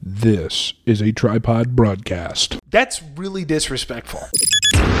This is a tripod broadcast. That's really disrespectful.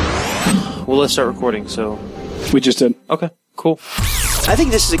 Well, let's start recording, so... We just did. Okay, cool. I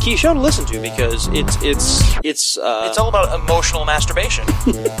think this is a key show to listen to because it's all about emotional masturbation.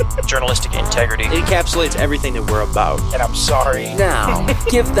 Journalistic integrity. It encapsulates everything that we're about. And I'm sorry. Now,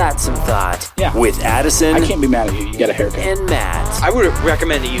 give that some thought. Yeah. With Addison I can't be mad at you. You got a haircut. and Matt. I would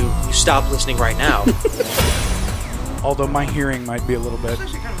recommend that you stop listening right now. Although my hearing might be a little bit. It's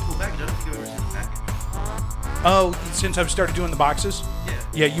actually kind of a cool package. I don't think I've ever seen a package. Oh, since I've started doing the boxes?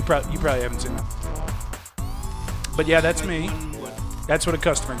 Yeah. Yeah, you probably haven't seen that. But yeah, that's me. What? That's what a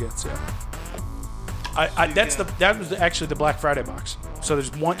customer gets, yeah. That was actually the Black Friday box. So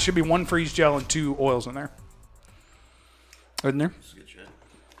there's should be one freeze gel and 2 oils in there. Isn't there? This is good shit.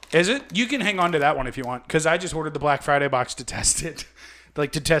 Is it? You can hang on to that one if you want, because I just ordered the Black Friday box to test it,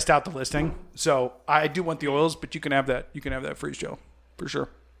 like to test out the listing. So I do want the oils, but you can have that. You can have that freeze gel for sure.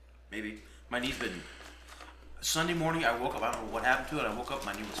 Maybe. My knee's been... Sunday morning, I woke up. I don't know what happened to it. I woke up,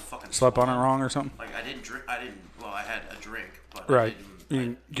 my knee was fucking... Slept on it swollen. wrong or something? Like, I didn't drink... Well, I had a drink, but Right. I You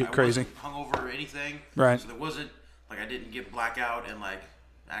didn't... get I crazy. wasn't hungover or anything. Right. So there wasn't... Like, I didn't get blackout and, like,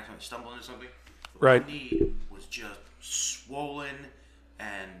 accidentally stumble into something. But Right. My knee was just swollen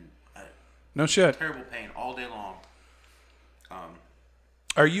and No shit. terrible pain all day long.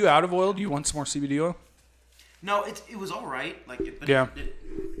 Are you out of oil? Do you want some more CBD oil? No, it was all right. Like, but Yeah.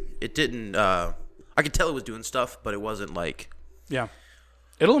 It didn't... I could tell it was doing stuff, but it wasn't like... Yeah.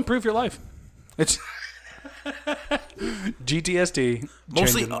 It'll improve your life. It's GTST.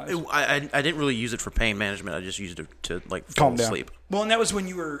 Mostly, changing lives. I didn't really use it for pain management. I just used it to like Calm fall down. asleep. Well, and that was when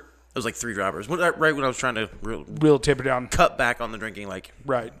you were It was like 3 droppers. Right when I was trying to real taper down. cut back on the drinking, like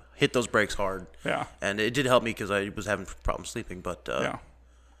Right. hit those brakes hard. Yeah. And it did help me because I was having problems sleeping. But Yeah.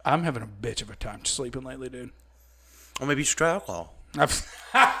 I'm having a bitch of a time sleeping lately, dude. or maybe you should try alcohol. I've,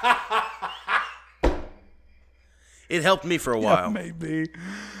 It helped me for a while. maybe.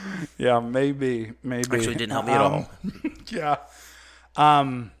 Yeah, maybe. Actually, it didn't help me at all. Yeah.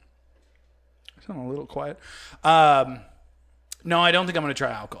 I'm a little quiet. No, I don't think I'm going to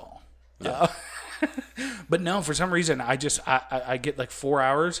try alcohol. Yeah. But no, for some reason, I get like 4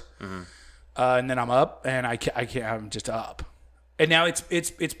 hours, and then I'm up, and I can't. I'm just up. And now it's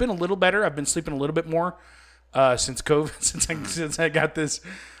been a little better. I've been sleeping a little bit more since COVID. Since I got this,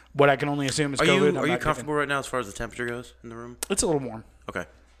 what I can only assume is COVID. Are you comfortable right now as far as the temperature goes in the room? It's a little warm. Okay.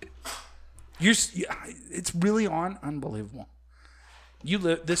 It's really unbelievable. You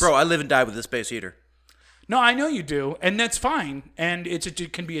live this, Bro, I live and die with this space heater. No, I know you do, and that's fine. And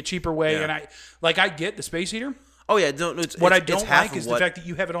it can be a cheaper way. Yeah. And I get the space heater. Oh yeah, no, it's What I it's don't half like of is the fact that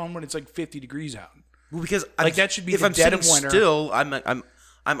you have it on when it's like 50 degrees out. well, because that should be if the I'm dead sitting of winter. still,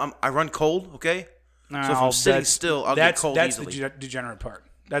 I run cold. Okay. So if I'm sitting still, I'll get cold that's easily. That's the degenerate part.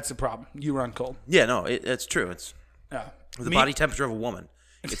 That's the problem. You run cold. Yeah, no, it's true. It's Yeah. the body temperature of a woman.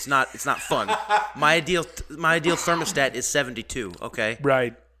 It's not fun. My ideal thermostat is 72. Okay.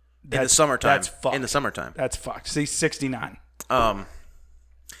 Right. In the summertime. That's fucked. In the summertime. That's fucked. See, 69.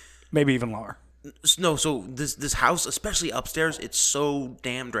 Maybe even lower. No, so this house, especially upstairs, it's so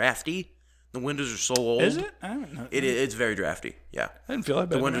damn drafty. The windows are so old. Is it? I don't know. It's very drafty. Yeah. I didn't feel that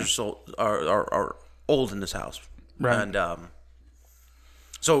bad. The windows are old in this house. Right. And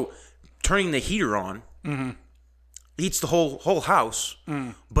so turning the heater on heats the whole house,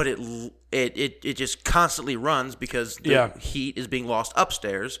 but it just constantly runs because the heat is being lost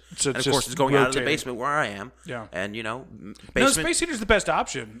upstairs. So and it's of course, just it's going out of the rotating. basement where I am. Yeah. And No, basement. space heater's the best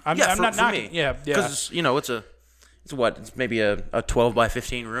option. I'm for not knocking. me. Yeah. Because it's maybe a 12 by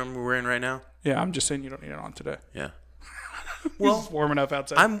 15 room we're in right now. Yeah, I'm just saying you don't need it on today. Yeah. Well, it's warm enough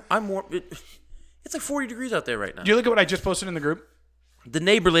outside. I'm warm. It's like 40 degrees out there right now. Do you look at what I just posted in the group? The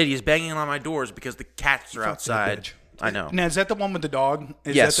neighbor lady is banging on my doors because the cats are outside. I know. Now, is that the one with the dog?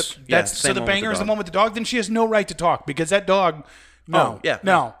 Yes. So the banger is the one with the dog? Then she has no right to talk because that dog, no. Oh, yeah.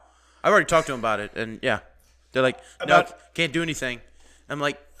 No. I've already talked to them about it, and yeah. They're like, no, can't do anything. I'm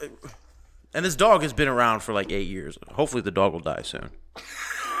like, and this dog has been around for like 8 years. Hopefully the dog will die soon.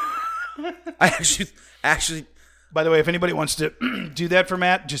 I actually... By the way, if anybody wants to do that for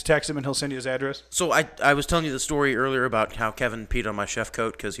Matt, just text him and he'll send you his address. So I was telling you the story earlier about how Kevin peed on my chef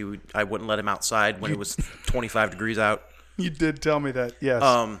coat because I wouldn't let him outside when it was 25 degrees out. You did tell me that, yes.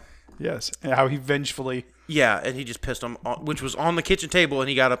 Yes, and how he vengefully... Yeah, and he just pissed on, which was on the kitchen table, and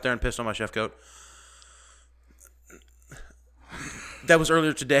he got up there and pissed on my chef coat. That was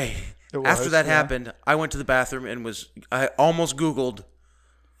earlier today. After that happened, I went to the bathroom and I almost Googled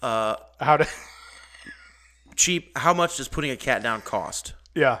how to... cheap. How much does putting a cat down cost?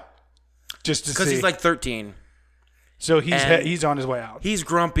 Yeah. Just to see. Because he's like 13. So And he's on his way out. He's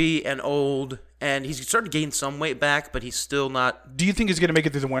grumpy and old, and he's starting to gain some weight back, but he's still not. Do you think he's going to make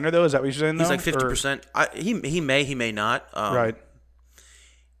it through the winter, though? Is that what you're saying, though? He's like 50%. He may not. Right.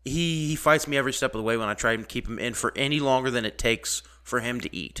 He fights me every step of the way when I try and keep him in for any longer than it takes for him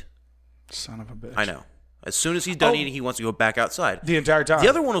to eat. Son of a bitch. I know. As soon as he's done eating, he wants to go back outside. The entire time. The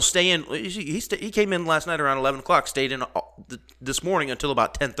other one will stay in. He came in last night around 11 o'clock, stayed in this morning until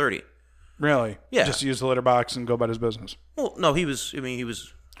about 10:30. Really? Yeah. Just use the litter box and go about his business. Well, no, he was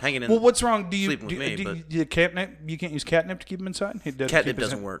hanging in. Well, what's wrong? sleeping with me, but you catnip? You can't use catnip to keep him inside? catnip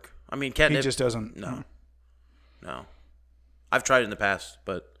doesn't work. I mean, catnip. He just doesn't. No. I've tried it in the past,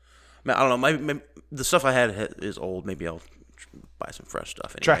 but I don't know. The stuff I had is old. Maybe I'll buy some fresh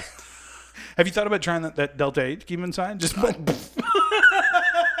stuff. Anyway. Try. Have you thought about trying that Delta 8 to keep him inside? Just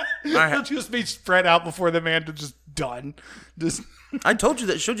he'll just be spread out before the man to just done. Just. I showed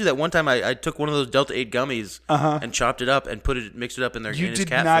you that one time. I took one of those Delta 8 gummies and chopped it up and mixed it up in You his did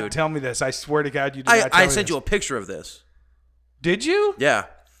cat not food. tell me this. I swear to God, you did not tell me I sent this. you a picture of this. Did you? Yeah.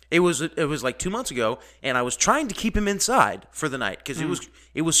 It was like 2 months ago, and I was trying to keep him inside for the night because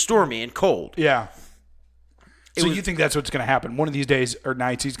it was stormy and cold. Yeah. So you think that's what's going to happen? One of these days or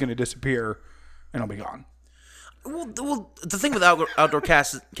nights, he's going to disappear, and he'll be gone. Well, the thing with outdoor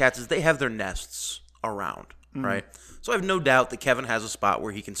cats is they have their nests around, right? So I have no doubt that Kevin has a spot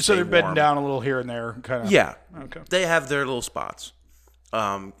where he can stay So they're bedding warm. down a little here and there, kind of. Yeah. Okay. They have their little spots.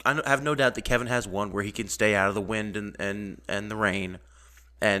 I have no doubt that Kevin has one where he can stay out of the wind and the rain.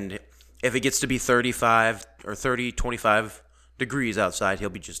 And if it gets to be 35 or 25 degrees outside, he'll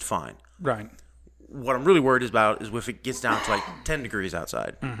be just fine. Right. What I'm really worried about is if it gets down to like 10 degrees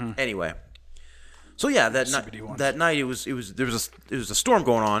outside. Mm-hmm. Anyway. So yeah, that night there was a storm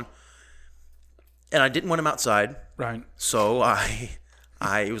going on, and I didn't want him outside. Right. So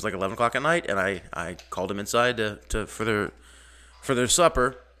it was like 11 o'clock at night, and I called him inside for their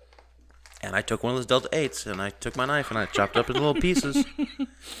supper, and I took one of those Delta 8s, and I took my knife and I chopped up in little pieces,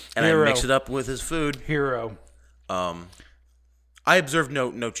 and I mixed it up with his food. Hero. I observed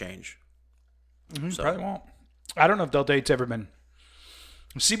no change. So. Probably won't. I don't know if Delta 8's ever been.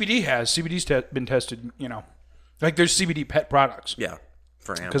 CBD has. CBD's been tested, Like there's CBD pet products. Yeah.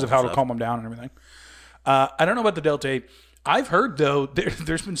 For animals. Because of how to calm them down and everything. I don't know about the Delta 8. I've heard, though,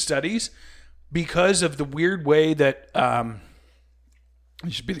 there's been studies because of the weird way that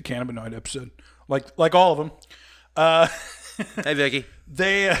it should be the cannabinoid episode, like all of them. Hey, Vicky.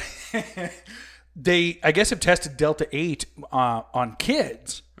 They I guess have tested Delta 8 on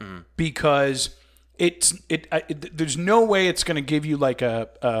kids because there's no way it's going to give you like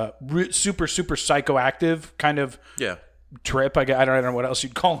a super psychoactive kind of trip. I don't know what else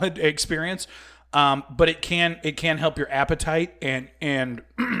you'd call it, experience. But it can help your appetite and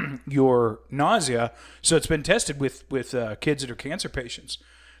your nausea. So it's been tested with kids that are cancer patients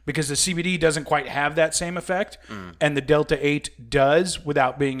because the CBD doesn't quite have that same effect, and the Delta 8 does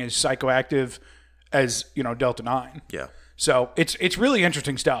without being as psychoactive as Delta 9. Yeah. So it's really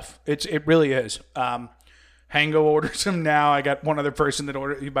interesting stuff. It really is. Hango orders them now. I got one other person that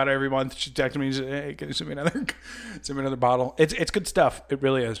orders about every month. She texts me and says, "Hey, can you send me another bottle?" It's good stuff. It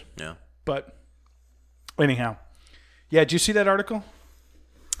really is. Yeah. But anyhow, yeah. Did you see that article?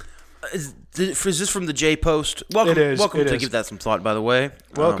 Is this from the J Post? Welcome, It is. Welcome It to is. Give that some thought. By the way,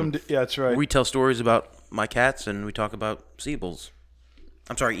 Welcome to. Yeah, that's right. we tell stories about my cats and we talk about Seebles.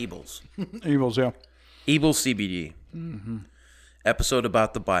 I'm sorry, Ebles. Evils, yeah. Ebles CBD. Mm-hmm. Episode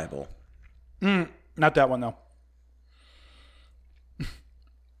about the Bible. Not that one though.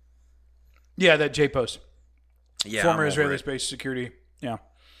 Yeah, that J Post. Yeah, Former I'm Israeli over it. space security. Yeah.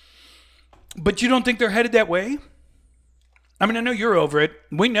 But you don't think they're headed that way? I mean, I know you're over it.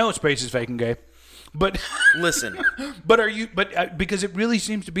 We know space is fake and gay. But Listen, but are you? But because it really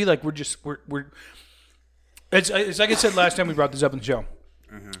seems to be like we're. It's like I said last time we brought this up in the show.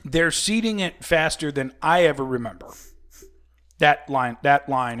 Mm-hmm. They're seeding it faster than I ever remember. That line,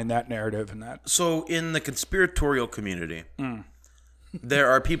 and that narrative, and that. so in the conspiratorial community,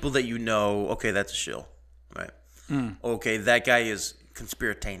 there are people that okay, that's a shill, right? Okay, that guy is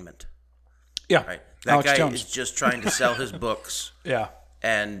conspiratainment, Yeah. right? That Alex guy Jones. is just trying to sell his books Yeah.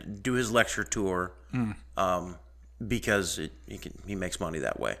 and do his lecture tour because he makes money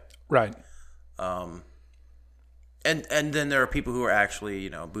that way. Right. And then there are people who are actually,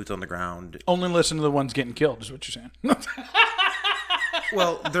 boots on the ground. Only listen to the ones getting killed, is what you're saying.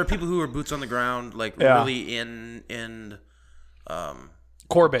 Well, there are people who are boots on the ground, like Yeah. really in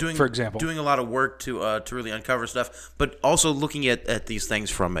Corbett, for example. doing a lot of work to really uncover stuff, but also looking at these things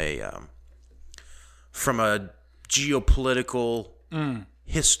from a geopolitical,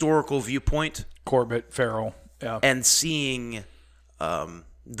 historical viewpoint. Corbett, Farrell. and seeing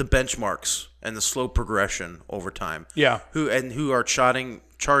the benchmarks and the slow progression over time. Yeah. Who are charting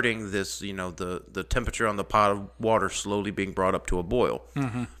this, the temperature on the pot of water slowly being brought up to a boil.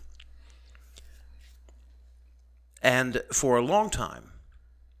 Mm-hmm. And for a long time,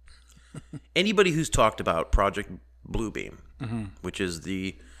 anybody who's talked about Project Bluebeam, which is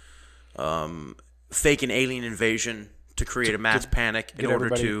the fake and alien invasion to create a mass panic in order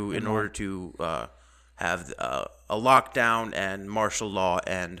to have a lockdown and martial law,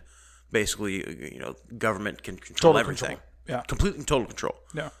 and basically, government can control everything. Control. Yeah. Complete and total control.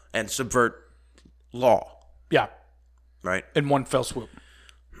 Yeah. And subvert law. Yeah. Right? In one fell swoop.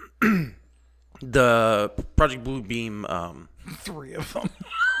 The Project Bluebeam 3 of them.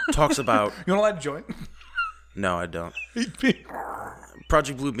 talks about... You want to light a joint? No, I don't.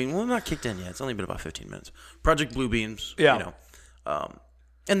 Project Bluebeam, well, not kicked in yet. It's only been about 15 minutes. Project Bluebeams,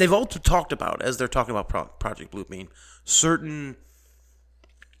 and they've also talked about, as they're talking about Project Bluebeam, certain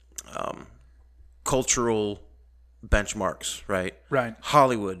cultural benchmarks, right? Right.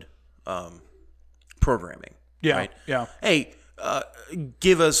 Hollywood programming. Yeah. Right? Yeah. Hey,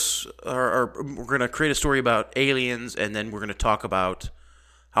 give us, or we're going to create a story about aliens, and then we're going to talk about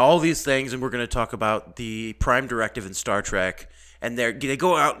all these things, and we're going to talk about the Prime Directive in Star Trek, and they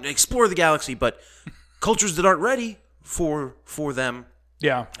go out and explore the galaxy, but cultures that aren't ready for them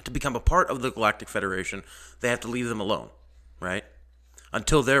to become a part of the Galactic Federation, they have to leave them alone, right?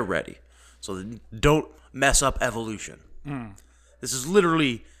 Until they're ready. So don't mess up evolution. This is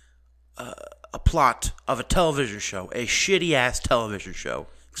literally a plot of a television show, a shitty-ass television show,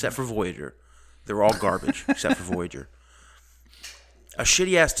 except for Voyager. They're all garbage, except for Voyager. A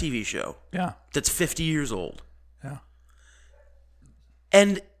shitty-ass TV show that's 50 years old. Yeah.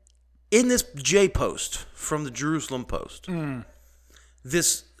 And in this J-Post from the Jerusalem Post,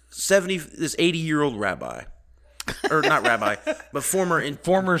 this 80-year-old rabbi, or not rabbi, but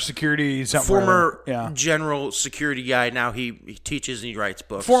former security, general security guy. Now he teaches and he writes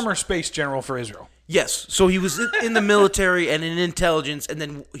books. Former space general for Israel. Yes. So he was in the military and in intelligence, and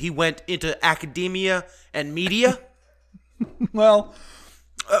then he went into academia and media. Well,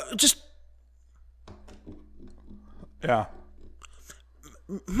 just yeah.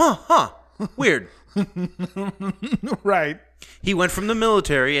 Weird. Right. He went from the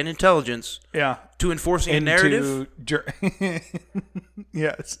military and intelligence to enforcing a narrative.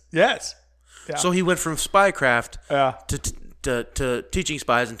 Yes. Yeah. So he went from spycraft to teaching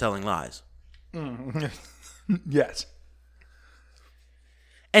spies and telling lies. Yes.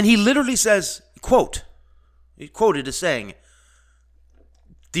 And he literally says, he quoted as saying,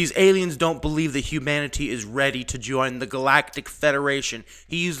 these aliens don't believe that humanity is ready to join the Galactic Federation.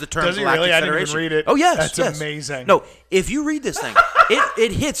 He used the term Does he Galactic really? Federation. I didn't even read it. Oh, yes. That's amazing. No, if you read this thing,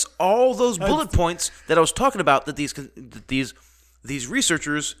 it hits all those bullet points that I was talking about that these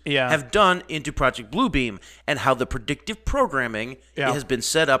researchers have done into Project Bluebeam, and how the predictive programming has been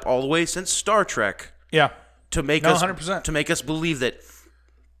set up all the way since Star Trek. Yeah. To make 100%. to make us believe that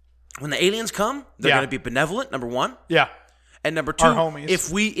when the aliens come, they're going to be benevolent, number one. Yeah. And number two, our homies.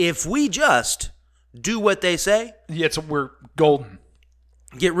 if we just do what they say, we're golden.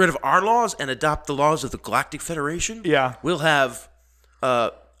 Get rid of our laws and adopt the laws of the Galactic Federation. Yeah, we'll have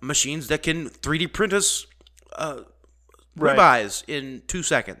machines that can 3D print us ribeyes in 2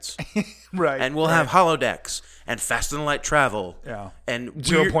 seconds. Right, and we'll have holodecks and faster than light travel. Yeah, and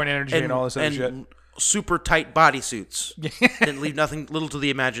 0 point energy and all this other shit. Super tight bodysuits and leave little to the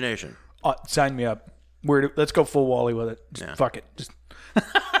imagination. Sign me up. Let's go full Wally with it. Fuck it. Just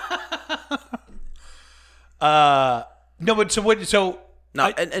no, but so what? So no,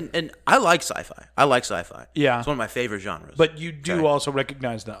 and I like sci-fi. Yeah, it's one of my favorite genres. But you do also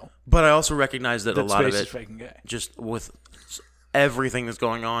recognize, though. But I also recognize that a lot of it, is fake and gay. Just with everything that's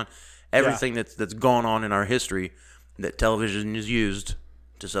going on, everything that's gone on in our history, that television is used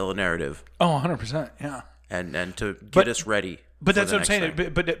to sell a narrative. Oh, 100%. Yeah. And to get us ready. But that's what I'm saying.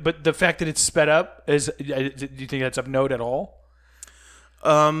 But the fact that it's sped up do you think that's of note at all?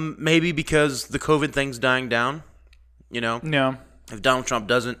 Maybe because the COVID thing's dying down. No. If Donald Trump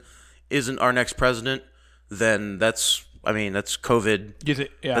isn't our next president, then that's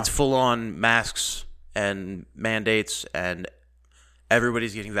COVID. That's full on masks and mandates, and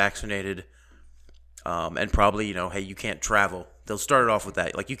everybody's getting vaccinated. And probably, hey, you can't travel. They'll start it off with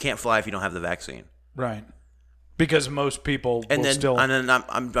that. Like, you can't fly if you don't have the vaccine. Right. Because most people and will then, still... And then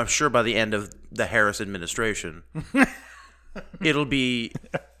I'm sure by the end of the Harris administration, it'll be,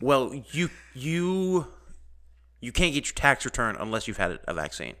 well, you can't get your tax return unless you've had a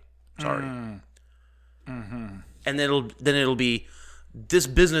vaccine. Sorry. Mm-hmm. And then it'll be, this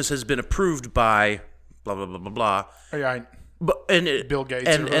business has been approved by blah blah blah blah blah. Right. But Bill Gates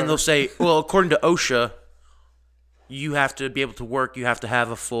and or they'll say, well, according to OSHA, you have to be able to work. You have to have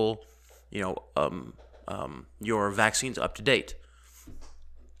a full, your vaccines up to date.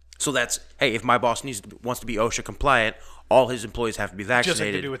 So that's, hey, if my boss wants to be OSHA compliant, all his employees have to be vaccinated. Just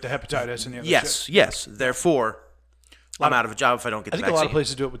like they do with the hepatitis and the other Yes, shit. yes. Therefore, I'm out of a job if I don't get the vaccine. I think a lot of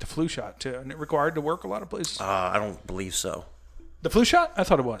places do it with the flu shot, too. Isn't it required to work a lot of places? I don't believe so. The flu shot? I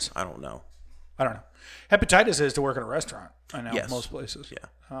thought it was. I don't know. I don't know. Hepatitis is to work in a restaurant. I know, Yes. most places.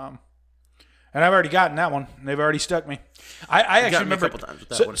 Yeah. And I've already gotten that one. They've already stuck me. I actually gotten me a remember. couple times with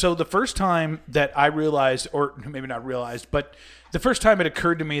that one. So the first time that I realized, or maybe not realized, but the first time it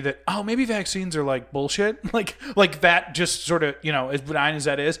occurred to me that, oh, maybe vaccines are like bullshit. like that just sort of, as benign as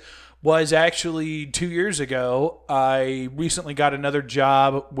that is, was actually 2 years ago. I recently got another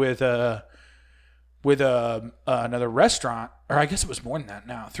job with another restaurant, or I guess it was more than that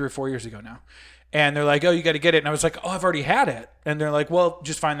now, 3 or 4 years ago now. And they're like, oh, you got to get it. And I was like, oh, I've already had it. And they're like, well,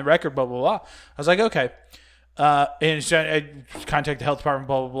 just find the record, blah, blah, blah. I was like, okay. And so I contact the health department,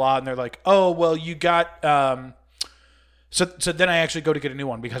 blah, blah, blah. And they're like, oh, well, you got so then I actually go to get a new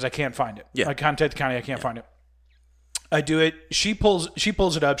one because I can't find it. Yeah. I contact the county. I can't find it. I do it. She pulls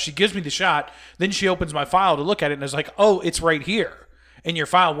it up. She gives me the shot. Then she opens my file to look at it. And is like, oh, it's right here in your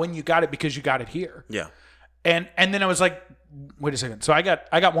file when you got it because you got it here. Yeah. And then I was like, wait a second. So I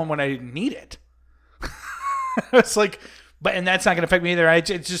got one when I didn't need it. It's like, and that's not going to affect me either. It's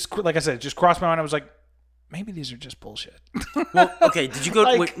just, like I said, it just crossed my mind. I was like, maybe these are just bullshit. Well, okay. Did you go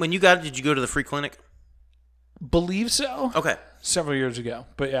Like- when you got it? Did you go to the free clinic? Believe so. Okay. Several years ago,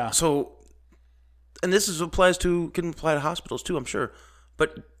 but yeah. So, and this can apply to hospitals too, I'm sure.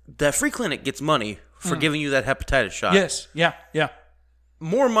 But that free clinic gets money for giving you that hepatitis shot. Yes. Yeah. Yeah.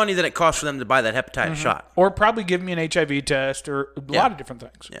 More money than it costs for them to buy that hepatitis shot. Or probably give me an HIV test or a lot of different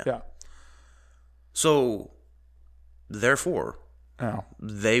things. Yeah. So, therefore, Oh.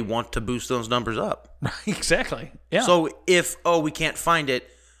 they want to boost those numbers up. Exactly. Yeah. So if we can't find it,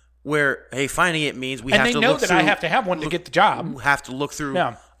 finding it means we and have they to know look that through, I have to have one to get the job. we have to look through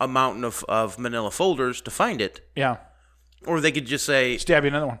Yeah. a mountain of manila folders to find it. Yeah. Or they could just say, Stab you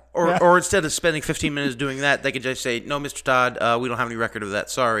another one. or Yeah. or instead of spending 15 minutes doing that, they could just say, no, Mr. Todd, we don't have any record of that.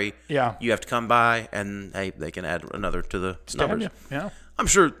 Sorry. Yeah. You have to come by, and they can add another to the Stab numbers. you. Yeah. I'm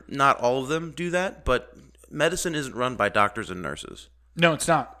sure not all of them do that, but medicine isn't run by doctors and nurses. No, it's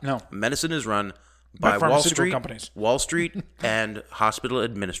not. No. Medicine is run by Wall pharmaceutical Street, companies. Wall Street, and hospital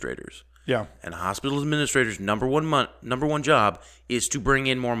administrators. Yeah. And hospital administrators' number one job is to bring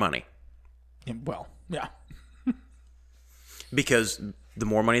in more money, Well, yeah. because the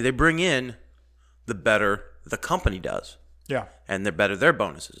more money they bring in, the better the company does, Yeah. and the better their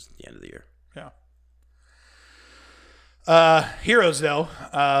bonuses at the end of the year. Yeah. Heroes though,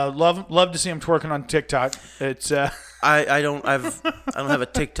 love to see them twerking on TikTok. It's I don't have a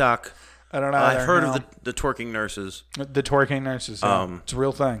TikTok. I don't know. I've heard of the twerking nurses. the twerking nurses. Yeah. It's a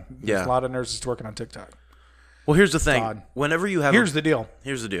real thing. There's yeah. a lot of nurses twerking on TikTok. Well, here's the thing. God. Whenever you have Here's the deal.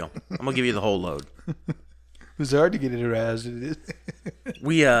 Here's the deal. I'm gonna give you the whole load. It's hard to get it aroused.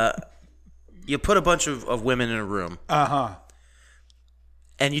 We you put a bunch of women in a room.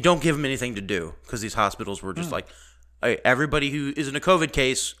 And you don't give them anything to do because these hospitals were just like, hey, everybody who is in a COVID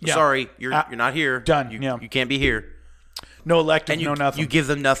case, Yeah. sorry, you're not here. Done. You can't be here. No elective, And no nothing. You give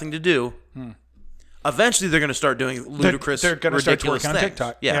them nothing to do. Eventually, they're going to start doing ludicrous, They're gonna start ridiculous twerking on things.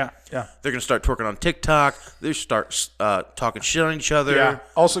 TikTok. Yeah. Yeah. They're going to start twerking on TikTok. They start talking shit on each other. Yeah.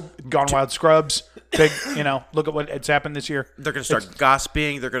 Also, Gone Wild Scrubs. Big, look at what it's happened this year. They're going to start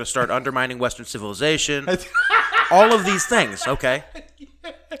gossiping. They're going to start undermining Western civilization. All of these things, okay?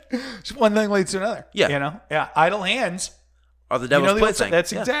 Just one thing leads to another. Yeah. Yeah. Idle hands. Are the devil's plaything.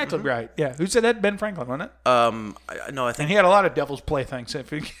 That's Yeah. exactly right. Yeah. Who said that? Ben Franklin, wasn't it? No, I And think he had a lot of devil's playthings.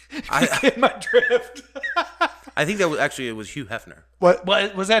 If you get my drift. I think that was actually it was Hugh Hefner. What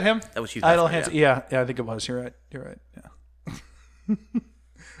was that him? That was Hugh Idle Hefner, hands. yeah. Yeah, I think it was. You're right. Yeah.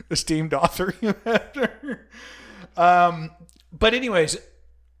 Esteemed author. Hugh Hefner. But anyways,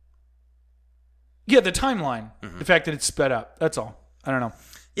 yeah, the timeline, the fact that it's sped up. That's all. I don't know.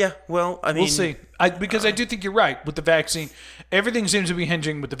 Yeah, well, I mean, We'll see. Because I do think you're right with the vaccine. Everything seems to be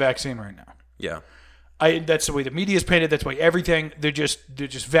hinging with the vaccine right now. Yeah. That's the way the media is painted. That's why everything they're just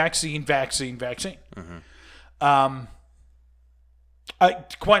vaccine.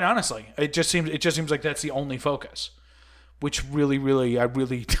 Quite honestly, it just seems like that's the only focus, which really I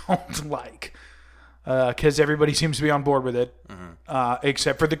really don't like, because everybody seems to be on board with it,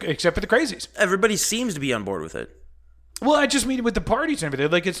 except for the crazies. Everybody seems to be on board with it. Well, I just mean with the parties and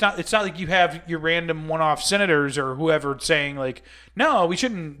everything. Like, it's not like you have your random one-off senators or whoever saying like, no, we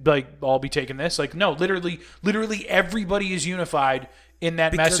shouldn't like all be taking this. Like, no, literally everybody is unified in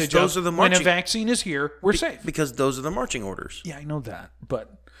that Because message. those are the when a marching- vaccine is here, we're safe. Because those are the marching orders. Yeah, I know that,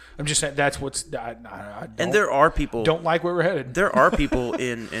 but I'm just saying that's what's. I And there are people. don't like where we're headed. There are people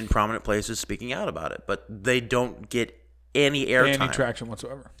in prominent places speaking out about it, but they don't get any airtime. Any traction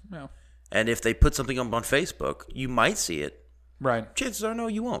whatsoever. No. And if they put something up on Facebook, you might see it. Right. Chances are, no,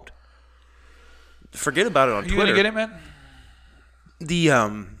 you won't. Forget about it on You Twitter. gonna get it, man?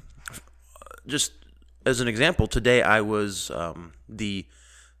 The just as an example, today I was the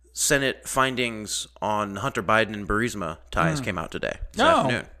Senate findings on Hunter Biden and Burisma ties came out today. This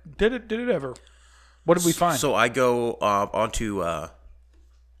afternoon. Did it ever? What did we find? So I go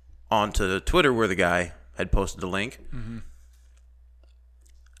onto Twitter where the guy had posted the link. Mm-hmm.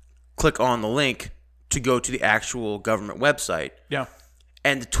 Click on the link to go to the actual government website. Yeah.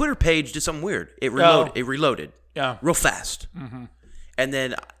 And the Twitter page did something weird. It reloaded. Oh. It reloaded. Yeah. Real fast. Mm-hmm. And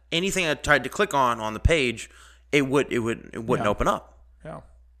then anything I tried to click on the page, it wouldn't open up. Yeah.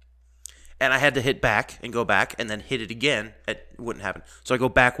 And I had to hit back and go back and then hit it again. It wouldn't happen. So I go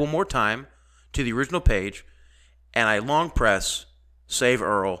back one more time to the original page, and I long press save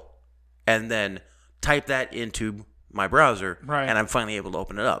URL, and then type that into my browser, right. And I'm finally able to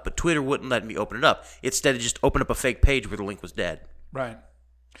open it up. But Twitter wouldn't let me open it up. Instead, it just opened up a fake page where the link was dead. Right.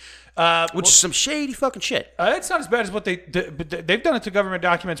 Which is some shady fucking shit. It's not as bad as what they've done it to government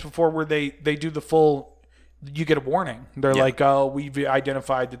documents before, where they do the full. You get a warning. They're like, "Oh, we've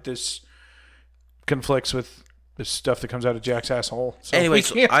identified that this conflicts with this stuff that comes out of Jack's asshole." So anyway,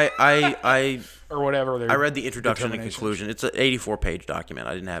 so I or whatever. I read the introduction and conclusion. It's an 84-page document.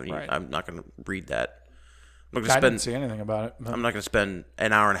 I didn't have any. Right. I'm not going to read that. I didn't see anything about it. I'm not going to spend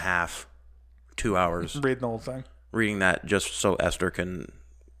an hour and a half, 2 hours reading the whole thing, reading that just so Esther can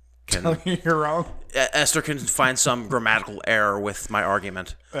tell you you're wrong. Esther can find some grammatical error with my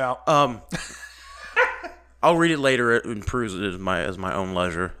argument. Yeah. I'll read it later and peruse it as my own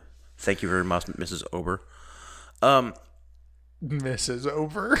leisure. Thank you very much, Mrs. Ober. Mrs.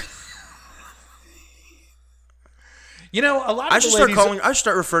 Ober. You know, a lot of I should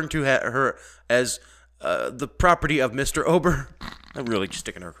start referring to her as the property of Mr. Ober. I'm really just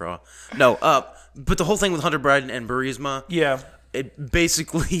sticking her craw. No, but the whole thing with Hunter Biden and Burisma. Yeah. It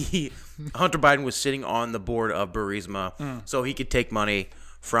basically, Hunter Biden was sitting on the board of Burisma, so he could take money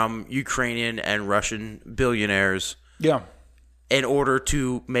from Ukrainian and Russian billionaires. Yeah. In order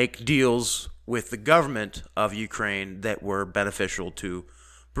to make deals with the government of Ukraine that were beneficial to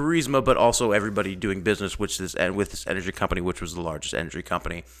Burisma, but also everybody doing business with this energy company, which was the largest energy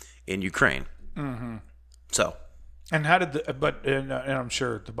company in Ukraine. Mm-hmm. So, and how did and I'm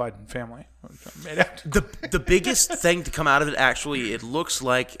sure the Biden family made out. The biggest thing to come out of it, actually, it looks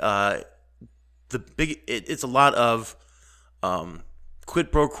like it's a lot of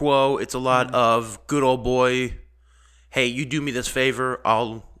quid pro quo. It's a lot of good old boy. Hey, you do me this favor,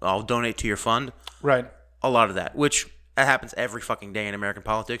 I'll donate to your fund. Right. A lot of that, which happens every fucking day in American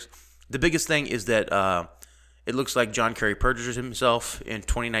politics. The biggest thing is that it looks like John Kerry perjured himself in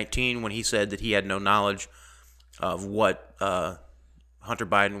 2019 when he said that he had no knowledge of what Hunter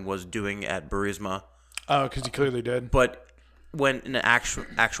Biden was doing at Burisma. Oh, because he clearly did. But when in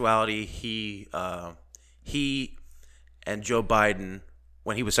actuality, he and Joe Biden,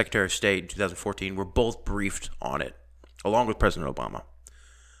 when he was Secretary of State in 2014, were both briefed on it, along with President Obama.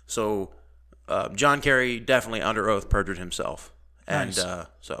 So John Kerry definitely under oath perjured himself. And nice.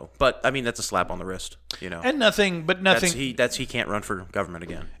 But I mean, that's a slap on the wrist, you know. And nothing. He can't run for government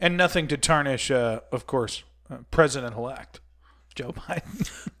again. And nothing to tarnish, of course, President-elect Joe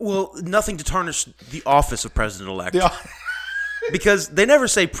Biden. Well, nothing to tarnish the office of President-elect. Because they never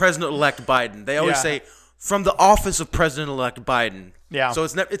say President-elect Biden. They always say from the office of President-elect Biden. Yeah. So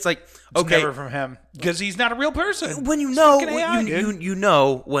it's like it's never from him because he's not a real person. When you know, you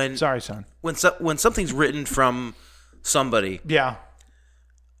know when. Sorry, son. When something's written from somebody. Yeah.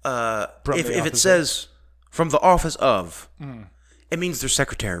 If it says from the office of, it means their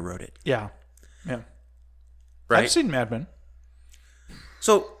secretary wrote it. Yeah. Yeah. Right. I've seen Mad Men.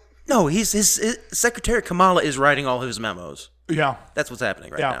 So no, his secretary Kamala is writing all his memos. Yeah. That's what's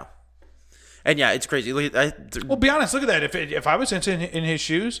happening right now. And yeah, it's crazy. Well, be honest. Look at that. If I was in his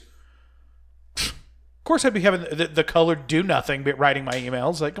shoes, of course I'd be having the colored do nothing but writing my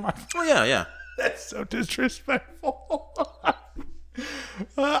emails. Like, come on. Oh yeah. That's so disrespectful.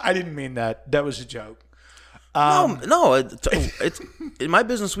 I didn't mean that. That was a joke. No. It's in my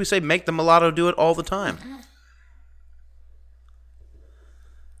business. We say make the mulatto do it all the time.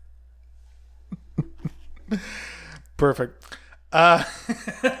 Perfect.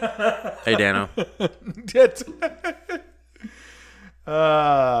 Hey, Dano.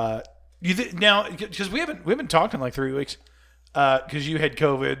 Now, because we haven't talked in like 3 weeks. Because you had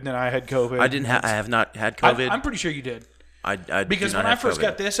COVID and then I had COVID. I have not had COVID. I'm pretty sure you did. I Because do not when I have first COVID.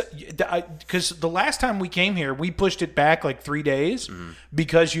 got this, because the last time we came here, we pushed it back like 3 days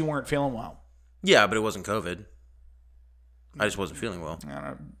because you weren't feeling well. Yeah, but it wasn't COVID. I just wasn't feeling well. I don't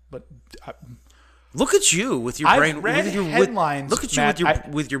know, but Look at you with your I've brain. read with your, headlines, look at you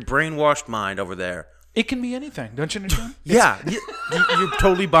Matt, with your brainwashed mind over there. it can be anything. Don't you understand? Yeah, you're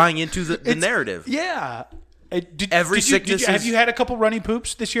totally buying into the narrative. Yeah. Sickness have you had a couple runny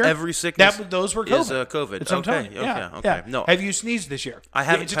poops this year? Every sickness those were COVID. is COVID. That's what I'm telling you. Okay. No, Have you sneezed this year? I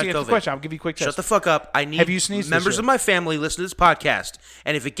haven't Just had to answer the COVID. question, I'll give you a quick test. Shut the fuck up. I need Have you sneezed this members year? of my family listen to this podcast.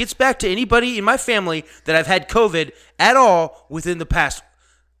 And if it gets back to anybody in my family that I've had COVID at all within the past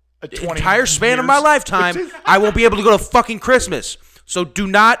 20 entire span of years. my lifetime, I won't be able to go to fucking Christmas. So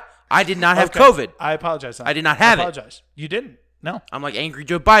I did not have Okay. COVID. I apologize. Son. I did not have it. I apologize. You didn't. No. I'm like angry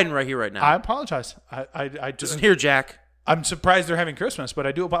Joe Biden right here right now. I apologize. I just Listen here, Jack. I'm surprised they're having Christmas, but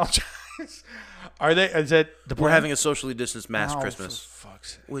I do apologize. Are they? Is that the We're plan? having a socially distanced mass Oh, Christmas. For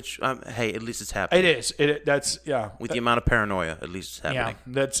fuck's sake. Which, hey, at least it's happening. It is. That's yeah. With the amount of paranoia, at least it's happening.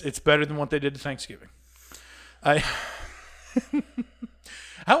 Yeah, it's better than what they did to Thanksgiving.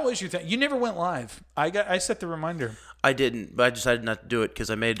 How was your thing? You never went live. I set the reminder. I didn't, but I decided not to do it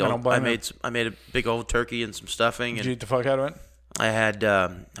because I made don't blame I made a big old turkey and some stuffing, Did you and eat the fuck out of it? I had I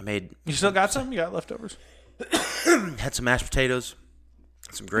made You still got some? You got leftovers? had some mashed potatoes,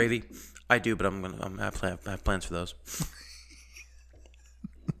 some gravy. I do, but I have plans for those.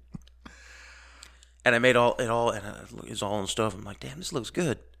 And I made it all, and it was all on the stove. I'm like, damn, this looks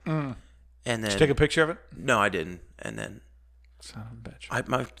good. And then Did you take a picture of it? no, I didn't. And then Son of a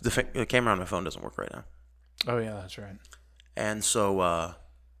bitch. the camera on my phone doesn't work right now. Oh yeah, that's right. And so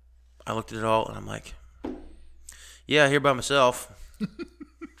I looked at it all, and I'm like, yeah, here by myself.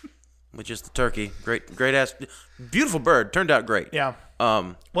 With just the turkey. Great ass. Beautiful bird. Turned out great. Yeah.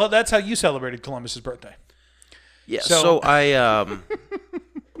 Um, Well, that's how you celebrated Columbus's birthday. yeah. So- So I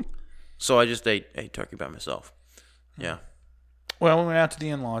so I just ate turkey by myself. Yeah. Well, we went out to the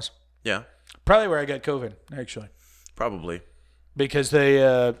in-laws. Yeah. Probably where I got COVID, actually, Probably. because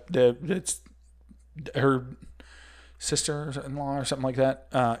it's her sister-in-law or something like that.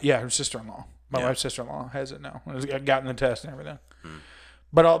 Yeah, her sister-in-law. My Yeah. wife's sister-in-law has it now. Has gotten the test and everything.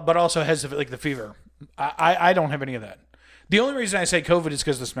 But also has the fever. I don't have any of that. The only reason I say COVID is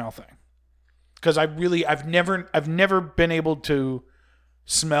because of the smell thing. Because I've never been able to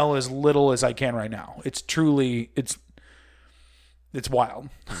smell as little as I can right now. It's truly it's wild,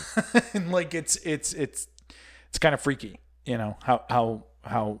 and like it's kind of freaky. You know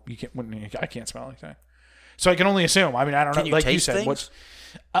how you can't I can't smell anything, so I can only assume. I mean, I don't Can know. you Like you taste said, things? what's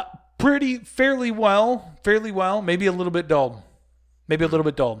fairly well. Maybe a little bit dulled.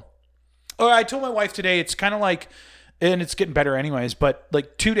 Or I told my wife today it's kind of like, and it's getting better anyways. But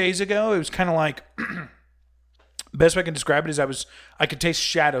like 2 days ago, it was kind of like. Best way I can describe it is I could taste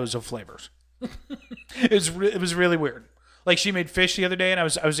shadows of flavors. It was really weird. Like she made fish the other day, and I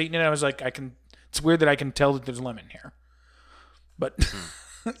was eating it, and I was like, it's weird that I can tell that there's lemon here. But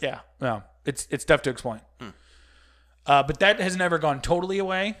yeah, no, it's tough to explain. But that has never gone totally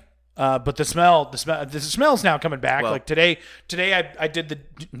away. But the smell's now coming back. Well- like today I did the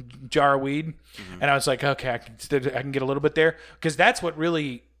jar of weed, and I was like, okay, I can get a little bit there, because that's what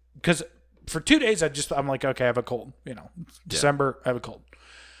really, because for 2 days I'm like, okay, I have a cold. You know, December, I have a cold.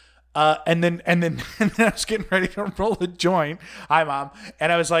 And then I was getting ready to roll the joint. Hi, Mom.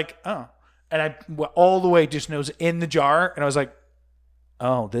 And I was like, oh. And I went all the way just nose in the jar, and I was like,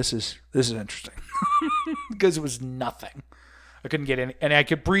 oh, this is interesting. Because it was nothing. I couldn't get any, and I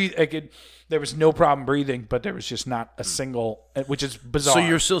could breathe. There was no problem breathing, but there was just not a single, which is bizarre. So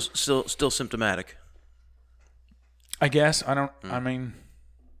you're still symptomatic. I guess I don't. I mean,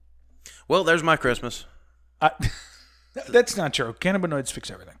 Well, there's my Christmas. that's not true. Cannabinoids fix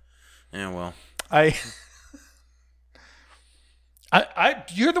everything. Yeah, well.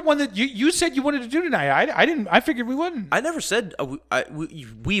 You're the one that you said you wanted to do tonight. I didn't. I figured we wouldn't. I never said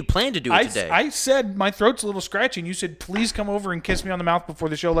we planned to do it today. I said my throat's a little scratchy, and you said please come over and kiss me on the mouth before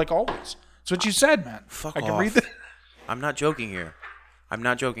the show, like always. That's what you said, man. Fuck I can off. read that. I'm not joking here.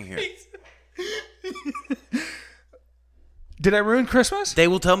 Did I ruin Christmas? They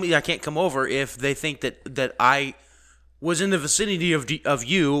will tell me I can't come over if they think that I was in the vicinity of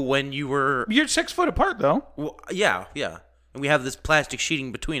you when you were. You're 6 foot apart, though. Well, yeah. And we have this plastic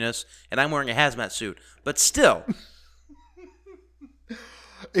sheeting between us, and I'm wearing a hazmat suit. But still.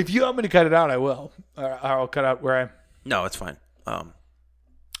 If you want me to cut it out, I will. I'll cut out where No, it's fine.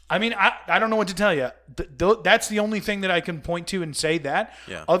 I mean, I don't know what to tell you. That's the only thing that I can point to and say that.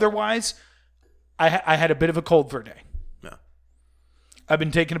 Yeah. Otherwise, I had a bit of a cold for a day. Yeah. I've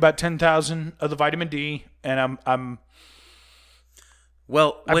been taking about 10,000 of the vitamin D, and I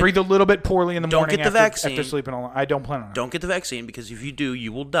breathe a little bit poorly in the morning get the vaccine. after sleeping all night. I don't plan on it. Don't get the vaccine because if you do,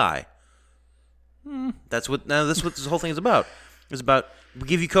 you will die. That's what this whole thing is about. It's about we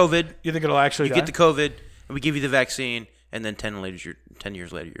give you COVID. You think it'll actually die? You get the COVID, and we give you the vaccine, and then 10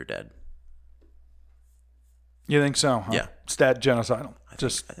 years later, you're dead. You think so? Huh? Yeah. It's that genocidal. I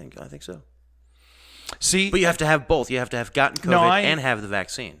think so. See, but you have to have both. You have to have gotten COVID and have the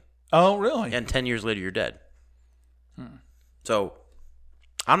vaccine. Oh, really? And 10 years later, you're dead. So,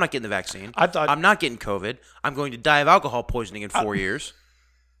 I'm not getting the vaccine. I'm not getting COVID. I'm going to die of alcohol poisoning in 4 years.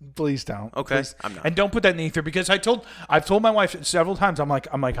 Please don't. Okay, Please. I'm not. And don't put that in the ether because I've told my wife several times.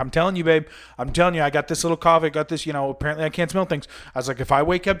 I'm telling you, babe. I'm telling you, I got this little cough. I got this. Apparently I can't smell things. I was like, if I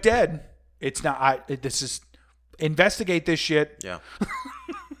wake up dead, it's not. This is investigate this shit. Yeah.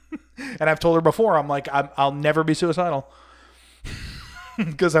 And I've told her before. I'm like, I'll never be suicidal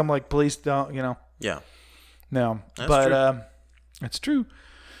because I'm like, please don't. Yeah. No, That's but true. it's true.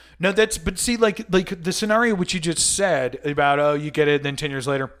 No, but see, like the scenario which you just said about, you get it, then 10 years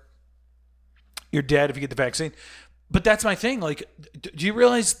later, you're dead if you get the vaccine. But that's my thing. Like, do you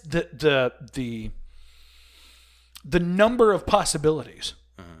realize the number of possibilities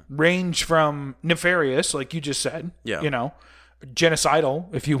range from nefarious, like you just said,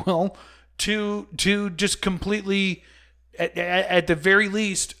 genocidal, if you will, to just completely, at the very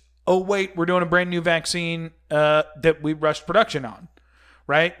least, oh wait, we're doing a brand new vaccine that we rushed production on.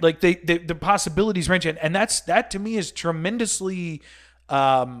 Right, like the possibilities range, and that to me is tremendously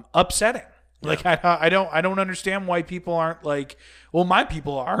upsetting. Yeah. Like I don't understand why people aren't like, well, my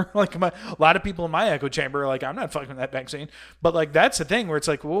people are like a lot of people in my echo chamber are like, I'm not fucking with that vaccine. But like that's the thing where it's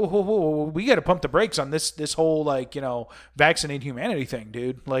like, whoa, we got to pump the brakes on this whole like vaccinate humanity thing,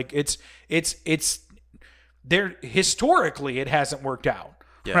 dude. Like it's there historically it hasn't worked out.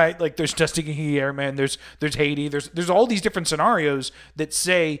 Yeah. Right, like there's Tuskegee Airmen, there's Haiti, there's all these different scenarios that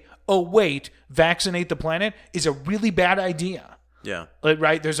say, oh wait, vaccinate the planet is a really bad idea. Yeah,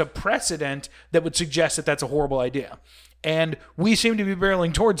 right. There's a precedent that would suggest that that's a horrible idea, and we seem to be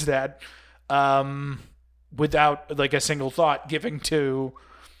barreling towards that, without like a single thought giving to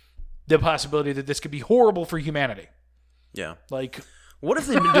the possibility that this could be horrible for humanity. Yeah, like what if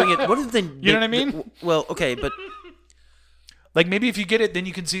they've been doing it? What if they? You know what I mean? Well, okay, but. Like maybe if you get it, then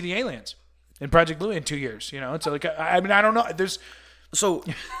you can see the aliens in Project Blue in 2 years. It's like I mean I don't know. There's so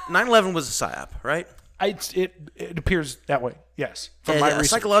 9/11 was a psyop, right? It appears that way. Yes, from my research.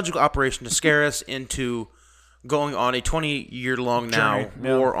 Psychological operation to scare us into going on a 20-year-long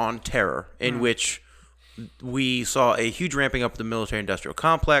war on terror, in which we saw a huge ramping up of the military-industrial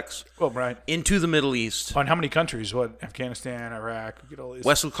complex. Well, right into the Middle East. On how many countries? What Afghanistan, Iraq? Get all these.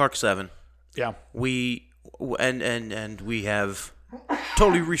 Wesley Clark 7. Yeah. And we have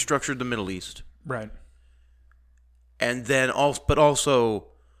totally restructured the Middle East, right? And then also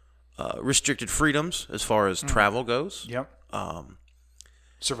restricted freedoms as far as travel goes. Yep.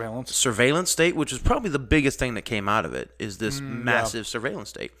 Surveillance state, which is probably the biggest thing that came out of it, is this massive surveillance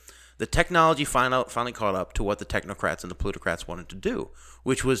state. The technology finally caught up to what the technocrats and the plutocrats wanted to do,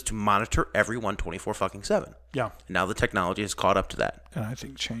 which was to monitor everyone 24/7. Yeah. And now the technology has caught up to that, and I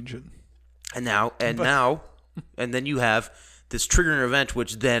think change it. And then you have this triggering event,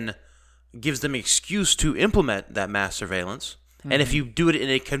 which then gives them an excuse to implement that mass surveillance. Mm-hmm. And if you do it in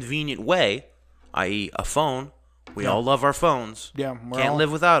a convenient way, i.e. a phone, we all love our phones. Yeah, can't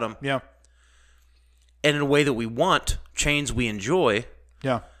live without them. Yeah. And in a way that we want, chains we enjoy.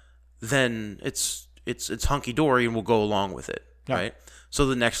 Yeah. Then it's hunky dory, and we'll go along with it. Yeah. Right. So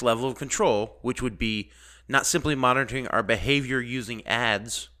the next level of control, which would be not simply monitoring our behavior using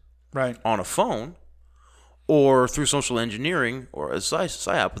ads. Right. On a phone or through social engineering or a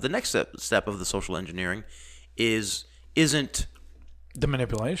psyop. But the next step of the social engineering isn't the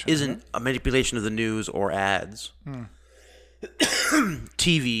manipulation. Isn't a manipulation of the news or ads.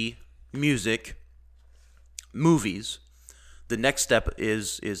 TV, music, movies. The next step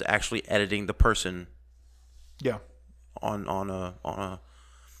is actually editing the person. Yeah. On a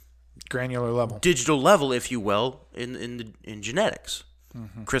granular level. Digital level, if you will, in genetics.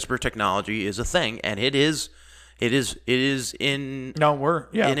 Mm-hmm. CRISPR technology is a thing, and it is in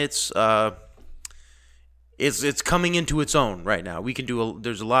it's coming into its own right now. We can do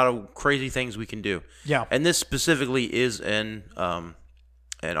there's a lot of crazy things we can do. Yeah, and this specifically is an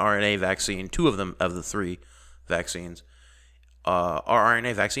RNA vaccine. 2 of them of the 3 vaccines are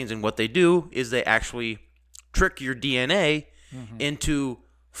RNA vaccines, and what they do is they actually trick your DNA into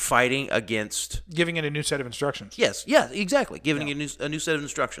fighting against. Giving it a new set of instructions. Yes, exactly. Giving it a new set of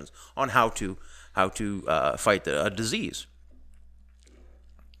instructions on how to fight a disease.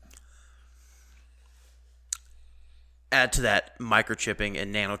 Add to that microchipping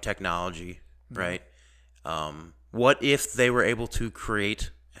and nanotechnology, right? What if they were able to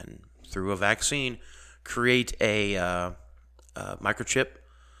create, and through a vaccine, create a microchip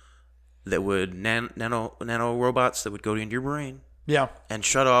that would nano robots that would go into your brain, and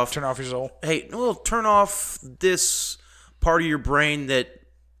turn off your soul. Hey, well, turn off this part of your brain that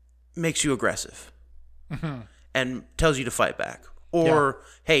makes you aggressive, and tells you to fight back. Or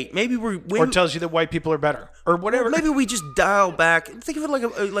hey, maybe or tells you that white people are better, or whatever. Maybe we just dial back. Think of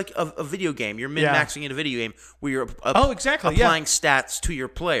it like a video game. You're min-maxing in a video game where you're applying stats to your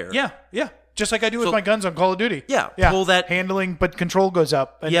player. Yeah. Just like I do with my guns on Call of Duty. Yeah. Pull that handling, but control goes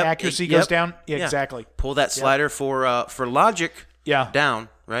up and accuracy goes down. Yeah, exactly. Pull that slider for logic. Down.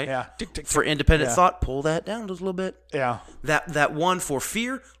 Right. Yeah. For independent thought, pull that down just a little bit. Yeah. That one for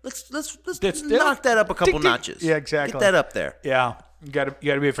fear. Let's knock that up a couple notches. Yeah, exactly. Get that up there. Yeah. You got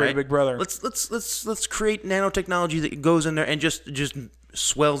to be afraid of Big Brother. Let's create nanotechnology that goes in there and just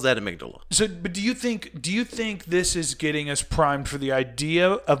swells that amygdala. So, but do you think this is getting us primed for the idea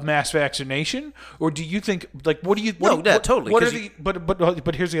of mass vaccination, or do you think totally.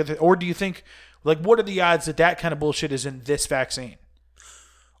 But here's the other thing. Or do you think what are the odds that kind of bullshit is in this vaccine,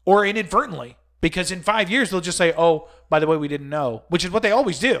 or inadvertently? Because in 5 years they'll just say, "Oh, by the way, we didn't know," which is what they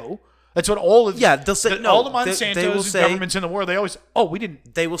always do. That's what all of they'll say all the Monsantos governments in the world. They always, we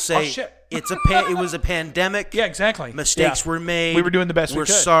didn't. They will say, "Oh shit, it was a pandemic." Yeah, exactly. Mistakes were made. We were doing the best we could.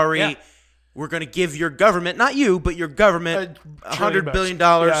 We're sorry. Yeah. We're going to give your government, not you, but your government, $100 billion.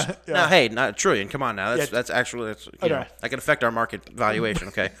 Yeah. Now, hey, not a trillion. Come on now. That's actually that can affect our market valuation.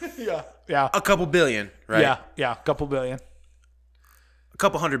 Okay. Yeah. A couple billion, right? Yeah. A couple billion. A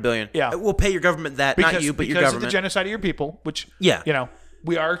couple $100 billion. Yeah. We'll pay your government that, not you, but your government. Because of the genocide of your people, which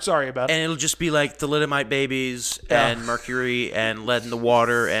we are sorry about. And it'll just be like thalidomide babies and mercury and lead in the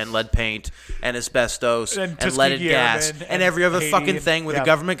water and lead paint and asbestos and leaded gas and every other fucking thing where the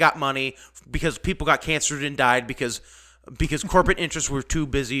government got money because people got cancer and died because corporate interests were too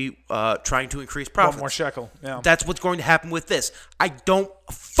busy trying to increase profits. One more shekel. Yeah. That's what's going to happen with this. I don't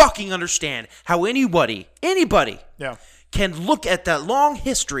fucking understand how anybody can look at that long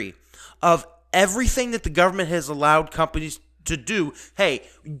history of everything that the government has allowed companies to do. Hey,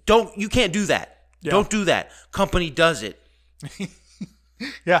 you can't do that. Yeah. Don't do that. Company does it.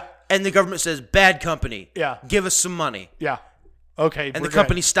 Yeah. And the government says, bad company. Yeah. Give us some money. Yeah. Okay. And the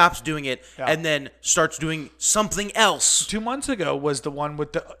company stops doing it and then starts doing something else. 2 months ago was the one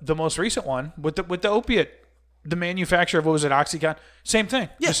with the most recent one with the opiate. The manufacturer of, what was it, OxyContin? Same thing.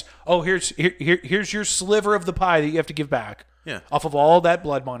 Yes. Here's your sliver of the pie that you have to give back. Yeah. Off of all that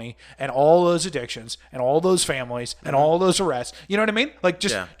blood money and all those addictions and all those families and all those arrests. You know what I mean? Like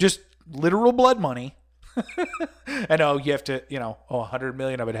just literal blood money. And you have to, $100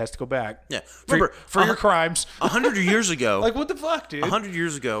 million of it has to go back. Yeah. Remember, for your crimes. 100 years ago. Like, what the fuck, dude? 100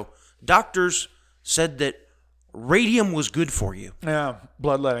 years ago, doctors said that radium was good for you. Yeah.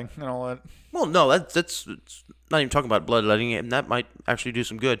 Bloodletting and all that. Well, no, that's not even talking about bloodletting, and that might actually do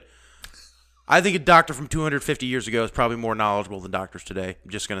some good. I think a doctor from 250 years ago is probably more knowledgeable than doctors today. I'm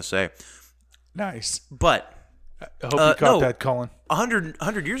just going to say. Nice. But I hope you caught that, Colin.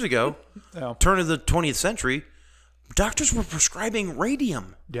 100 years ago, turn of the 20th century, doctors were prescribing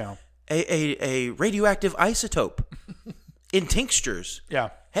radium. Yeah. A radioactive isotope in tinctures.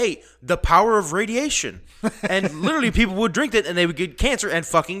 Yeah. Hey, the power of radiation. And literally people would drink it and they would get cancer and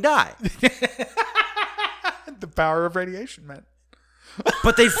fucking die. The power of radiation, man.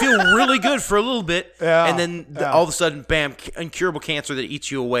 But they feel really good for a little bit, and then all of a sudden, bam, incurable cancer that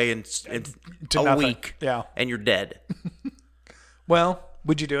eats you away in a week, and you're dead. Well,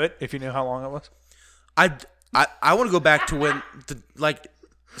 would you do it if you knew how long it was? I want to go back to when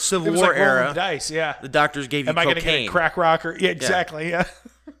Civil War era. Dice, yeah. The doctors gave you cocaine. Am I going to get a crack rocker? Yeah, exactly. Yeah.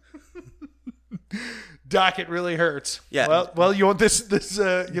 Doc, it really hurts. Yeah. Well, you want this?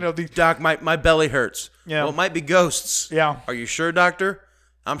 Doc, my belly hurts. Yeah. Well, it might be ghosts. Yeah. Are you sure, doctor?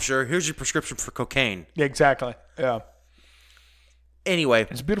 I'm sure. Here's your prescription for cocaine. Yeah, exactly. Yeah. Anyway,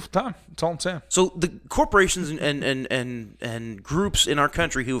 it's a beautiful time. That's all I'm saying. So the corporations and groups in our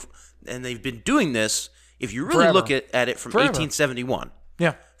country they've been doing this. If you really look at it from 1871.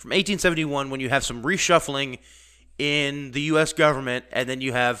 Yeah. From 1871, when you have some reshuffling in the U.S. government, and then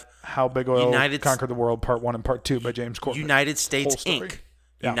you have How Big Oil Conquered the World, Part 1 and Part 2 by James Corbett. United States Inc.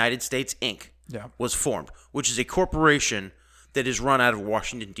 Yeah. United States Inc. Was formed, which is a corporation that is run out of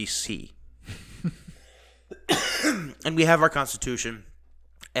Washington, D.C. and we have our Constitution,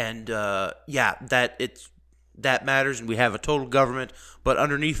 and that matters, and we have a total government. But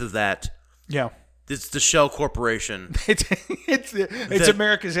underneath of that, it's the shell corporation. it's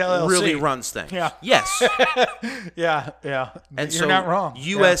America's LLC. Really runs things. Yeah. Yes. yeah. And you're not wrong.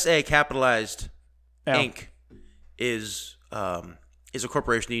 USA capitalized Inc. is a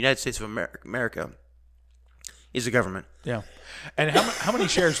corporation. The United States of America is a government. Yeah. And how many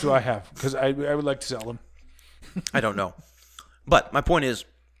shares do I have? Because I would like to sell them. I don't know. But my point is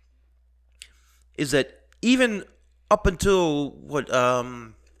that even up until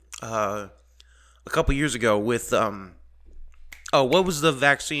a couple years ago with what was the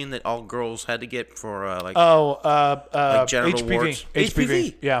vaccine that all girls had to get for like genital HPV. warts?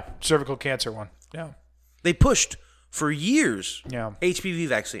 HPV. Yeah, cervical cancer one. Yeah. They pushed for years. Yeah. HPV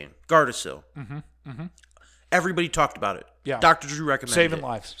vaccine, Gardasil. Everybody talked about it. Yeah. Dr. Drew recommended Saving it.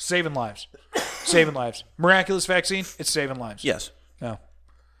 lives. Saving lives. Saving lives. Miraculous vaccine. It's saving lives. Yes. Yeah.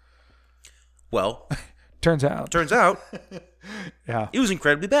 Well, turns out. Yeah. It was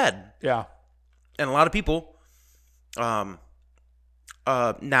incredibly bad. Yeah. And a lot of people now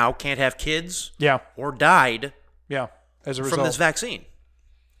can't have kids. Yeah. Or died. Yeah. As a result from this vaccine.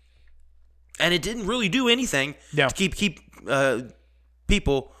 And it didn't really do anything to keep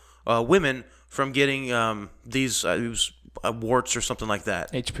people, women, from getting these warts or something like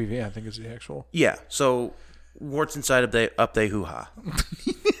that. HPV, I think, is the actual. Yeah. So warts inside up they hoo-ha.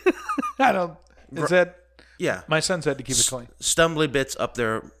 I don't. Is that? Yeah. My son said to keep it clean. Stumbly bits up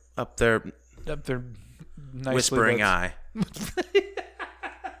their nicely whispering bits. eye.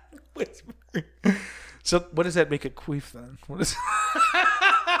 Whispering. So what does that make a queef then? What is?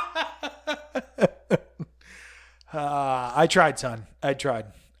 I tried, son. I tried.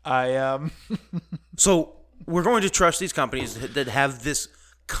 So we're going to trust these companies that have this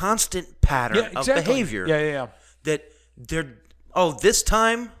constant pattern of behavior. Yeah. That they're this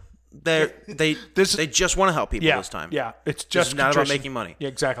time they just want to help people this time. Yeah, it's This just is not about contrition. making money. Yeah,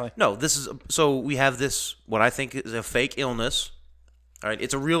 exactly. No, so we have this what I think is a fake illness. All right,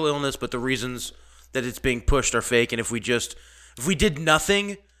 it's a real illness, but the reasons that it's being pushed are fake. And if we did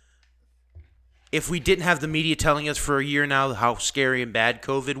nothing, if we didn't have the media telling us for a year now how scary and bad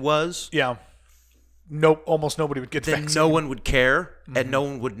COVID was, almost nobody would get then vaccinated. no one would care, and no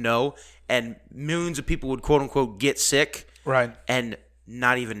one would know, and millions of people would quote unquote get sick, right, and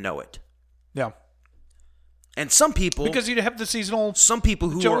not even know it. Yeah. And some people, because you'd have the seasonal. Some people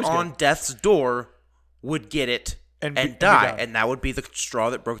who were on death's door would get it and die, and that would be the straw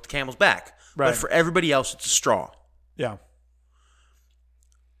that broke the camel's back. Right. But for everybody else, it's a straw. Yeah.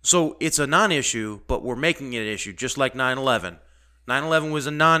 So it's a non-issue, but we're making it an issue, just like 9/11. 9/11 was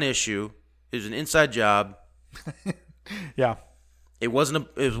a non-issue. It was an inside job. Yeah. It wasn't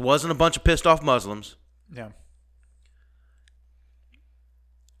a bunch of pissed off Muslims. Yeah.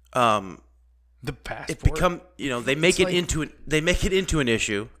 The passport. It become they make it into an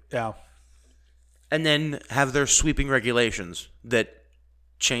issue. Yeah. And then have their sweeping regulations that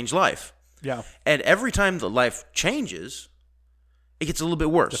change life. Yeah. And every time the life changes, it gets a little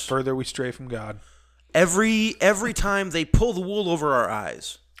bit worse. The further we stray from God. Every time they pull the wool over our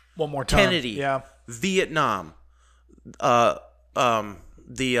eyes. One more time. Kennedy. Yeah. Vietnam. The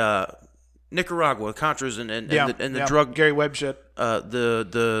Nicaragua, Contras, and the drug Gary Webb shit.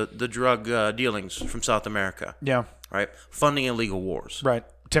 The drug dealings from South America. Yeah. Right. Funding illegal wars. Right.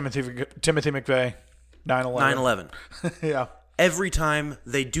 Timothy McVeigh. 9/11. 9/11. Yeah. Every time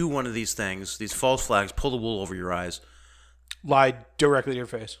they do one of these things, these false flags, pull the wool over your eyes. Lie directly to your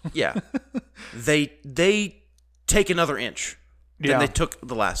face. Yeah. They take another inch than they took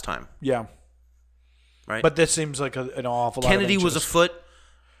the last time. Yeah. Right? But this seems like an awful lot Kennedy of was a foot.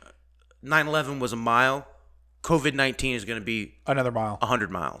 9/11 was a mile. COVID-19 is going to be another mile. 100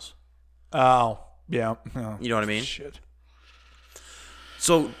 miles. Oh, yeah. Oh, you know what I mean? Shit.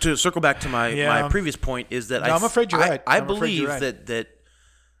 So to circle back to my previous point is that I'm afraid you're right. I believe that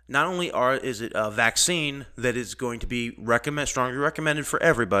not only is it a vaccine that is going to be strongly recommended for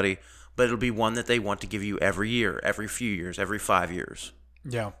everybody, but it'll be one that they want to give you every year, every few years, every 5 years.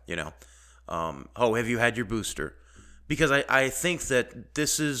 Yeah. Have you had your booster? Because I think that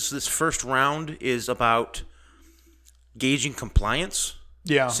this first round is about gauging compliance.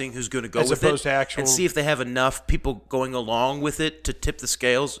 Yeah. Seeing who's going to go As with opposed it. to actual... And see if they have enough people going along with it to tip the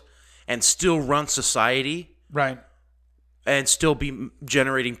scales and still run society. Right. And still be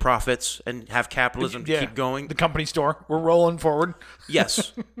generating profits and have capitalism to keep going. The company store. We're rolling forward.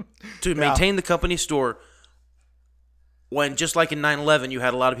 Yes. To maintain the company store, when just like in 9/11, you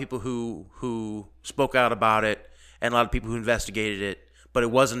had a lot of people who spoke out about it and a lot of people who investigated it, but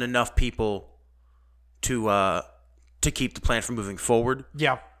it wasn't enough people to to keep the plan from moving forward.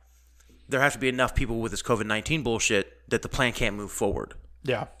 Yeah. There have to be enough people with this COVID-19 bullshit that the plan can't move forward.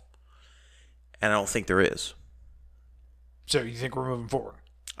 Yeah. And I don't think there is. So you think we're moving forward?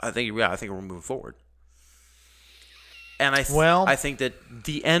 I think we're moving forward. And I think that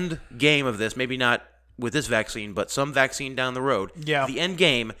the end game of this, maybe not with this vaccine, but some vaccine down the road, the end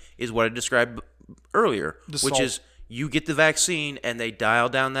game is what I described earlier, which is you get the vaccine and they dial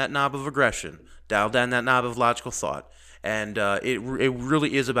down that knob of aggression, dial down that knob of logical thought, and it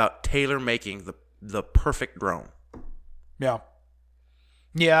really is about tailor-making the perfect drone. Yeah.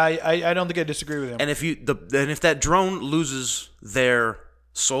 Yeah, I don't think I disagree with him. And if that drone loses their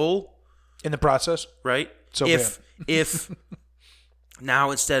soul in the process, right? So if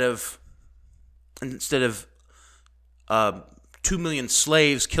now instead of 2 million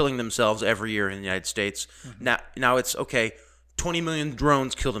slaves killing themselves every year in the United States, now it's okay. 20 million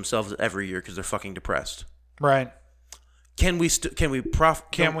drones kill themselves every year because they're fucking depressed. Right. Is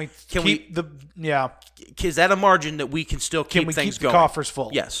that a margin that we can still keep things going? Can we keep the coffers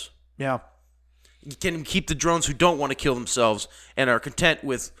full? Yes. Yeah. Can we keep the drones who don't want to kill themselves and are content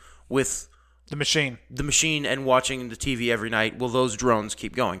with the machine and watching the TV every night? Will those drones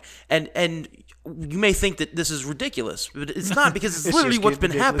keep going? And you may think that this is ridiculous, but it's not, because it's literally what's been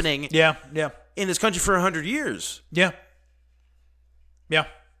happening. Yeah. In this country for 100 years. Yeah.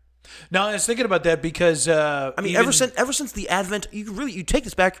 No, I was thinking about that because ever since the advent, you take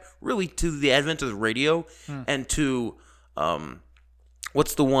this back really to the advent of the radio and to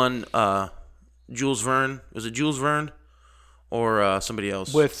what's the one Jules Verne? Was it Jules Verne or somebody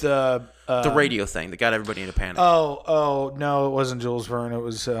else with the radio thing that got everybody into panic? Oh no, it wasn't Jules Verne. It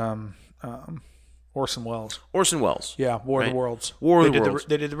was Orson Welles. Yeah, War of the Worlds.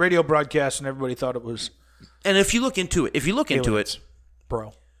 They did the radio broadcast, and everybody thought it was. And if you look into it,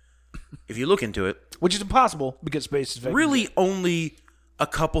 bro. If you look into it, which is impossible because space is really only a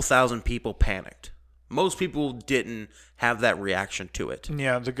couple thousand people panicked. Most people didn't have that reaction to it.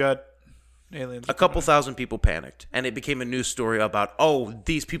 Yeah, the gut aliens. A couple thousand people panicked, and it became a news story about,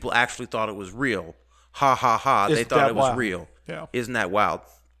 these people actually thought it was real. Ha ha ha! They thought it was real. Yeah, isn't that wild?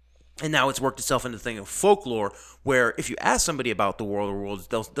 And now it's worked itself into the thing of folklore, where if you ask somebody about the War of the Worlds,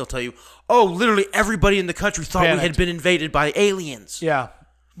 they'll tell you, literally everybody in the country thought we had been invaded by aliens. Yeah.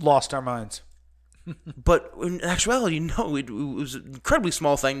 Lost our minds. But in actuality, no, it was an incredibly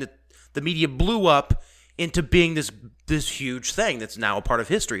small thing that the media blew up into being this huge thing that's now a part of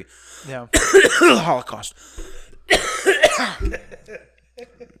history. Yeah. The Holocaust.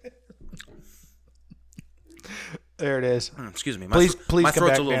 There it is. Excuse me. Please my come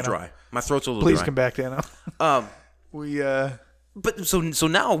throat's back, a little Dano. dry. My throat's a little dry. Please dry. come back, Dano. But so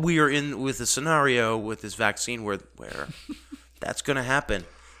now we are in with a scenario with this vaccine where that's going to happen.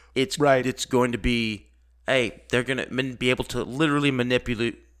 It's going to be, they're going to be able to literally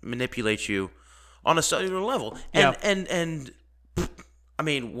manipulate you on a cellular level. And I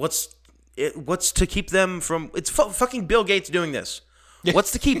mean, what's to keep them from? It's fucking Bill Gates doing this.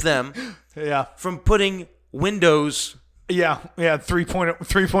 What's to keep them? From putting Windows.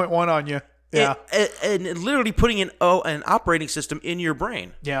 3.1 on you. Yeah, and literally putting an operating system in your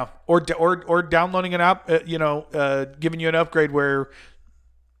brain. Yeah, or downloading an app, giving you an upgrade where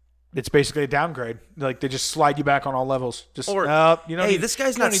it's basically a downgrade. Like they just slide you back on all levels. Just this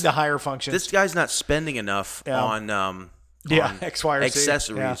guy's not need the higher functions. This guy's not spending enough on X, Y, or Z.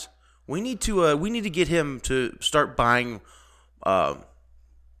 accessories. Yeah. We need to get him to start buying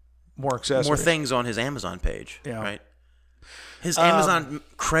more accessories, more things on his Amazon page. Yeah, right. His Amazon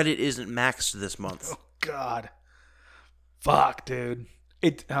credit isn't maxed this month. Oh God, fuck, dude.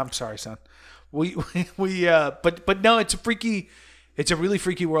 I'm sorry, son. But no, it's a really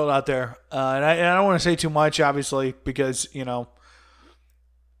freaky world out there, and I don't want to say too much, obviously, because I'm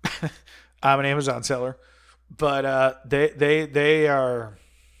an Amazon seller, but they are.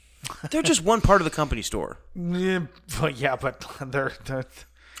 They're just one part of the company store. Yeah, but they're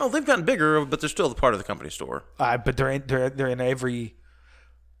Oh, they've gotten bigger, but they're still the part of the company store. But they're in every.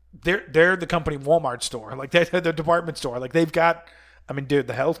 They're the company Walmart store, like they're the department store. Like they've got, the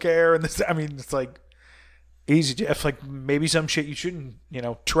healthcare and this. It's like easy, Jeff. Like maybe some shit you shouldn't,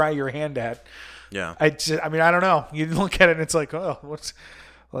 try your hand at. Yeah. I don't know. You look at it and it's like, what's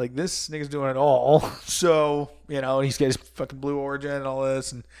like this nigga's doing it all. So he's got his fucking Blue Origin and all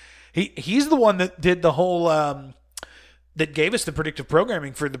this, and he's the one that did the whole. That gave us the predictive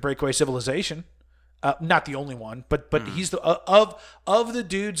programming for the Breakaway Civilization. Not the only one, but he's the of the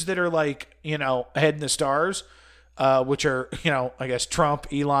dudes that are like ahead in the stars, which are I guess Trump,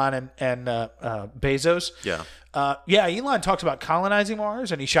 Elon, and Bezos. Yeah. Elon talks about colonizing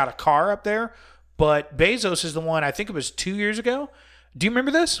Mars, and he shot a car up there. But Bezos is the one, I think it was 2 years ago. Do you remember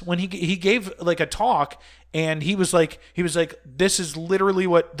this? When he gave like a talk and he was like, this is literally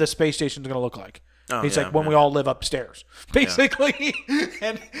what the space station is going to look like. Oh, He's yeah, like when we all live upstairs, basically,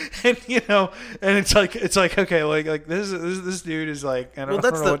 and you know, and it's like okay, like this dude is like, I don't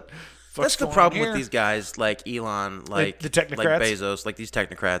know what. That's the problem with these guys like Elon, like the technocrats, like Bezos, like these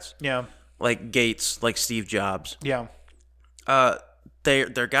technocrats, yeah, like Gates, like Steve Jobs, yeah.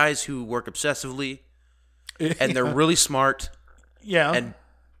 They're guys who work obsessively, and they're really smart, yeah, and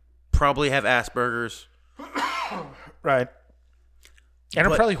probably have Asperger's, right, and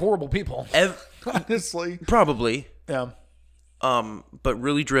are probably horrible people. Honestly, probably, yeah. But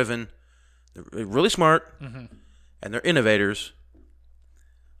really driven, they're really smart, and they're innovators.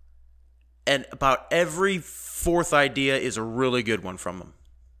 And about every fourth idea is a really good one from them.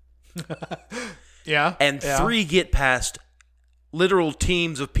 Yeah. And 3 get past literal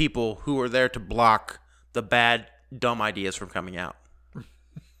teams of people who are there to block the bad, dumb ideas from coming out.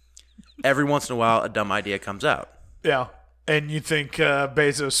 Every once in a while, a dumb idea comes out. Yeah. And you think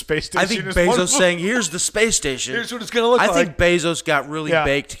Bezos' space station I think is Bezos wonderful? saying, here's the space station. Here's what it's going to look like. I think Bezos got really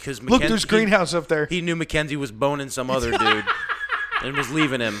baked because Look, there's greenhouse up there. He knew Mackenzie was boning some other dude. And was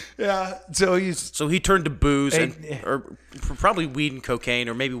leaving him. Yeah, so he turned to booze or probably weed and cocaine,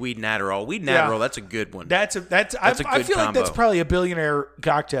 or maybe weed and Adderall. Weed and Adderall, that's a good one. I feel like that's probably a billionaire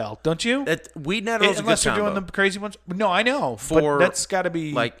cocktail, don't you? Weed and Adderall is a good unless they're combo. doing the crazy ones. No, I know, but that's got to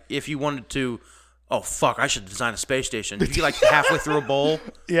be like if you wanted to. Oh fuck! I should design a space station. If you like halfway through a bowl,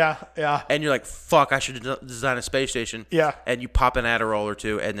 yeah, and you're like, fuck, I should design a space station. Yeah, and you pop an Adderall or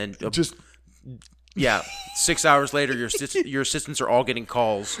two, and then just. Yeah, 6 hours later, your assistants are all getting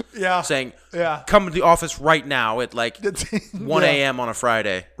calls. Yeah, saying, "Yeah, come to the office right now at like 1 a.m. on a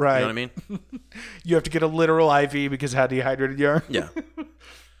Friday." Right, you know what I mean? You have to get a literal IV because how dehydrated you are. Yeah.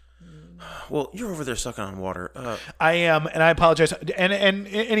 Well, you're over there sucking on water. I am, and I apologize. And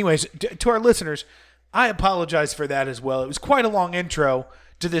anyways, to our listeners, I apologize for that as well. It was quite a long intro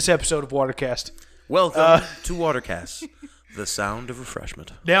to this episode of Watercast. Welcome to Watercast. The sound of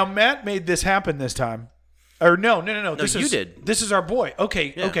refreshment. Now, Matt made this happen this time. Or no. You did. This is our boy.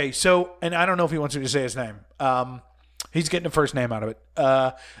 Okay, yeah. Okay. So, and I don't know if he wants me to say his name. He's getting a first name out of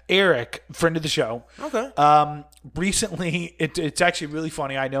it. Eric, friend of the show. Okay. Recently, it's actually really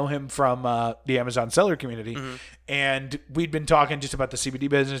funny. I know him from the Amazon seller community, and we'd been talking just about the CBD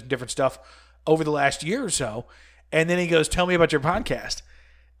business and different stuff over the last year or so. And then he goes, "Tell me about your podcast."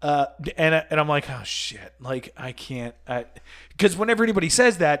 And I'm like, oh shit, like I can't, because whenever anybody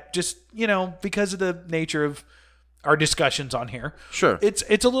says that, just, you know, because of the nature of our discussions on here, sure, it's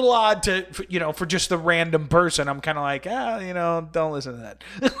a little odd to, you know, for just the random person, I'm kind of like, you know, don't listen to that,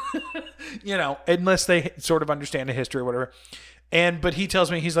 you know, unless they sort of understand the history or whatever. But he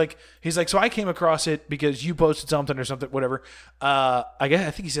tells me, he's like, so I came across it because you posted something or something, whatever. I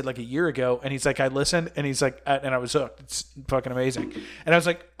think he said like a year ago, and he's like, I listened, and he's like, and I was hooked. It's fucking amazing. And I was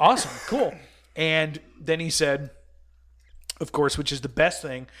like, awesome, cool. And then he said, of course, which is the best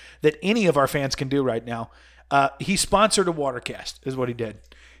thing that any of our fans can do right now. He sponsored a Watercast, is what he did.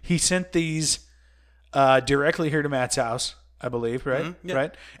 He sent these directly here to Matt's house, I believe, right? Mm-hmm, yeah.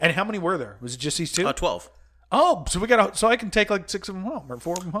 Right. And how many were there? Was it just these 2? 12. Oh, so so I can take like 6 of them home or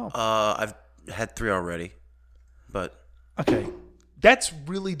 4 of them home. I've had 3 already, but okay, that's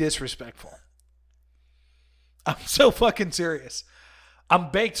really disrespectful. I'm so fucking serious.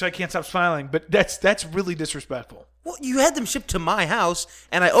 I'm baked, so I can't stop smiling. But that's really disrespectful. Well, you had them shipped to my house,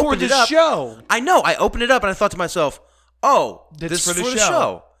 and I opened it For up. the show. I know. I opened it up, and I thought to myself, "Oh, this is for the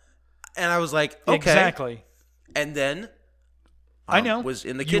show." And I was like, "Okay, exactly." And then I know was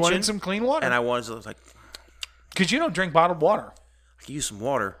in the you kitchen. wanted some clean water, and I was like, because you don't drink bottled water. I could use some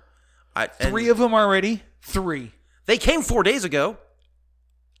water. 3 of them already. 3. They came 4 days ago.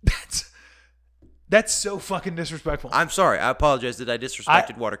 That's so fucking disrespectful. I'm sorry. I apologize that I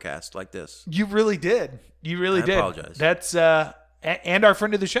disrespected Watercast like this. You really did. You really did. I apologize. That's and our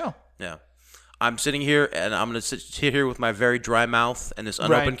friend of the show. Yeah. I'm sitting here, and I'm going to sit here with my very dry mouth and this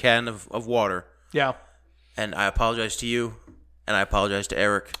unopened can of water. Yeah. And I apologize to you, and I apologize to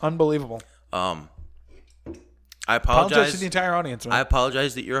Eric. Unbelievable. I apologize to the entire audience. Man. I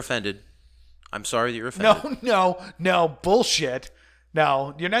apologize that you're offended. I'm sorry that you're offended. No, bullshit.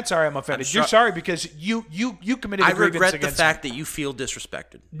 No, you're not sorry I'm offended. You're sorry because you committed a grievance against me. I regret the fact that you feel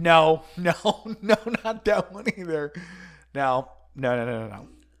disrespected. No, not that one either. No.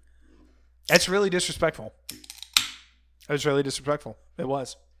 That's really disrespectful. It was really disrespectful. It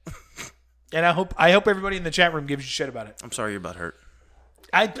was. And I hope everybody in the chat room gives you shit about it. I'm sorry you're butthurt.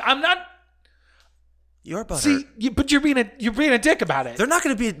 I'm not. Your butthurt. See, but you're being a dick about it. They're not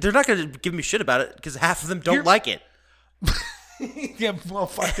gonna give me shit about it because half of them don't like it. Yeah, well,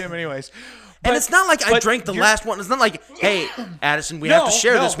 fuck them anyways. And it's not like I drank the last one. It's not like, hey, Addison, we have to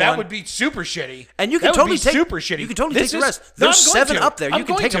share this one. That would be super shitty. And you can totally take super shitty. You can totally take the rest. There's 7 up there. You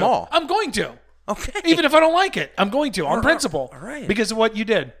can take them all. I'm going to. Okay. Even if I don't like it, I'm going to on principle. All right. Because of what you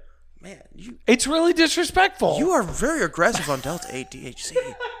did. Man, it's really disrespectful. You are very aggressive on Delta 8 THC.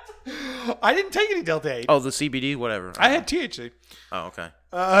 I didn't take any Delta 8. Oh, the CBD, whatever. I had THC. Oh, okay.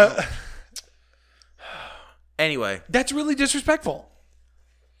 Anyway, that's really disrespectful.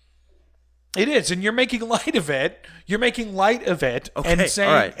 It is, and you're making light of it. You're making light of it,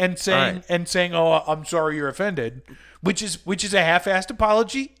 and saying, "Oh, I'm sorry, you're offended," which is a half-assed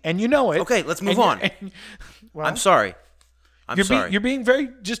apology, and you know it. Okay, let's move on. Well, I'm sorry. You're being very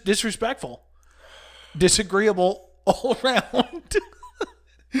just disrespectful, disagreeable all around.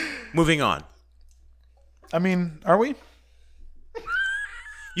 Moving on. I mean, are we?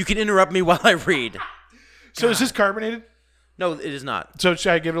 You can interrupt me while I read. So is this carbonated? No, it is not. So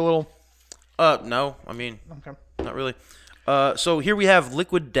should I give it a little? No. I mean, okay. Not really. So here we have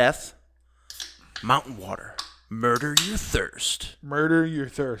Liquid Death, Mountain Water, Murder Your Thirst. Murder Your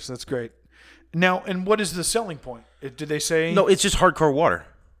Thirst. That's great. Now, and what is the selling point? Did they say? No, it's just hardcore water.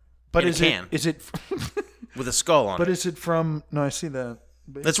 But is it with a skull on it? But is it from? No, I see that.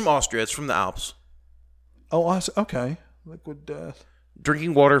 That's from Austria. It's from the Alps. Oh, okay. Liquid Death.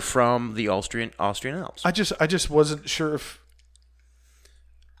 Drinking water from the Austrian Alps. I just wasn't sure if.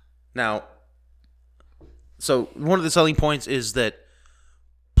 Now, so one of the selling points is that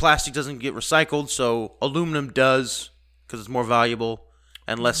plastic doesn't get recycled, so aluminum does because it's more valuable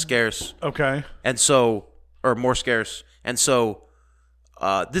and less scarce. Okay. And so, or more scarce, and so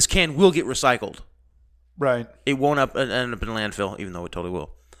this can will get recycled. Right. It won't end up in a landfill, even though it totally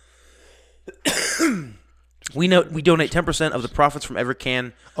will. We donate 10% of the profits from every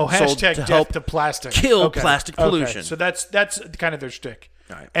can sold to help death to plastic. Kill plastic pollution. Okay. So that's kind of their shtick.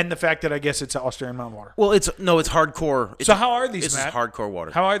 Right. And the fact that I guess it's Austrian mountain water. Well, it's hardcore. So how are these, This Matt? is hardcore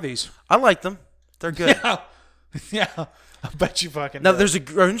water. How are these? I like them. They're good. Yeah. I bet you fucking Now, do. there's an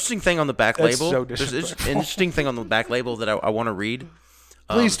interesting thing on the back label. So there's an interesting thing on the back label that I want to read.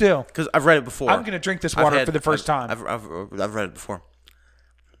 Please do. Because I've read it before. I'm going to drink this water for the first time. I've read it before.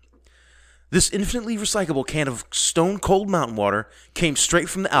 This infinitely recyclable can of stone cold mountain water came straight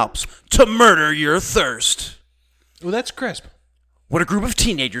from the Alps to murder your thirst. Well, that's crisp. When a group of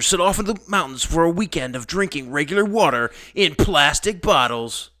teenagers set off into the mountains for a weekend of drinking regular water in plastic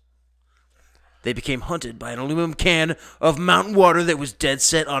bottles, they became hunted by an aluminum can of mountain water that was dead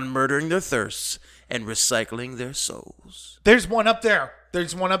set on murdering their thirsts and recycling their souls. There's one up there.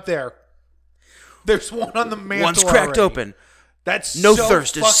 There's one up there. There's one on the mantle. One's cracked open. That's no so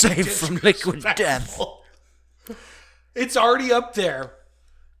thirst is fucking safe from liquid death. It's already up there.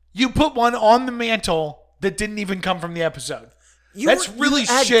 You put one on the mantle that didn't even come from the episode. That's really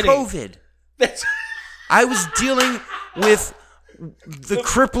shitty. COVID. I was dealing with the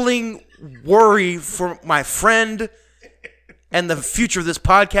crippling worry for my friend and the future of this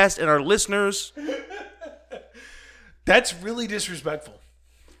podcast and our listeners. That's really disrespectful.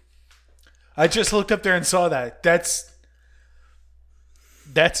 I just looked up there and saw that. That's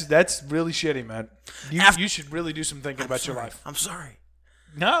really shitty, man. You should really do some thinking about your life. I'm sorry.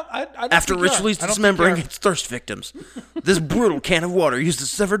 No, I don't. After ritually dismembering its thirst victims, this brutal can of water used the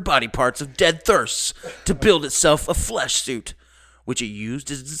severed body parts of dead thirsts to build itself a flesh suit, which it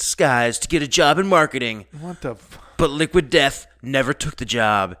used as a disguise to get a job in marketing. What the? But Liquid Death never took the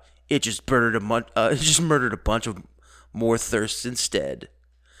job. It just murdered a bunch of more thirsts instead.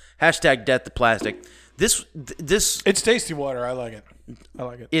 Hashtag death to plastic. This it's tasty water. I like it.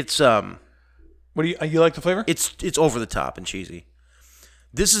 It's What do you like the flavor? It's over the top and cheesy.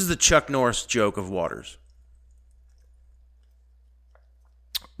 This is the Chuck Norris joke of waters.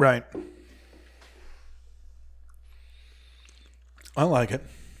 Right. I like it.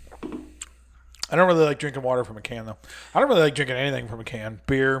 I don't really like drinking water from a can, though. I don't really like drinking anything from a can.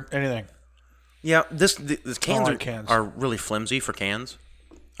 Beer, anything. Yeah, this cans cans are really flimsy for cans.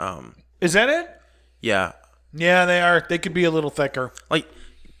 Is that it? Yeah. Yeah, they are. They could be a little thicker. Like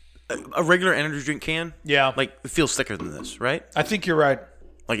a regular energy drink can. Yeah. Like it feels thicker than this, right? I think you're right.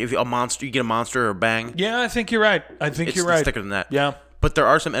 Like if you get a Monster or a Bang. Yeah, I think you're right. It's thicker than that. Yeah. But there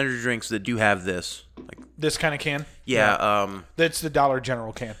are some energy drinks that do have this. Like this kind of can? Yeah. That's the Dollar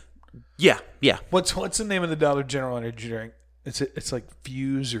General can. Yeah. What's the name of the Dollar General energy drink? It's like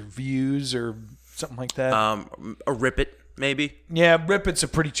Views or something like that. A Rip It, maybe. Yeah, Rip It's a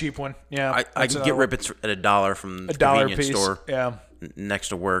pretty cheap one. Yeah. I can get Rip It's at $1 from the $1 convenience store. Yeah. Next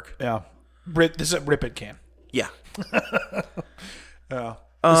to work. Yeah. This is a Rip It can. Yeah. It's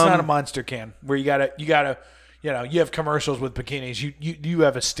not a Monster can where you gotta, you have commercials with bikinis. You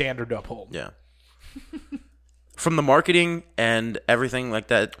have a standard to uphold. Yeah. From the marketing and everything like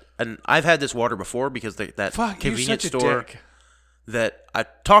that, and I've had this water before because that convenience store that I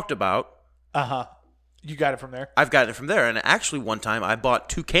talked about. You got it from there? I've gotten it from there, and actually one time I bought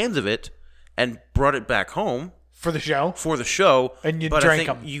 2 cans of it and brought it back home for the show. And you but drank I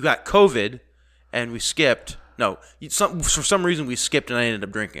think them. you got COVID, and we skipped. No, for some reason we skipped, and I ended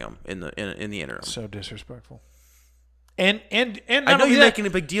up drinking them in the interim. So disrespectful. And I know you're making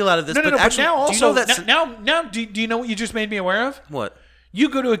a big deal out of this, but actually, now also, do you know that's now do you know what you just made me aware of? what? You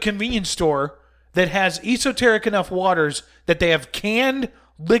go to a convenience store that has esoteric enough waters that they have canned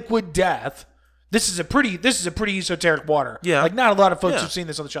liquid death. This is a pretty esoteric water. Yeah. Like not a lot of folks have seen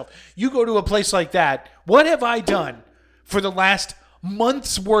this on the shelf. You go to a place like that. What have I done for the last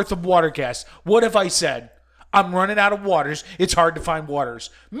month's worth of Watercast? What have I said? I'm running out of waters. It's hard to find waters.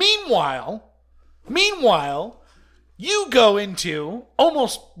 Meanwhile, you go into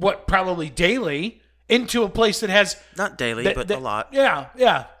probably daily into a place that has Not daily, but a lot.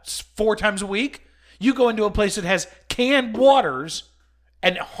 Yeah, 4 times a week. You go into a place that has canned waters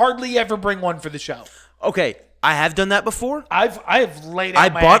and hardly ever bring one for the show. Okay, I have done that before. I have laid out I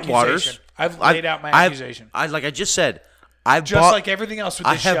my bought accusation. waters. I've laid out my accusation. Like I just said, I've Just bought, like everything else with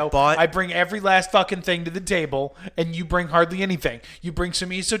this show, I bring every last fucking thing to the table, and you bring hardly anything. You bring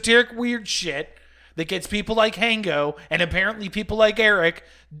some esoteric weird shit that gets people like Hango and apparently people like Eric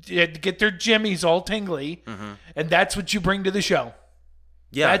to get their jimmies all tingly, and that's what you bring to the show.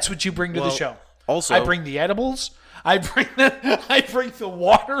 Yeah, That's what you bring to the show. Also, I bring the edibles. I bring the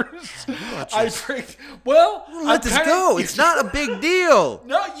waters. let this go. It's not a big deal.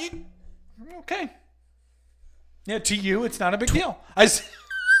 No, okay. Yeah, to you, it's not a big deal.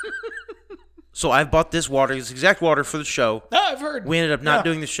 So I've bought this water, this exact water for the show. No, I've heard. We ended up not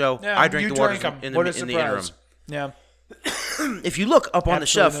doing the show. Yeah, I drank the water in the interim. Yeah. If you look up on the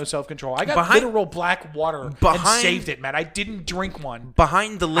shelf, no self-control. I got literal black water and saved it, man. I didn't drink one.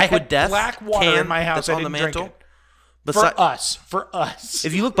 Behind the liquid death black water in my house. that's I on the didn't mantle. drink it. For us.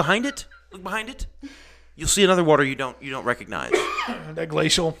 If you look behind it, you'll see another water you don't recognize. That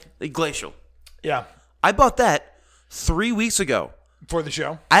glacial. Glacial. Yeah. I bought that 3 weeks ago. For the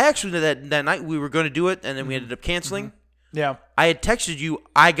show? I actually, that night we were going to do it, and then we ended up canceling. Yeah. I had texted you,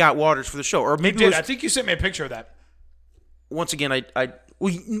 I got waters for the show. Or maybe you did. I think you sent me a picture of that. Once again,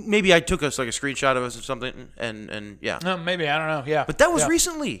 maybe I took us like a screenshot of us or something, and yeah. No, maybe. I don't know. Yeah. But that was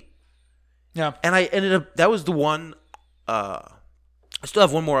recently. Yeah. And I ended up, that was the one, I still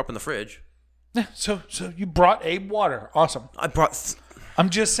have one more up in the fridge. Yeah. So you brought a water. Awesome. I brought... I'm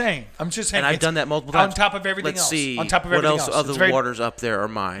just saying. And I've done that multiple times. On top of everything else. Let's see on top of what everything else else. other waters up there are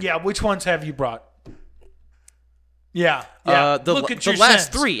mine. Yeah, which ones have you brought? Yeah. Look at your the last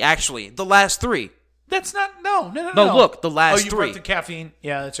sense. 3, actually. The last 3. That's not... No, look, the last 3. Oh, you brought the caffeine.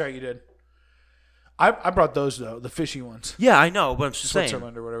 Yeah, that's right, you did. I brought those, though, the fishy ones. Yeah, I know, but I'm just saying.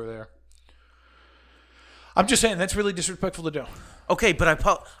 Switzerland or whatever they are. I'm just saying, that's really disrespectful to do. Okay, but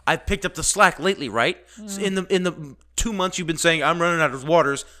I picked up the slack lately, right? In the 2 months you've been saying I'm running out of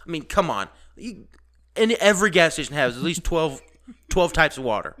waters. I mean, come on. And every gas station has at least 12 types of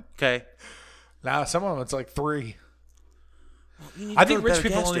water. Okay. Nah, some of them it's like 3. Well, I think rich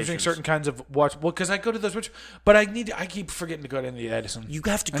people only drink certain kinds of water. Well, because I go to those rich, but I keep forgetting to go to the Edison. You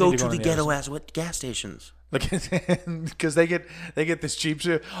have to go to the ghetto ass gas stations. Because they get this cheap.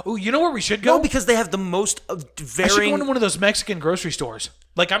 Oh, you know where we should go? No, because they have the most varying. I should go into one of those Mexican grocery stores.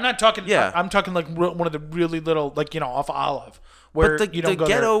 Like I'm not talking. Yeah. I'm talking like one of the really little, like off Olive. Where but you don't the go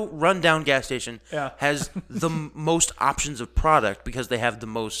ghetto rundown gas station Yeah. has the most options of product because they have the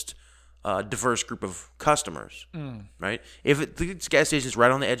most diverse group of customers, right? If the gas station is right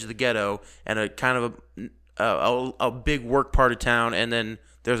on the edge of the ghetto and a kind of a big work part of town, and then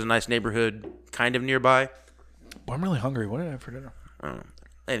there's a nice neighborhood kind of nearby. Well, I'm really hungry. What did I have for dinner? I don't know.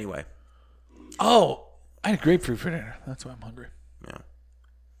 Anyway. Oh, I had grapefruit for dinner. That's why I'm hungry. Yeah.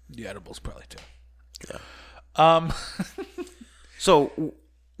 The edibles probably too. Yeah. So.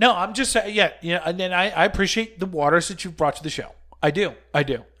 No, I'm just saying, and then I appreciate the waters that you've brought to the show. I do.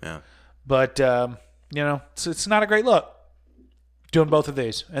 Yeah. But it's not a great look doing both of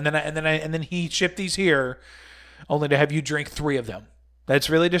these, and then he shipped these here, only to have you drink 3 of them. That's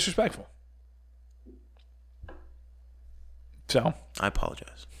really disrespectful. So I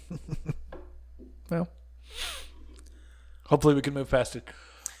apologize. Well, hopefully we can move past it.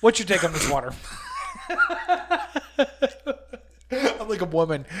 What's your take on this water? I'm like a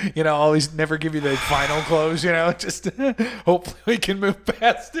woman, always never give you the final close, just hopefully we can move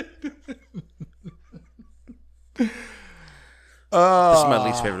past it. This is my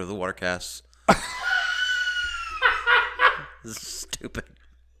least favorite of the water casts. This is stupid.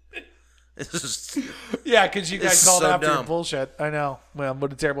 This is Yeah, because you got called so after your dumb. bullshit. I know. Well,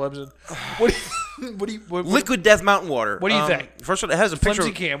 what a terrible episode. What Liquid Death Mountain Water. What do you think? First one, it has a picture.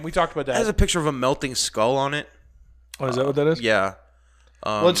 Flimsy Cam, we talked about It has a that. picture of a melting skull on it. Oh, is that what that is? Yeah.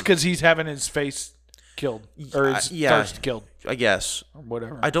 Well, it's because he's having his face killed. Or his thirst killed. I guess. Or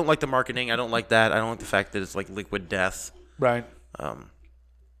whatever. I don't like the marketing. I don't like that. I don't like the fact that it's like liquid death. Right.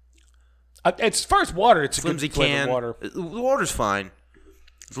 As far as water, it's a Flimsy good flavored can. water. The water's fine.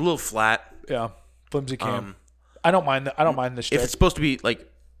 It's a little flat. Yeah. Flimsy Cam. I don't mind the If stick. it's supposed to be like,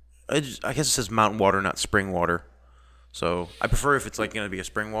 I guess it says mountain water, not spring water. So I prefer if it's like going to be a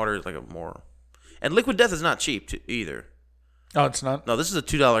spring water, it's like a more. And liquid death is not cheap either. Oh, it's not? No, this is a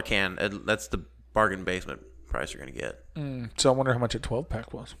 $2 can. And that's the bargain basement price you're going to get. So I wonder how much a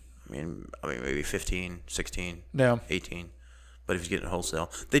 12-pack was. I mean, maybe 15, 16, Yeah. 18. But if you get it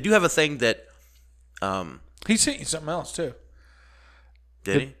wholesale, they do have a thing that. He sent you something else, too.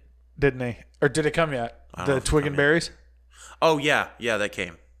 Did he? Didn't he? Or did it come yet? don't know The if it twig come and yet. berries? Oh yeah, that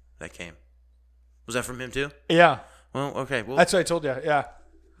came. Was that from him too? Yeah. Well, okay. Well, That's what I told you. Yeah.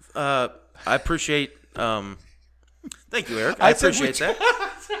 I appreciate. Thank you, Eric. I I said appreciate that.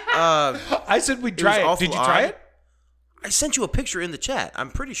 I said we'd was try it. awful Did you try odd. it? I sent you a picture in the chat. I'm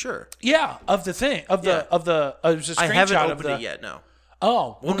pretty sure. Yeah, of the thing. It was a screenshot I haven't of opened the. it yet. No.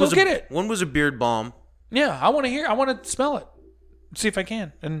 Oh, well, go was get a, it. One was a beard balm. Yeah, I want to smell it. See if I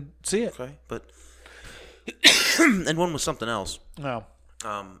can and see it. Okay, but and one was something else. No.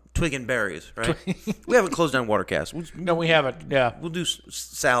 Twig and berries. Right. We haven't closed down Watercast. No, we haven't. Yeah. We'll do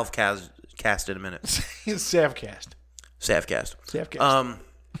Salvecast in a minute. Savcast. Savcast. Savcast.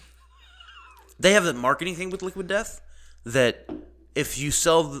 They have the marketing thing with Liquid Death that if you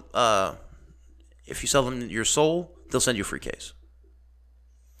sell them your soul, they'll send you a free case.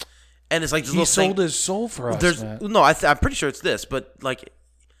 And it's like this He little sold thing. his soul for us, There's man. no, I'm pretty sure it's this, but like,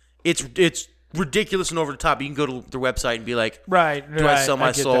 it's ridiculous and over the top. You can go to their website and be like, Right. "Do I sell my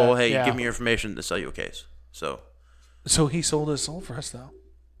get soul? that. Hey, Yeah. give me your information to sell you a case." So he sold his soul for us, though.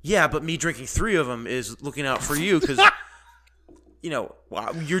 yeah, but me drinking 3 of them is looking out for you because I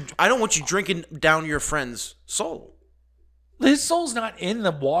don't want you drinking down your friend's soul. His soul's not in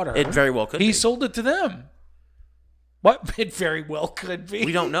the water. It very well could He be. sold it to them. What? It very well could be.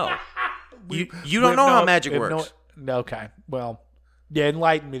 We don't know. You don't know how magic works. Okay. Well, yeah.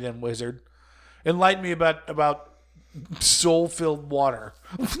 Enlighten me then, wizard. Enlighten me about soul-filled water.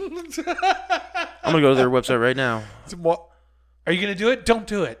 I'm gonna go to their website right now. What? Are you gonna do it? Don't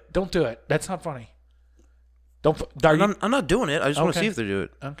do it. Don't do it. That's not funny. Don't. Are you? I'm not doing it. I just want to Okay. see if they do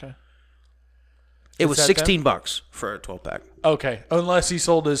it. Okay. It Is was that $16 for a 12-pack. Okay. Unless he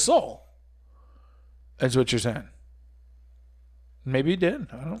sold his soul. That's what you're saying. Maybe he did.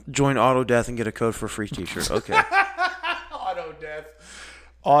 I don't. Join Auto Death and get a code for a free T-shirt. Okay.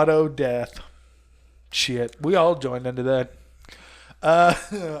 Auto death. Shit. We all joined into that.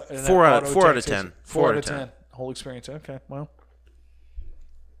 4 out of 10. 4 out of 10. Whole experience. Okay. Well.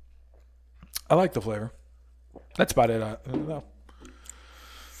 I like the flavor. That's about it. No.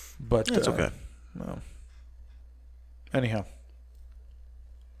 But It's okay. No. Anyhow.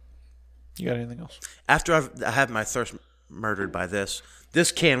 You got anything else? After I have my thirst murdered by this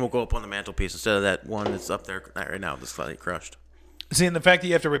can will go up on the mantelpiece instead of that one that's up there right now that's slightly crushed. See, and the fact that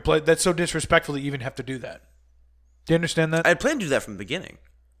you have to replace, that's so disrespectful that you even have to do that. Do you understand that? I planned to do that from the beginning.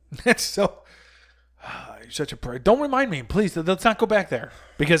 That's so. You're such a prick. Don't remind me, please. Let's not go back there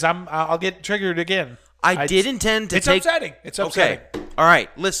because I'll get triggered again. I did intend to It's take. upsetting. It's upsetting. Okay. All right.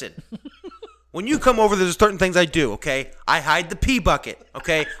 Listen. When you come over, there's certain things I do. Okay. I hide the pee bucket.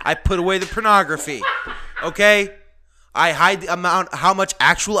 Okay. I put away the pornography. Okay. I hide the amount, how much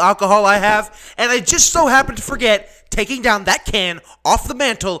actual alcohol I have, and I just so happen to forget taking down that can off the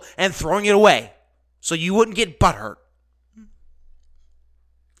mantle and throwing it away, so you wouldn't get butthurt.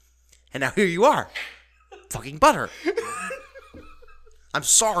 And now here you are, fucking butthurt. I'm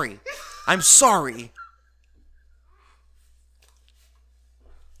sorry. I'm sorry.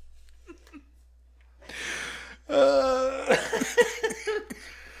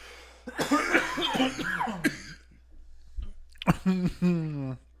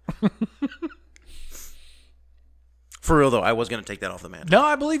 For real though, I was gonna take that off the mantle. No,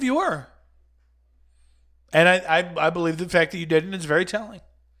 I believe you were. And I believe the fact that you didn't is very telling.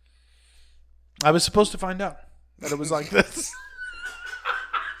 I was supposed to find out that it was like this.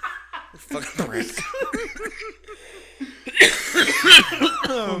 Fucking prick.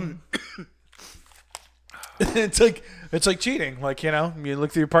 It's like cheating. Like, you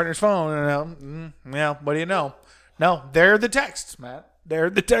look through your partner's phone and what do you know? No, they're the texts, Matt. They're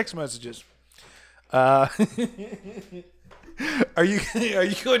the text messages. Are you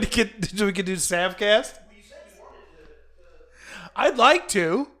going to get? So we can do Savcast? I'd like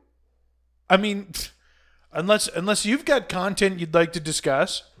to. I mean, unless you've got content you'd like to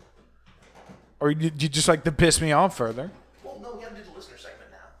discuss, or you just like to piss me off further. Well, no, we got to do the listener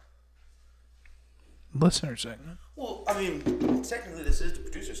segment now. Listener segment. Well, I mean, technically, this is the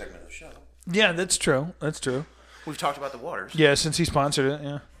producer segment of the show. Yeah, that's true. That's true. We've talked about the waters. Yeah, since he sponsored it.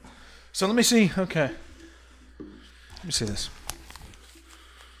 Yeah. So let me see. Okay. Let me see this.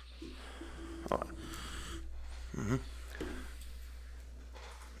 Hold on. Mm-hmm.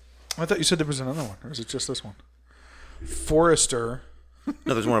 I thought you said there was another one. Or is it just this one? Forrester.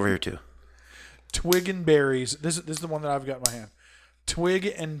 No, there's one over here too. Twig and Berries. This is the one that I've got in my hand.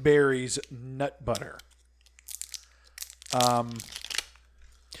 Twig and Berries nut butter.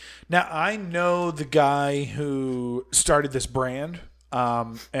 Now I know the guy who started this brand,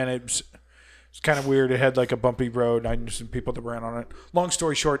 and it's kind of weird. It had like a bumpy road. I knew some people that ran on it. Long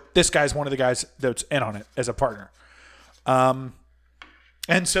story short, this guy's one of the guys that's in on it as a partner.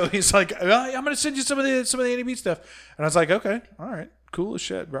 And so he's like, I'm going to send you some of the NAB stuff. And I was like, okay, all right, cool as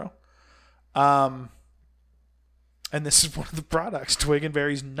shit, bro. And this is one of the products, Twig and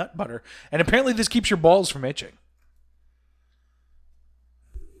Berries nut butter. And apparently this keeps your balls from itching.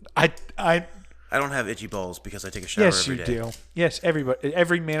 I don't have itchy balls because I take a shower every day. Yes, you do. Yes,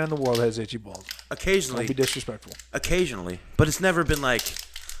 every man in the world has itchy balls. Occasionally. Don't be disrespectful. Occasionally. But it's never been like,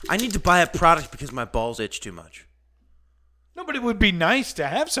 I need to buy a product because my balls itch too much. No, but it would be nice to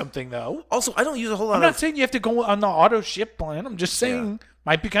have something, though. Also, I don't use a whole lot I'm not saying you have to go on the auto ship plan. I'm just saying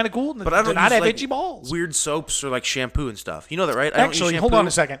might be kind of cool but I don't to not have like itchy balls. Weird soaps or like shampoo and stuff. You know that, right? Actually, hold on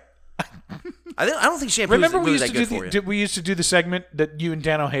a second. I don't think shampoo Remember is we really used that to good for you. we used to do the segment that you and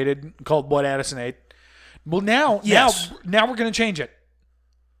Dano hated called What Addison Ate. Well, now we're going to change it.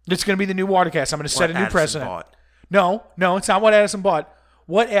 It's going to be the new Watercast. I'm going to set a new Addison precedent. bought. No, it's not what Addison bought.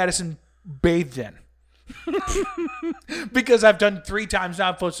 What Addison bathed in. Because I've done 3 times now.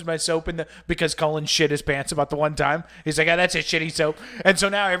 I've posted my soap because Colin shit his pants about the one time. He's like, that's a shitty soap. And so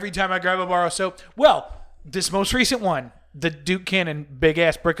now every time I grab a bar of soap, well, this most recent one, the Duke Cannon big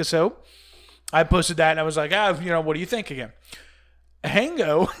ass brick of soap, I posted that and I was like, what do you think again?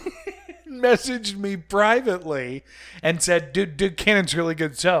 Hango messaged me privately and said, Duke Cannon's really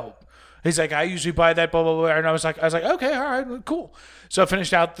good soap. He's like, I usually buy that, blah, blah, blah. And I was like, okay, all right, cool. So I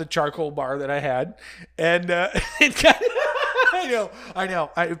finished out the charcoal bar that I had. And it kind of, I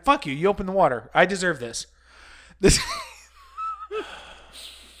know. Fuck you. You opened the water. I deserve this.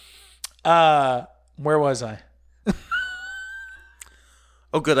 Where was I?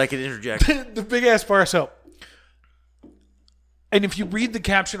 Oh, good. I can interject. The big ass bar of soap. And if you read the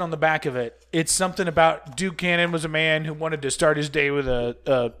caption on the back of it, it's something about Duke Cannon was a man who wanted to start his day with a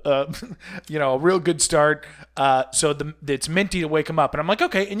real good start. So it's minty to wake him up. And I'm like,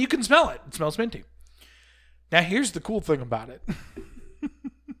 okay, and you can smell it. It smells minty. Now here's the cool thing about it.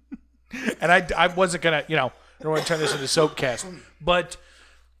 And I wasn't gonna, I don't want to turn this into Soapcast, but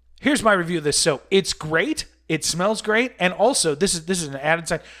here's my review of this soap. It's great. It smells great, and also this is an added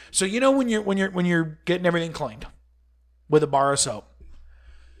side. So when you're getting everything cleaned with a bar of soap.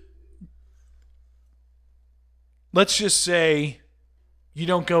 Let's just say you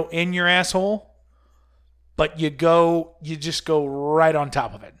don't go in your asshole, but you just go right on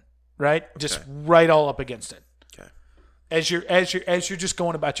top of it, right? Okay. Just right all up against it. Okay. As you're just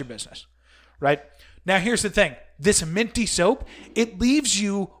going about your business, right? Now here's the thing: this minty soap, it leaves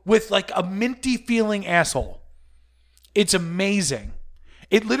you with like a minty feeling asshole. It's amazing.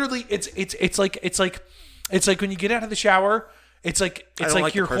 It literally, it's like when you get out of the shower. It's like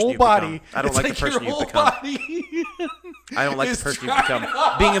your whole body. I don't like the person you've become. I don't like the person you've become.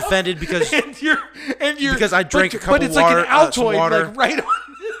 Being offended because because I drank a cup of water, some water, like right on.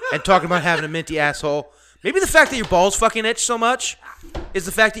 And talking about having a minty asshole. Maybe the fact that your balls fucking itch so much is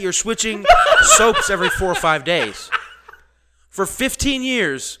the fact that you're switching soaps every 4 or 5 days. For 15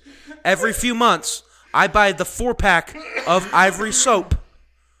 years, every few months, I buy the 4-pack of Ivory soap.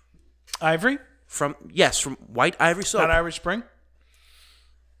 Ivory? From White Ivory soap. Not Irish Spring?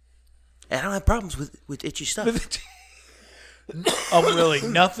 And I don't have problems with itchy stuff. Oh, really?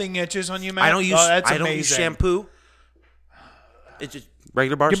 Nothing itches on you, man? I don't use shampoo. It's just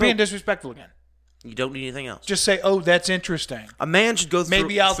regular bar soap. You're being disrespectful again. You don't need anything else. Just say, "Oh, that's interesting." A man should go through.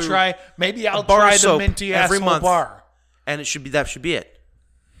 Maybe I'll try the minty every asshole month, bar, and that should be it.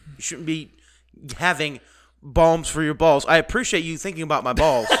 You shouldn't be having balms for your balls. I appreciate you thinking about my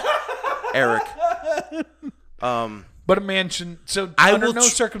balls, Eric. But a man shouldn't. So under no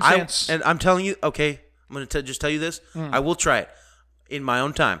circumstance. And I'm telling you, okay, I'm going to just tell you this. I will try it in my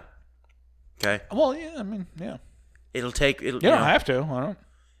own time. Okay? Well, yeah, I mean, yeah. It'll take... You don't have to. I don't.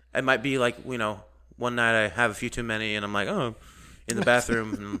 It might be like, one night I have a few too many and I'm like, oh, in the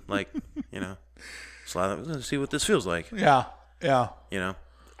bathroom and like, slide, let's see what this feels like. Yeah.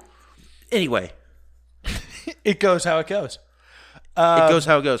 Anyway. It goes how it goes. It goes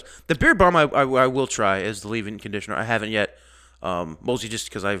how it goes. The beard balm I will try is the leave-in conditioner. I haven't yet, mostly just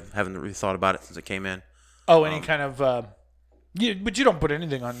because I haven't really thought about it since it came in. Oh, any kind of... but you don't put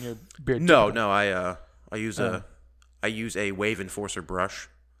anything on your beard. No. I use a wave enforcer brush.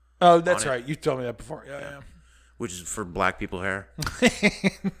 Oh, that's right. You told me that before. Yeah. Which is for black people hair.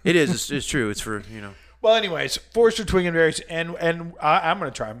 It is. It's true. It's for, Well, anyways, Forester Twig and Berries, and I'm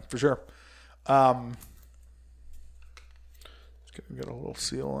going to try them for sure. Let's get a little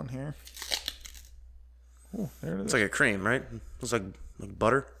seal on here. Oh, there it is. It's like a cream, right? It's like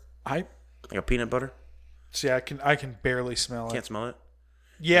butter. Like a peanut butter. See, I can barely smell it. Can't smell it.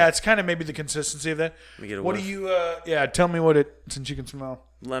 Yeah, it's kind of maybe the consistency of that. Let me get a what whiff. do you? Tell me what it, since you can smell.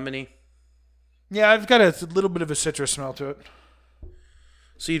 Lemony. Yeah, I've got a little bit of a citrus smell to it.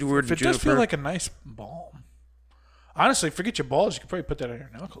 Cedarwood and It juniper. does feel like a nice balm. Honestly, forget your balls. You could probably put that on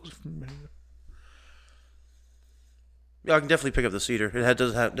your knuckles. Yeah, I can definitely pick up the cedar. It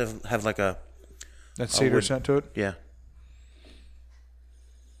does have like a... That cedar wood. scent to it. Yeah.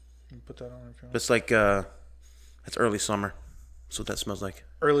 You can put that on if you want. It's like... it's early summer. That's what that smells like.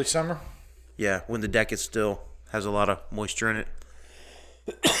 Early summer? Yeah, when the deck is still... has a lot of moisture in it.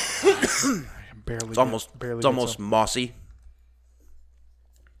 It's almost mossy.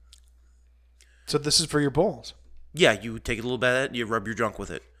 So this is for your balls. Yeah, you take a little bit of that, you rub your junk with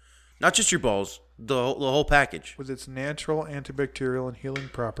it. Not just your balls, the whole package. With its natural antibacterial and healing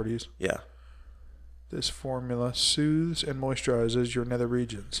properties, Yeah. this formula soothes and moisturizes your nether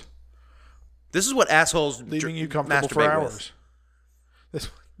regions, This is what assholes leaving you comfortable for masturbate hours.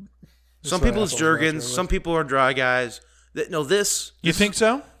 with. Some people it's Jergens, some people are dry guys. You think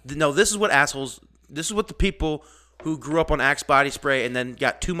so? No, this is what assholes... This is what the people who grew up on Axe body spray and then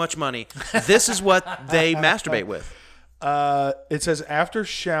got too much money, this is what they masturbate with. It says, after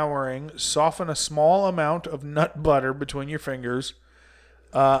showering, soften a small amount of nut butter between your fingers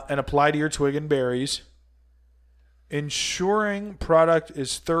and apply to your twig and berries, ensuring product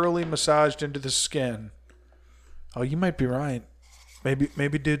is thoroughly massaged into the skin. Oh, you might be right.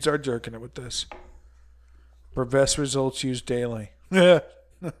 Maybe dudes are jerking it with this. For best results used daily.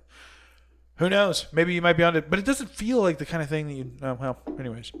 Who knows? Maybe you might be on it, but it doesn't feel like the kind of thing that you... well,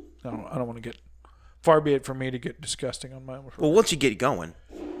 anyways, I don't want to get... Far be it from me to get disgusting on my own. Well, once you get going...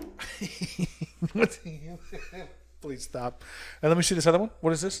 Please stop. And let me see this other one.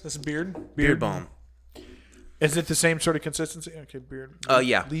 What is this? This is beard? Beard balm. Is it the same sort of consistency? Okay, beard.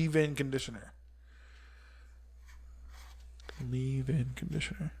 Yeah. Leave-in conditioner. Leave-in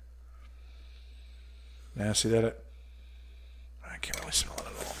conditioner. Now, see that? I can't really smell it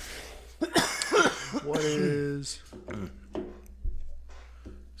at all. What is...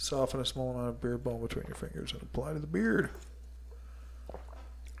 Soften a small amount of beard balm between your fingers and apply to the beard.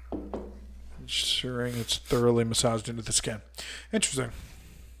 Ensuring it's thoroughly massaged into the skin. Interesting.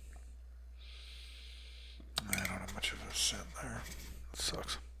 I don't have much of a scent there. It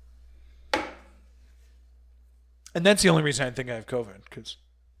sucks. And that's the only reason I think I have COVID, because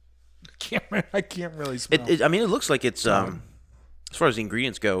I can't really smell. It looks like it's... as far as the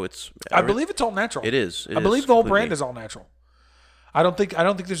ingredients go, it's... I believe it's all natural. It is. I believe the whole brand is all natural. I don't think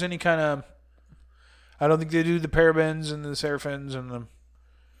there's any kind of... I don't think they do the parabens and the paraffins and the...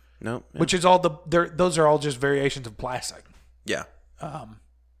 No. Yeah. Which is all those are all just variations of plastic. Yeah.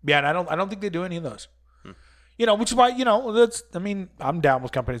 Yeah, and I don't think they do any of those. Which is why, that's... I mean, I'm down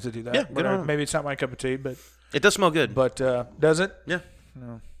with companies that do that. Yeah, good on 'em. Maybe it's not my cup of tea, but... It does smell good. But does it? Yeah.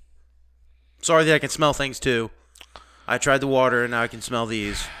 No. Sorry that I can smell things too. I tried the water and now I can smell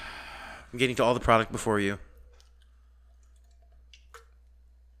these. I'm getting to all the product before you.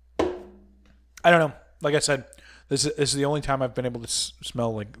 I don't know. Like I said, this is the only time I've been able to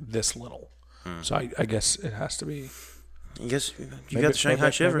smell like this little. So I guess it has to be. I guess you got the Shanghai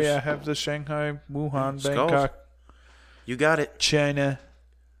shivers. Maybe I have the Shanghai, Wuhan, Skulls. Bangkok, You got it. China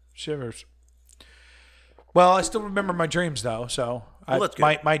shivers. Well, I still remember my dreams though, so that's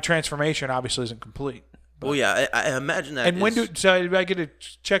good. my transformation obviously isn't complete. Well, yeah, I imagine that. And when do I get a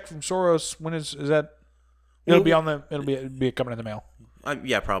check from Soros? When is that? It'll be coming in the mail.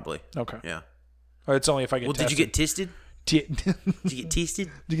 Yeah, probably. Okay. Yeah. Or it's only if I get. Well, tested. did you get tested? Did you get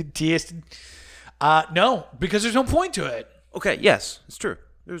tasted? Tasted? No, because there's no point to it. Okay, yes, it's true.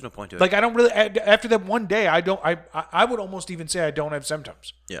 There's no point to it. Like, I don't really, after that one day, I would almost even say I don't have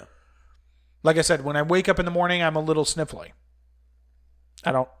symptoms. Yeah. Like I said, when I wake up in the morning, I'm a little sniffly.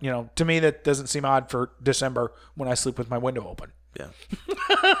 I don't, to me, that doesn't seem odd for December when I sleep with my window open. Yeah.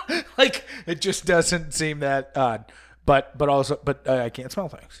 Like, it just doesn't seem that odd. But I can't smell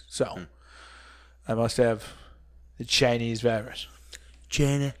things. So I must have the Chinese virus.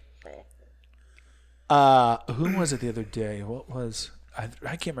 China. Who was it the other day? What was,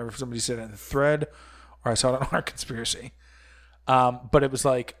 I can't remember if somebody said it in the thread or I saw it on our conspiracy. But it was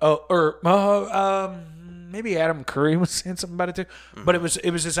like, maybe Adam Curry was saying something about it too. Mm-hmm. But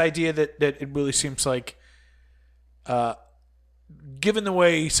it was this idea that it really seems like, given the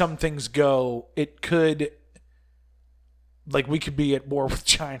way some things go, it could, like, we could be at war with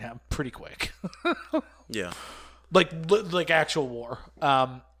China pretty quick. Yeah. Like actual war.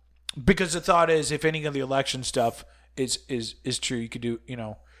 Because the thought is, if any of the election stuff is true, you could do,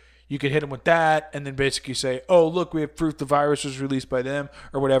 you could hit them with that and then basically say, oh, look, we have proof the virus was released by them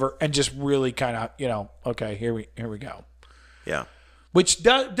or whatever, and just really kind of, okay, here we go. Yeah. Which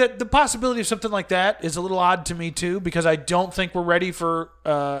the possibility of something like that is a little odd to me too, because I don't think we're ready for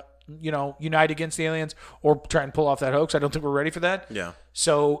unite against the aliens or try and pull off that hoax. I don't think we're ready for that. Yeah.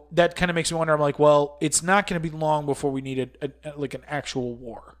 So that kind of makes me wonder. I'm like, well, it's not going to be long before we need like an actual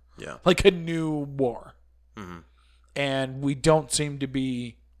war. Yeah. Like a new war. Mm-hmm. And we don't seem to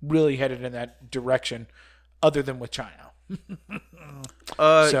be really headed in that direction, other than with China.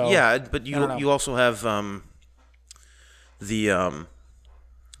 Yeah, but you also have the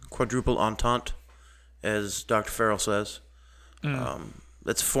quadruple entente, as Dr. Farrell says.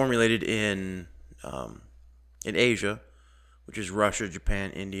 That's formulated in Asia, which is Russia,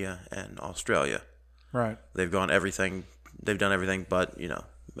 Japan, India, and Australia. Right. They've done everything but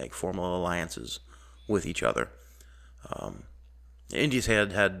make formal alliances with each other. India's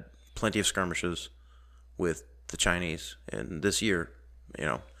had plenty of skirmishes with the Chinese, and this year,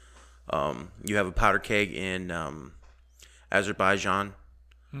 you have a powder keg in Azerbaijan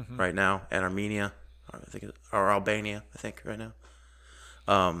right now, and Armenia, or Albania, I think right now.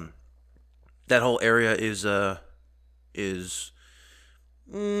 That whole area is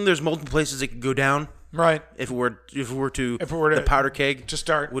there's multiple places it could go down. Right. If it were to the powder keg to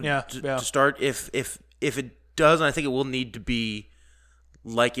start, to start, if it does, and I think it will need to be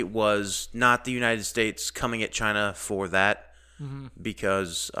like it was, not the United States coming at China for that,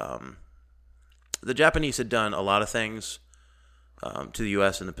 because the Japanese had done a lot of things to the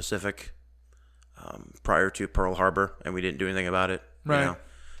U.S. in the Pacific prior to Pearl Harbor, and we didn't do anything about it. Right.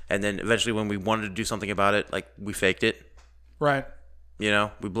 And then eventually, when we wanted to do something about it, like, we faked it. Right.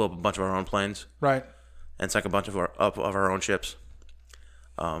 We blew up a bunch of our own planes. Right. And sank a bunch of our own ships.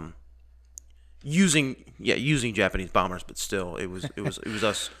 Using Japanese bombers, but still, it was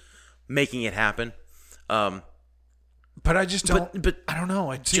us making it happen. But I just don't. But I don't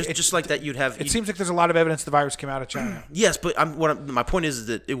know. Just like that, you'd have. It seems like there's a lot of evidence the virus came out of China. Yes, but my point is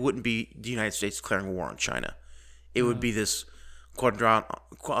that it wouldn't be the United States declaring war on China. It would be this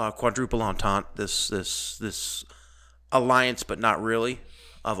quadruple entente, this alliance, but not really,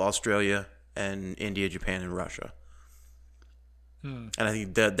 of Australia and India, Japan, and Russia. And I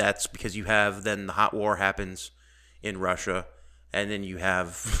think that's because you have, then the hot war happens in Russia, and then you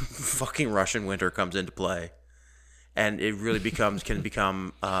have fucking Russian winter comes into play, and it really can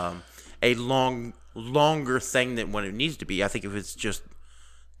become a longer thing than what it needs to be. I think if it's just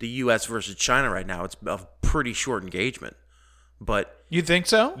the U.S. versus China right now, it's a pretty short engagement. But you think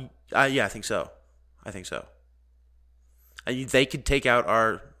so? Yeah, I think so. And they could take out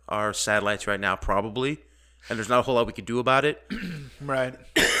our satellites right now, probably, and there's not a whole lot we could do about it. Right.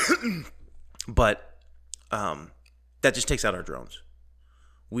 But that just takes out our drones.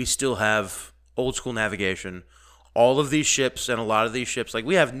 We still have old school navigation. All of these ships, and a lot of these ships, like,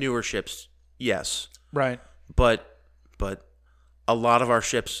 we have newer ships, yes. Right. But a lot of our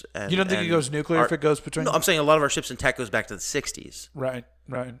ships... You don't think it goes nuclear if it goes between... No, I'm saying a lot of our ships and tech goes back to the 60s. Right.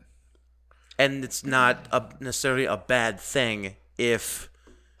 And it's not necessarily a bad thing if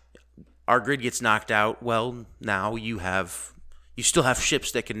our grid gets knocked out. Well, now you still have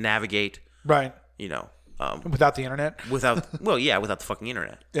ships that can navigate. Right. Without the internet. Without the fucking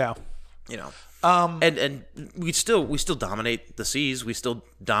internet. Yeah. And we still dominate the seas. We still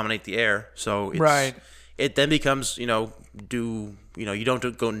dominate the air. So right. It then becomes you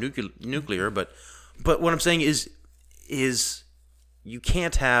don't go nuclear, but what I'm saying is you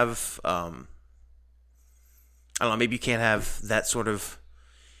can't have I don't know, maybe you can't have that sort of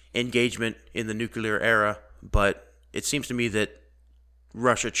engagement in the nuclear era, but it seems to me that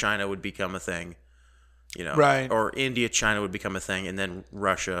Russia, China would become a thing, Right. Or India, China would become a thing, and then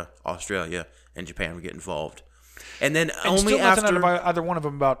Russia, Australia, and Japan would get involved. And then And only still nothing after out of either one of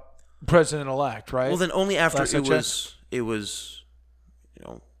them about president-elect, right? well, then only after Last I it was,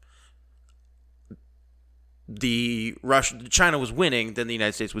 China was winning, then the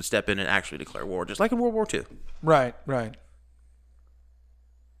United States would step in and actually declare war, just like in World War II. Right.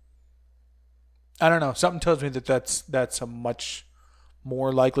 I don't know. Something tells me that that's a much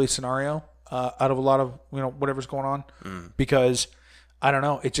more likely scenario out of a lot of whatever's going on, because I don't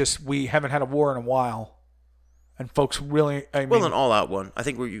know. It just we haven't had a war in a while, and folks really. I mean, An all-out one. I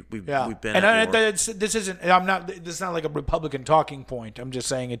think we've been. And at war. this isn't. I'm not. This is not like a Republican talking point. I'm just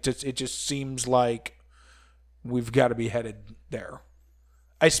saying it just seems like we've got to be headed there,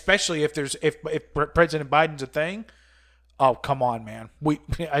 especially if President Biden's a thing. Oh, come on, man.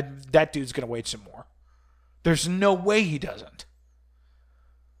 That dude's going to wait some more. There's no way he doesn't.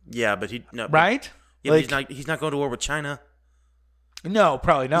 Yeah, but right? Yeah, but he's not going to war with China. No,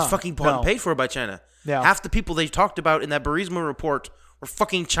 probably not. He's fucking bought and paid for by China. Yeah. Half the people they talked about in that Burisma report were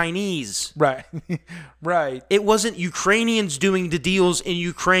fucking Chinese. Right. Right. It wasn't Ukrainians doing the deals in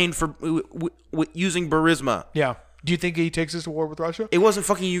Ukraine for using Burisma. Yeah. Do you think he takes us to war with Russia? It wasn't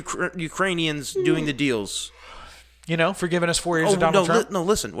fucking Ukrainians doing the deals. For giving us 4 years of Donald Trump? No,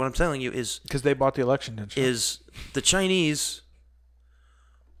 listen. What I'm telling you is... Because they bought the election, didn't you? Is the Chinese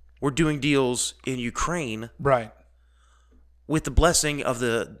were doing deals in Ukraine... Right. With the blessing of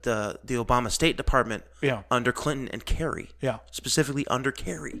the Obama State Department under Clinton and Kerry. Yeah. Specifically under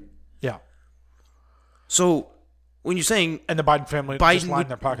Kerry. Yeah. So when you're saying... And the Biden family just lined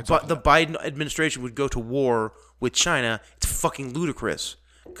their pockets up. But the Biden administration would go to war with China, it's fucking ludicrous.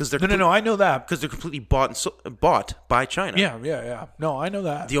 No, I know that. Because they're completely bought by China. Yeah. No, I know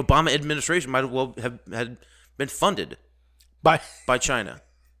that. The Obama administration might as well have had been funded by China.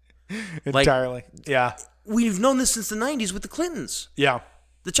 Entirely. Yeah. We've known this since the 90s with the Clintons. Yeah.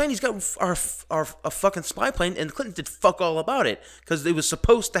 The Chinese got a fucking spy plane, and the Clintons did fuck all about it because it was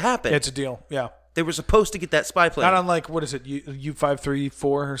supposed to happen. It's a deal. Yeah. They were supposed to get that spy plane. Not unlike, what is it, U-534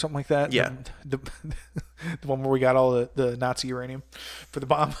 or something like that? Yeah. The one where we got all the Nazi uranium for the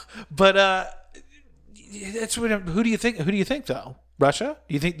bomb. But that's what. Who do you think though? Russia?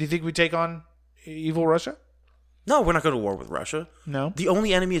 Do you think we take on evil Russia? No, we're not going to war with Russia. No. The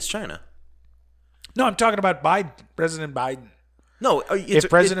only enemy is China. No, I'm talking about Biden, President Biden. No, if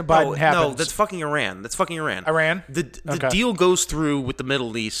President Biden happens, no, that's fucking Iran. Iran. The deal goes through with the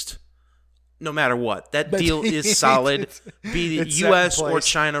Middle East. No matter what, that deal is solid. Be the U.S. or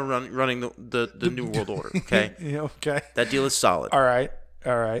China running the New World Order. Okay. Okay. That deal is solid. All right.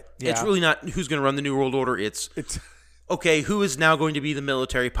 Yeah. It's really not who's going to run the New World Order. It's okay. Who is now going to be the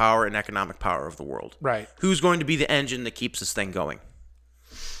military power and economic power of the world? Right. Who's going to be the engine that keeps this thing going?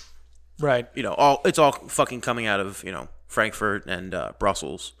 Right. It's all fucking coming out of Frankfurt and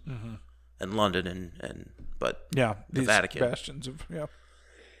Brussels and London but the Vatican bastions of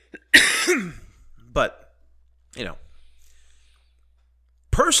But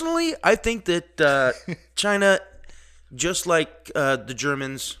personally, I think that China, just like the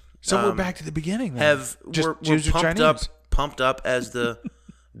Germans, so we're back to the beginning. Then. We're pumped up as the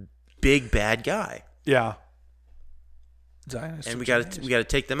big bad guy. Yeah. Zionist and we got to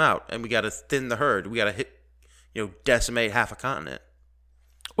take them out, and we got to thin the herd. We got to decimate half a continent.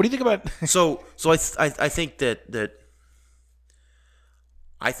 What do you think about? So I think that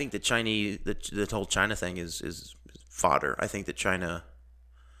Chinese the whole China thing is fodder. I think that China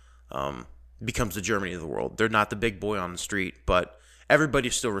becomes the Germany of the world. They're not the big boy on the street, but everybody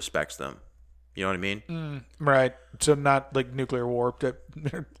still respects them. You know what I mean? Right. So not like nuclear war.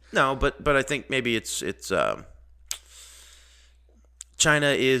 No, but I think maybe it's China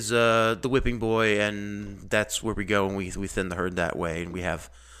is the whipping boy, and that's where we go, and we thin the herd that way, and we have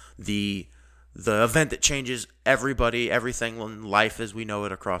the event that changes everything in life as we know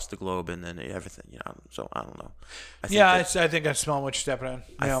it across the globe, and then everything. So I don't know. I think I smell what you're stepping in.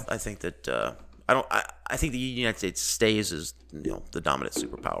 Yeah. I think that I think the United States stays as the dominant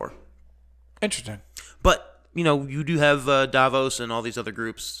superpower. Interesting. But you do have Davos and all these other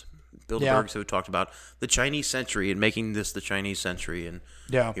groups. Bilderbergs who talked about the Chinese century and making this the Chinese century, and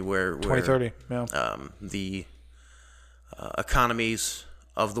where 2030, the economies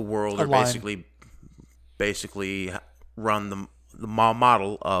of the world are basically run the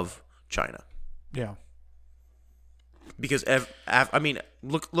model of China. Yeah. Because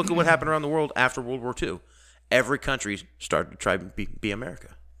look at what happened around the world after World War II. Every country started to try to be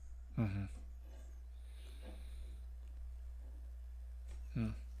America. Mm-hmm.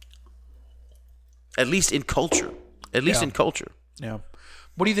 At least in culture. at least Yeah. in culture. Yeah.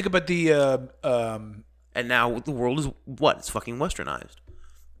 What do you think about the? And now the world is what? It's fucking westernized.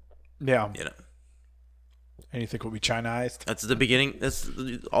 Yeah. You know, And you think we'll be Chinaized? that's the beginning. That's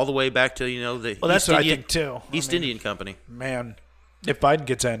all the way back to the Well, that's East what Indian, I think too. East Indian Company. Man, if Biden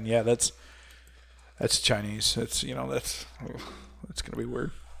gets in, yeah, that's Chinese. That's that's gonna be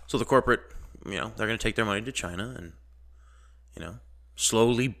weird. So the corporate, they're going to take their money to China and,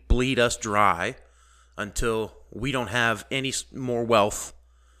 slowly bleed us dry until we don't have any more wealth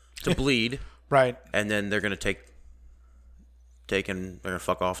to bleed. Right. And then they're going to take and they're going to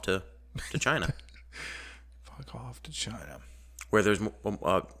fuck off to China, Fuck off to China. where there's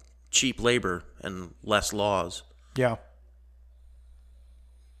cheap labor and less laws, Yeah.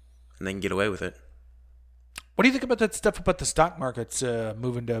 and they can get away with it. What do you think about that stuff about the stock markets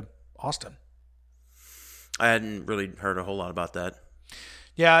moving to Austin? I hadn't really heard a whole lot about that.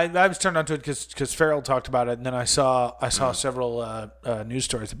 Yeah, I was turned on to it because Farrell talked about it, and then I saw several news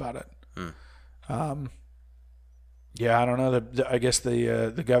stories about it. Yeah, I don't know. I guess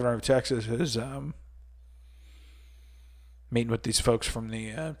the governor of Texas is meeting with these folks from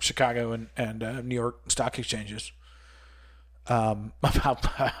the Chicago and New York stock exchanges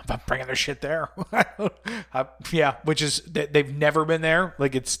about bringing their shit there. Yeah, which is they've never been there.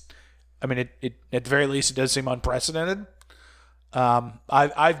 Like it at the very least it does seem unprecedented.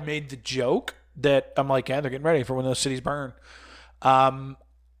 I've made the joke that I'm like, yeah, they're getting ready for when those cities burn. I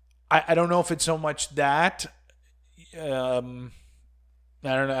don't know if it's so much that. I don't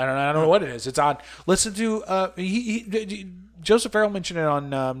know what it is. It's odd. Listen to Joseph Farrell mentioned it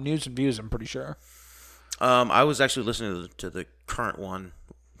on News and Views. I'm pretty sure. I was actually listening to the current one,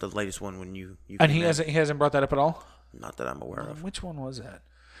 the latest one when you And he hasn't brought that up at all. Not that I'm aware of. Which one was that?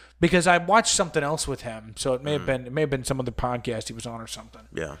 Because I watched something else with him, so it may have been some other podcast he was on or something.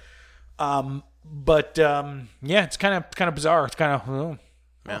 Yeah. But yeah, it's kind of bizarre. It's kind of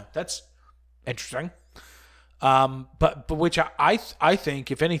Yeah. that's interesting. But which I think,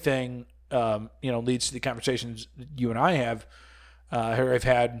 if anything, leads to the conversations you and I have, or I've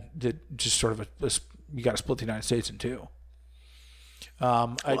had, that just sort of you got to split the United States in two.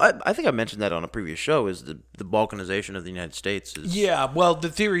 I think I mentioned that on a previous show. Is the balkanization of the United States? Yeah. Well, the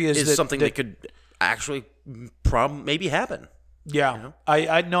theory is that something that could actually maybe happen. Yeah.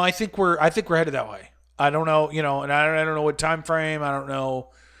 I think we're headed that way. I don't know, and I don't know what time frame. I don't know,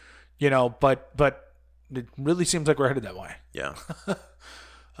 but it really seems like we're headed that way. Yeah.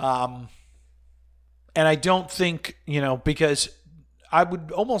 And I don't think, because I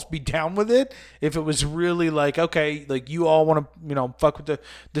would almost be down with it if it was really like, okay, like you all want to, fuck with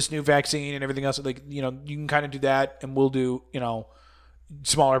this new vaccine and everything else. Like, you can kind of do that and we'll do,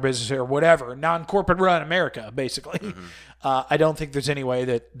 smaller business or whatever, non-corporate run America, basically. Mm-hmm. I don't think there's any way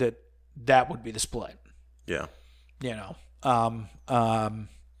that would be the split. Yeah.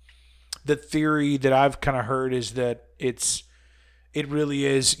 The theory that I've kind of heard is that it really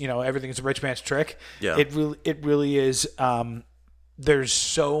is, everything's a rich man's trick. Yeah. It really is. There's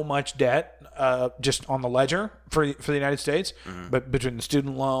so much debt just on the ledger for the United States, but between the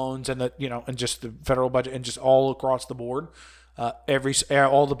student loans and and just the federal budget and just all across the board,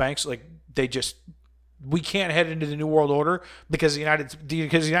 all the banks, like we can't head into the new world order because the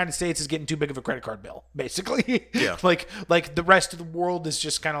United States is getting too big of a credit card bill, basically. Yeah. like the rest of the world is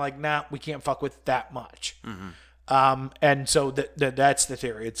just kind of like, nah, we can't fuck with that much. Mm-hmm. And so that's the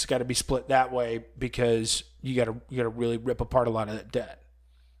theory. It's got to be split that way because you got to really rip apart a lot of that debt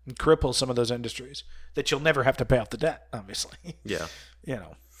and cripple some of those industries that you'll never have to pay off the debt, obviously. Yeah.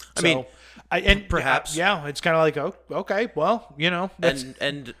 Perhaps it's kind of like, oh, okay, well,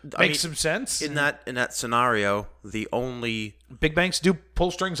 and makes some sense. In that scenario, the only big banks do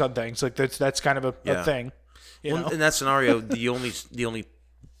pull strings on things, like that's kind of a thing. In that scenario, the only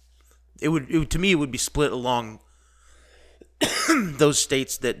it would to me it would be split along those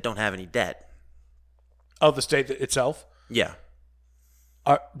states that don't have any debt. Oh, the state itself? Yeah.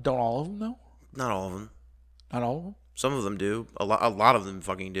 Don't all of them though? Not all of them. Not all of them. Some of them do. A lot of them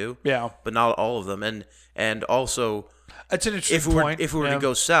fucking do. Yeah. But not all of them. And also, that's an interesting point. If we were to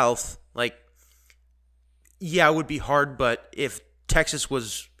go south, like, yeah, it would be hard. But if Texas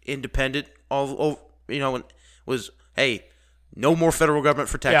was independent, was hey, no more federal government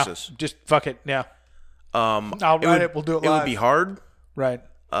for Texas. Yeah, just fuck it. Yeah. I'll write it. We'll do it live. It would be hard. Right.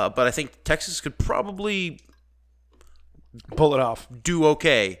 But I think Texas could probably pull it off. Do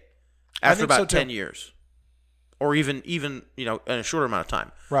okay after about 10 years. Or even in a shorter amount of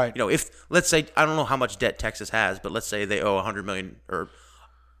time. Right. If let's say I don't know how much debt Texas has, but let's say they owe $100 million, or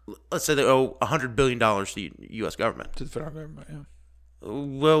let's say they owe $100 billion to the U.S. government. To the federal government, yeah.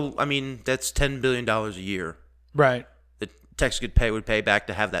 Well, I mean that's $10 billion a year. Right. The Texas would pay back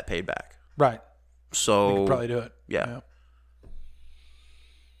to have that paid back. Right. So You could probably do it. Yeah.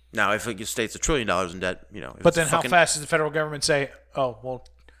 Now, if the state's $1 trillion in debt, But then how fast does the federal government say, oh, well,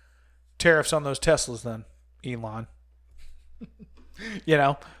 tariffs on those Teslas then, Elon?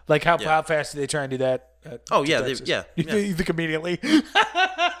 Like how fast do they try and do that? Yeah. You think immediately?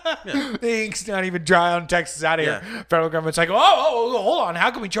 The ink's not even dry on Texas out of here. Yeah. Federal government's like, oh, hold on.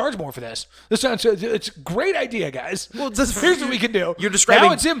 How can we charge more for this? It's a great idea, guys. Well, here's what we can do. You're describing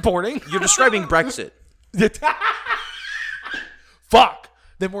now it's importing. You're describing Brexit. Fuck.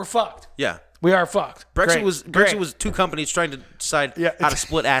 Then we're fucked. Yeah. We are fucked. Brexit was two companies trying to decide how to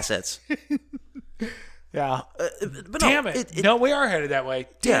split assets. Yeah. But Damn it. No, we are headed that way.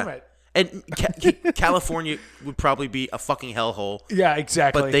 Damn it. And California would probably be a fucking hellhole. Yeah,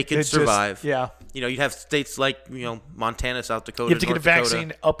 exactly. But they could survive. Yeah. You'd have states like, Montana, South Dakota, You have to get a North Dakota,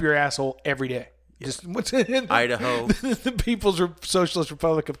 vaccine up your asshole every day. Yeah. Just what's in Idaho. The People's Socialist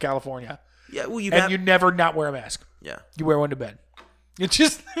Republic of California. Yeah, well, you never not wear a mask. Yeah. You wear one to bed. It's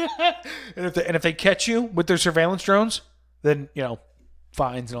just and if they catch you with their surveillance drones, then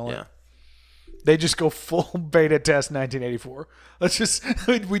fines and all that. They just go full beta test 1984. Let's just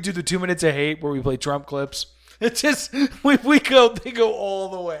we do the 2 minutes of hate where we play Trump clips. It's just they go all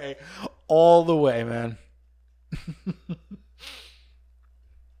the way, man.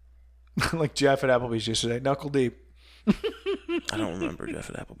 Like Jeff at Applebee's yesterday, knuckle deep. I don't remember Jeff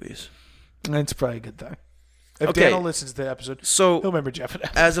at Applebee's. That's probably a good thing. If Okay. Daniel listens to the episode, So he'll remember Jeff at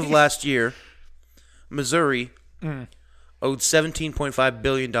Applebee's. as of last year, Missouri owed $17.5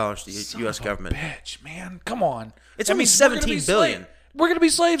 billion to the U.S. government. Bitch, man, come on. It's only $17 billion. We're gonna be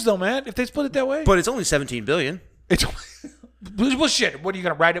slaves, though, man. If they split it that way, But it's only $17 billion. it's well, shit. What are you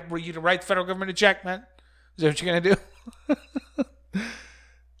gonna write? Were you gonna write the federal government a check, man? Is that what you're gonna do?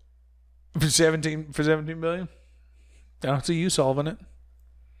 for 17 billion? I don't see you solving it.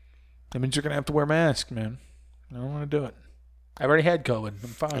 That means you're gonna have to wear masks, man. I don't want to do it. I already had COVID. I'm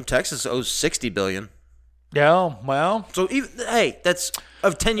fine. And Texas owes $60 billion. Yeah, well, So that's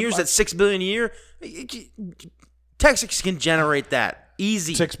of 10 years. That's $6 billion a year. Texas can generate that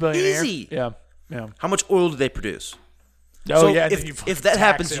easy. $6 billion easy. a year. Yeah. How much oil do they produce? Oh So yeah. if that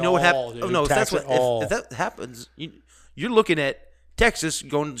happens, you know what happens. Oh no, if that happens, you're looking at Texas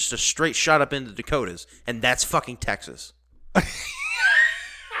going just a straight shot up into the Dakotas, and that's fucking Texas.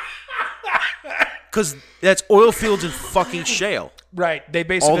 Because that's oil fields and fucking shale. Right. They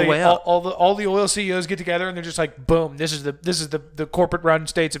basically All the way up. all the oil CEOs get together and they're just like, boom, this is the corporate run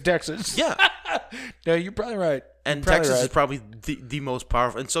states of Texas. Yeah. No, you're probably right. And Texas is probably the most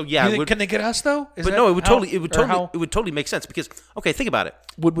powerful. And so yeah, can they get us though? But no, it would totally make sense because think about it.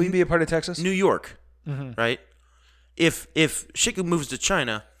 Would we be a part of Texas? New York, right? If shit moves to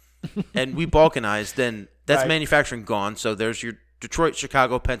China and we balkanize, then that's Right. manufacturing gone. So there's your Detroit,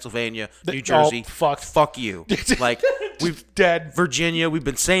 Chicago, Pennsylvania, New Jersey. Fucked. Fuck you. Like we've Dead. Virginia. We've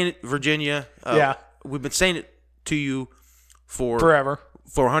been saying it. Virginia. Yeah. We've been saying it to you for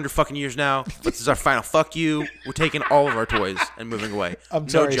 100 fucking years now. This is our final fuck you. We're taking all of our toys and moving away. I'm no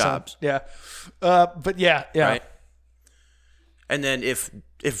sorry, jobs. son. Yeah. But yeah. Right. And then if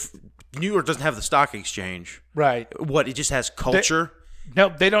New York doesn't have the stock exchange, Right. what it just has culture. No,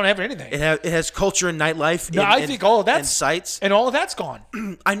 they don't have anything. It has culture and nightlife. No, I think all of that's and sites. and all of that's gone.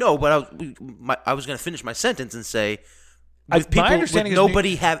 I know, but I was going to finish my sentence and say, with my people, understanding with is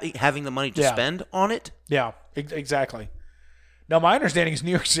nobody having the money to spend on it. Yeah, exactly. Now, my understanding is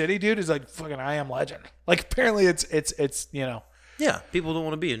New York City, dude, is like fucking I Am Legend. Like apparently it's Yeah, people don't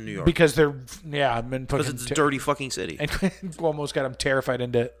want to be in New York because they're I've been because it's a dirty fucking city. and almost got them terrified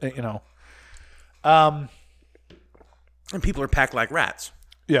into And people are packed like rats.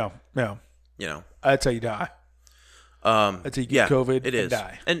 Yeah. That's how you die. That's how you get COVID it and is.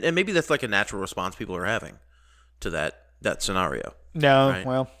 die. And maybe that's like a natural response people are having to that scenario. No, right?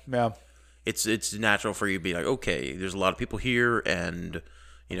 well, yeah. It's natural for you to be like, okay, there's a lot of people here, and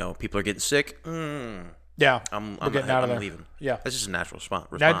people are getting sick. Yeah, I'm getting out of there. leaving. Yeah, that's just a natural response.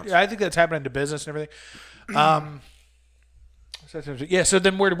 I think that's happening to business and everything. Yeah. So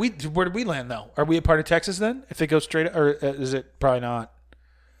then, where do we land though? Are we a part of Texas then? If they go straight, or is it probably not?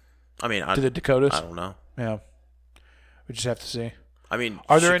 I mean, to the Dakotas. I don't know. Yeah, we just have to see. I mean,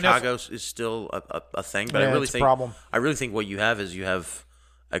 Are there Chicago is still a thing, but Yeah, I really it's a think problem. I really think what you have is you have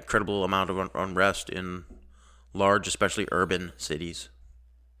a credible amount of unrest in large, especially urban cities.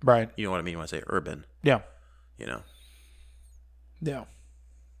 Right. You know what I mean when I say urban? Yeah. Yeah.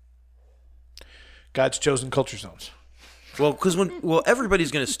 God's chosen culture zones. Well, because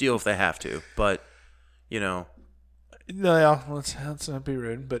everybody's going to steal if they have to, but No, yeah. Let's not be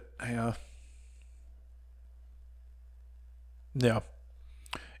rude, but Yeah.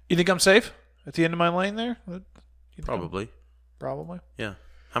 You think I'm safe at the end of my lane there? Probably. Probably. Yeah.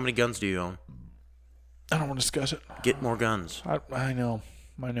 How many guns do you own? I don't want to discuss it. Get more guns. I know.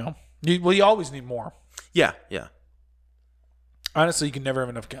 You always need more. Yeah, yeah. Honestly, you can never have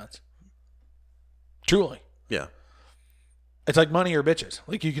enough guns. Truly. Yeah. It's like money or bitches.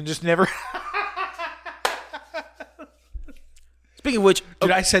 Like, you can just never... Speaking of which...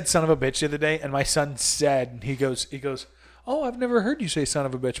 Dude, I said son of a bitch the other day, and my son said, he goes, oh, I've never heard you say son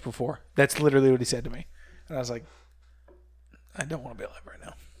of a bitch before. That's literally what he said to me. And I was like, I don't want to be alive right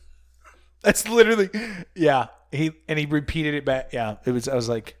now. That's literally... Yeah. He repeated it back. Yeah. I was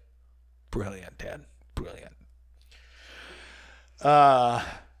like, brilliant, Dad. Brilliant.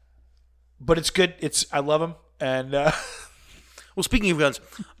 But it's good. I love him. And... Well, speaking of guns,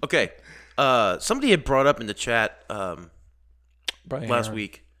 okay. Somebody had brought up in the chat last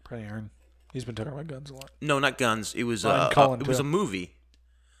week. Probably Aaron. He's been talking about guns a lot. No, not guns. It was Colin, it was a movie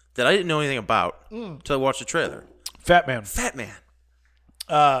that I didn't know anything about until I watched the trailer. Fat Man.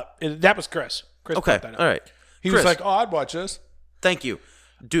 That was Chris. Chris Okay, brought that up. all right. He Chris, was like, "Oh, I'd watch this." Thank you,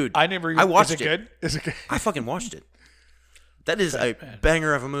 dude. I watched it. Good? Is it good? I fucking watched it. That is a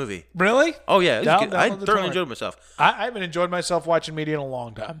banger of a movie. Really? Oh yeah, it was good. I download the thoroughly torrent. enjoyed myself. I haven't enjoyed myself watching media in a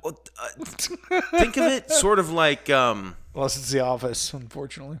long time. Well, think of it sort of like Unless it's The Office,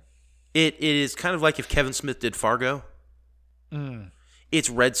 unfortunately. it is kind of like if Kevin Smith did Fargo. It's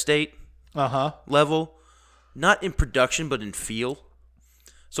Red State level, not in production but in feel.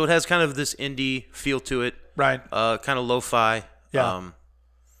 So it has kind of this indie feel to it, Right. kind of lo-fi. Yeah.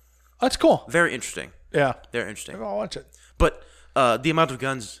 That's cool. Very interesting. Yeah. Very interesting. Maybe I'll watch it. But the amount of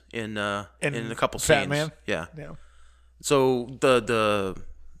guns in a couple Fat scenes, Man? yeah. Yeah. So the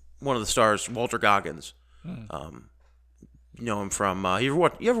one of the stars, Walter Goggins, you know him from you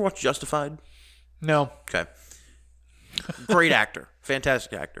ever watch Justified? No. Okay, great actor,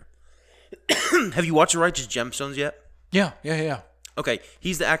 fantastic actor. Have you watched The Righteous Gemstones yet? Yeah. Okay,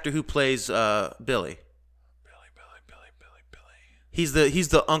 he's the actor who plays Billy. He's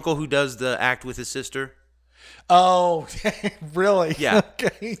the uncle who does the act with his sister. Oh, really? Yeah.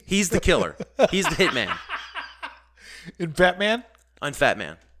 Okay. He's the killer. He's the hitman. In Fat Man? On Fat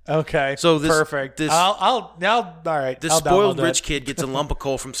Man. Okay. So this perfect. I'll now. All right. This I'll spoiled download rich that. kid gets a lump of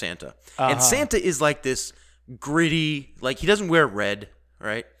coal from Santa, and Santa is like this gritty. Like, he doesn't wear red,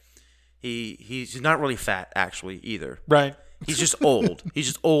 right? He's not really fat actually either. Right. He's just old. He's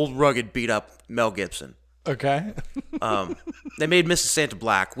just old, rugged, beat up Mel Gibson. Okay. They made Mrs. Santa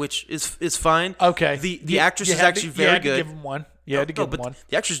black, which is fine. Okay. The actress is actually you very had good. To give him one. You had to give him but one.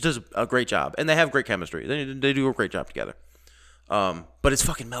 the actress does a great job, and they have great chemistry. They do a great job together. But it's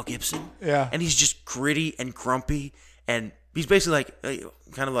fucking Mel Gibson. Yeah. And he's just gritty and grumpy, and he's basically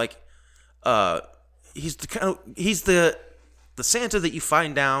he's the Santa that you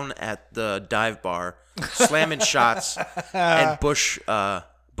find down at the dive bar, slamming shots and bush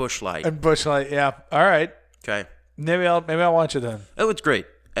light. And Bush Light. Yeah. All right. Okay. Maybe I'll watch it then. Oh, it's great,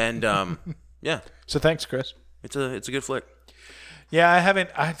 and yeah, So thanks, Chris. it's a good flick. Yeah, I haven't.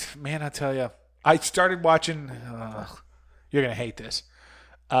 I tell you, I started watching. You're gonna hate this,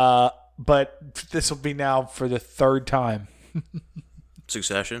 but this will be now for the third time.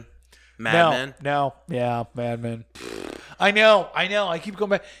 Succession, Mad Men. No, yeah, Mad Men. I know. I keep going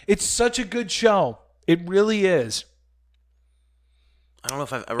back. It's such a good show. It really is. I don't know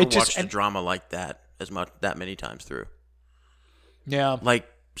if I've ever It just- watched a drama like that that many times through. Yeah, Like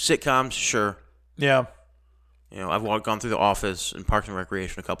sitcoms, sure. yeah. You know, I've gone through The Office and Parks and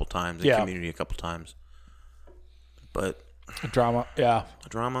Recreation a couple times, and Yeah. Community a couple times. But Drama, yeah. a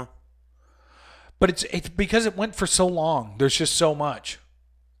drama, But it's because it went for so long. There's just so much.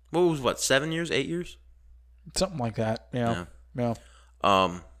 what was 7 years, 8 years? Something like that. Yeah. Yeah.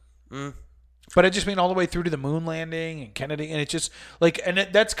 Um, But I just mean all the way through to the moon landing and Kennedy, and it's just like, and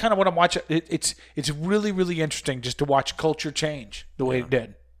that's kind of what I'm watching. It's really, really interesting just to watch culture change the way it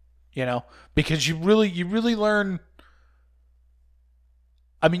did, you know, because you really learn.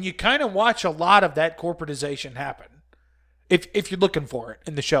 I mean, you kind of watch a lot of that corporatization happen if you're looking for it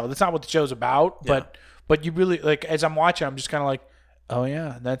in the show. That's not what the show's about, but you really, like, as I'm watching, I'm just kind of like, oh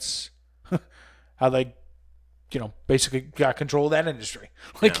yeah, that's how they, you know, basically got control of that industry.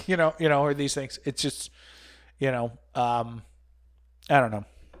 Like, you know, or these things. It's just, you know, I don't know.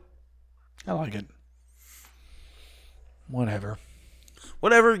 I like it. Whatever.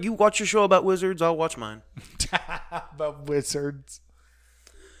 you watch your show about wizards, I'll watch mine. About wizards.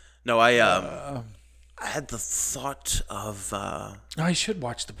 No, I had the thought of, I should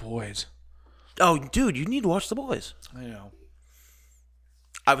watch The Boys. oh, dude, you need to watch The Boys. I know.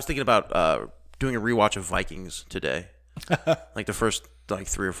 I was thinking about doing a rewatch of Vikings today. Like the first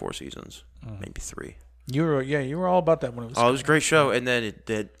 3 or 4 seasons, maybe 3. You were all about that when it was. Oh, it was a great show, and then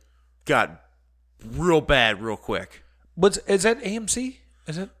it got real bad real quick. Is that AMC?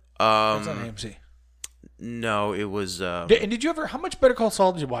 Is it? It's not AMC. No, it was. And did you ever? How much Better Call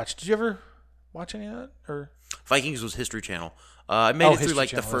Saul did you watch? Did you ever watch any of that? Or Vikings was History Channel. I made it through History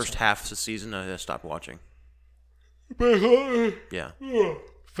the Channel, first half of the season. I stopped watching. Yeah.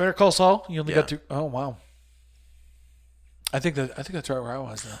 Better Call Saul? You only Yeah. got through. Oh wow. I think that's right where I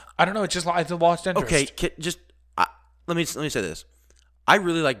was now. I don't know. It just I lost interest. Okay, let me say this. I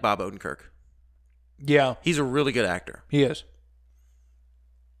really like Bob Odenkirk. Yeah, He's a really good actor, he is.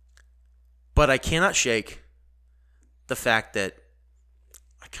 but I cannot shake the fact that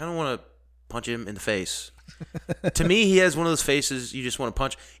I kind of want to punch him in the face. To me, he has one of those faces you just want to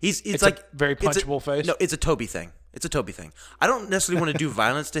punch. It's like a very punchable face. No, it's a Toby thing. It's a Toby thing. I don't necessarily want to do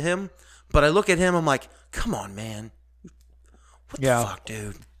violence to him, but I look at him, I'm like, come on, man. What the fuck,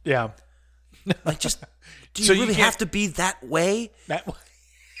 dude? Yeah. Like, just do you So you really can't- have to be that way? That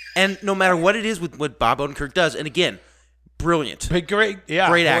And no matter what it is with what Bob Odenkirk does, and again, brilliant, great. Yeah,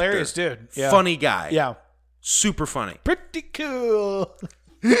 great hilarious actor, dude. Yeah. funny guy, Yeah, super funny. pretty cool.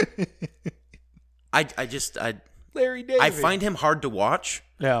 I Larry David. I find him hard to watch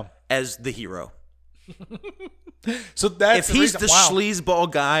Yeah. as the hero. So that's If he's reason, the wow.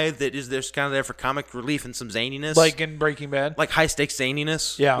 sleazeball guy that is just kind of there for comic relief and some zaniness, like in Breaking Bad. like high stakes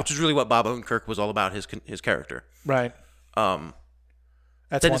zaniness, Yeah. which is really what Bob Odenkirk was all about, his character. Right.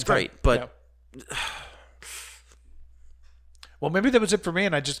 That's Then it's great, but well, maybe that was it for me,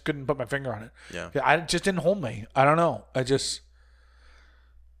 and I just couldn't put my finger on it. Yeah. I just didn't hold me. I don't know.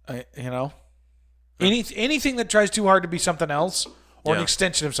 Anything that tries too hard to be something else or an Yeah.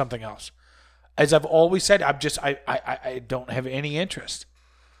 extension of something else. As I've always said, I don't have any interest.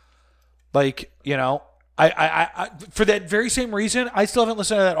 Like, I for that very same reason, I still haven't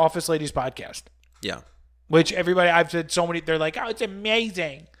listened to that Office Ladies podcast. yeah, Which everybody I've said so many, they're like, oh, it's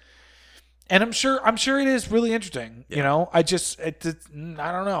amazing, and I'm sure it is really interesting. Yeah. I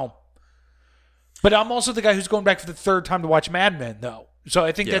don't know, but I'm also the guy who's going back for the third time to watch Mad Men, though. So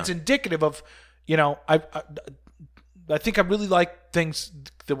I think Yeah. that's indicative of, I think I really like things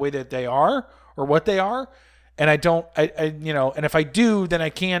the way that they are or what they are, and and if I do, then I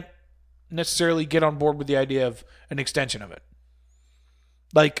can't necessarily get on board with the idea of an extension of it,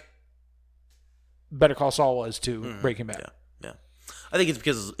 like Better Call Saul was to Breaking Bad. yeah. I think it's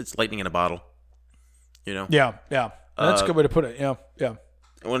because it's lightning in a bottle. Yeah. That's a good way to put it. Yeah.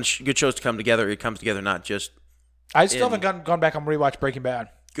 When good shows come together, it comes together not just I still haven't gone back and rewatched Breaking Bad.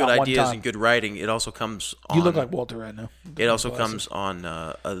 good Not one ideas time. and good writing. It also comes on. You look like Walter right now. It also comes on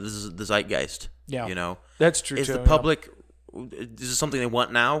this is the zeitgeist. Yeah. That's true. Is too, the public? Is this something they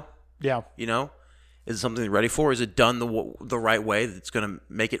want now? Yeah. Is it something they're ready for? Is it done the right way that's going to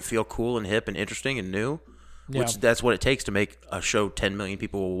make it feel cool and hip and interesting and new? Which that's what it takes to make a show 10 million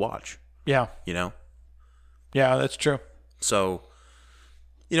people will watch. Yeah. Yeah, that's true. So,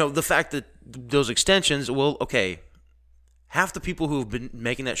 the fact that those extensions, well, okay, half the people who have been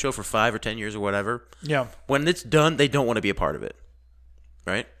making that show for 5 or 10 years or whatever, Yeah. when it's done, they don't want to be a part of it,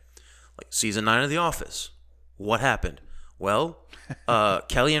 right? Like season 9 of The Office. What happened? Well,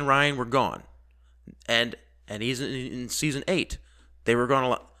 Kelly and Ryan were gone, and he's in season 8. They were gone a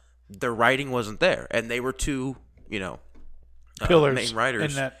lot. Their writing wasn't there, and they were two, Pillars main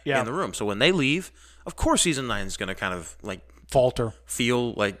writers in the room. So when they leave, of course, season 9 is going to kind of like Falter.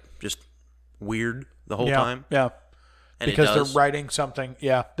 feel like just weird the whole time. Yeah. And Because it they're does, writing something.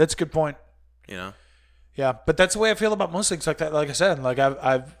 Yeah. That's a good point. Yeah, but that's the way I feel about most things like that. Like I said, like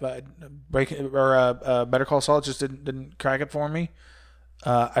I've Better Call Saul just didn't crack it for me.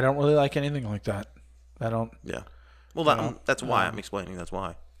 I don't really like anything like that. I don't. Yeah. Well, that's why I'm explaining. That's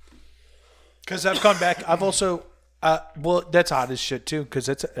why. Because I've gone back. I've also. Well, that's odd as shit too. Because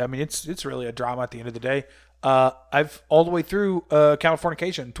it's really a drama at the end of the day. I've all the way through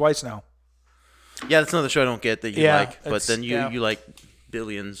Californication twice now. Yeah, that's another show I don't get that you Yeah, like, but then you yeah. you like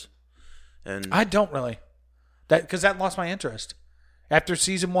Billions, and I don't really. Because that lost my interest after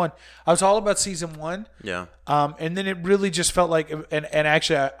season 1. I was all about season 1. yeah, And then it really just felt like, and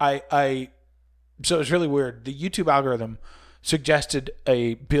actually I so it was really weird. The YouTube algorithm suggested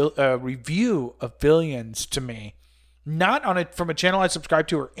a review of Billions to me, not on it from a channel I subscribe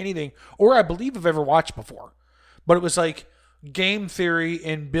to or anything, or I believe I've ever watched before, but it was like game theory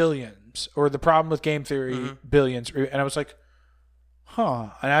in Billions, or the problem with game theory Billions, and I was like, huh.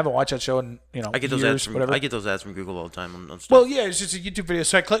 And I haven't watched that show in I get those years, ads from whatever. I get those ads from Google all the time on stuff. Well, yeah, it's just a YouTube video.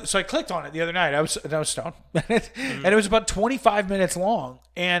 So I clicked on it the other night. I was stoned, and it was about 25 minutes long.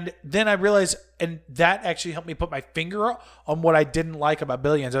 And then I realized, and that actually helped me put my finger on what I didn't like about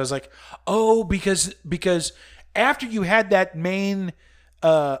Billions. I was like, oh, because after you had that main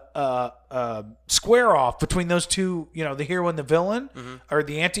square off between those two, the hero and the villain, or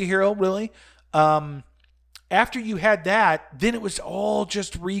the anti-hero, really. After you had that, then it was all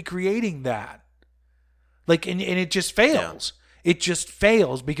just recreating that. Like, and it just fails. Yeah. It just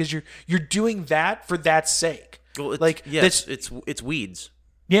fails because you're doing that for that sake. Well, it's weeds.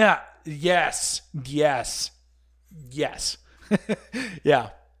 Yeah. Yes. Yeah.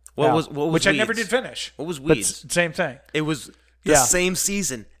 What was which Weeds? I never did finish. What was Weeds? Same thing. It was the same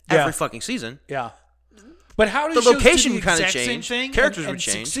season every fucking season. Yeah. But how did the location kind of change? Thing Characters and would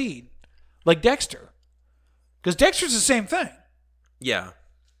change. Succeed, like Dexter, because Dexter's the same thing. Yeah.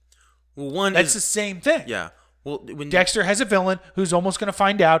 Well, that's the same thing. Yeah. Well, when Dexter has a villain who's almost going to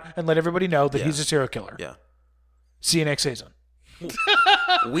find out and let everybody know that he's a serial killer. Yeah. See you next season.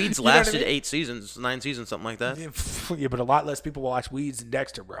 Weeds lasted 8 seasons, 9 seasons, something like that. Yeah, but a lot less people will watch Weeds than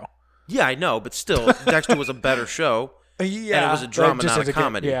Dexter, bro. Yeah, I know, but still, Dexter was a better show. Yeah, and it was a drama, not a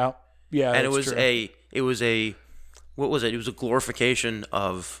comedy. Yeah, and it was what was it? It was a glorification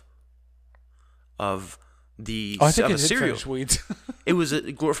of the I think of it a did serial. finish Weeds. It was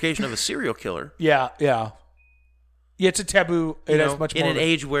a glorification of a serial killer. Yeah. It's a taboo. It has much more in an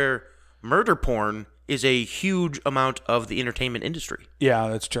age where murder porn is a huge amount of the entertainment industry. Yeah,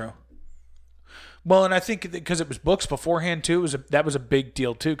 that's true. Well, and I think because it was books beforehand too, that was a big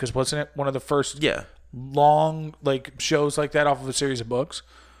deal too. Because wasn't it one of the first long shows like that off of a series of books?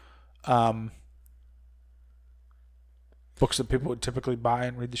 Books that people would typically buy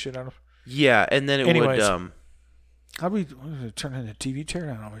and read the shit out of. Yeah, and then it would. How do we turn into a TV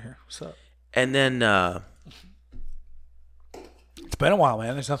teardown over here? What's up? And then it's been a while,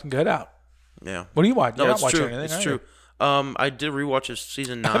 man. There's nothing good out. Yeah. What do you watch? No, You're it's not watching true. anything. It's true. I did rewatch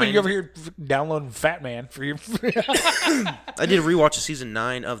season 9. I mean, you're over here downloading Fat Man for your. I did rewatch season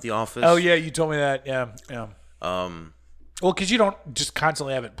 9 of The Office. Oh yeah, you told me that. Yeah. Well, because you don't just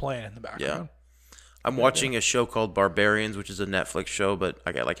constantly have it playing in the background. Yeah. I'm watching a show called Barbarians, which is a Netflix show, but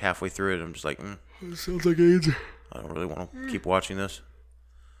I got halfway through it. I'm just like, It sounds like AIDS. I don't really want to keep watching this.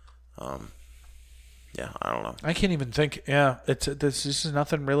 Yeah, I don't know. I can't even think. Yeah, this is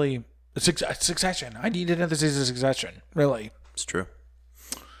nothing really. Succession. I need another season of Succession. Really, it's true.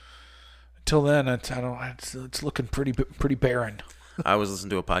 Until then, it's looking pretty barren. I was listening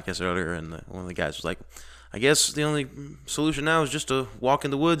to a podcast earlier, and one of the guys was like, "I guess the only solution now is just to walk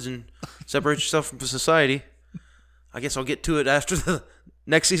in the woods and separate yourself from society." I guess I'll get to it after the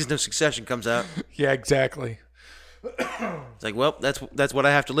next season of Succession comes out. Yeah, exactly. It's like, well, that's what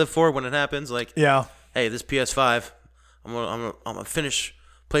I have to live for when it happens. Like, yeah. Hey, this PS5, I'm gonna finish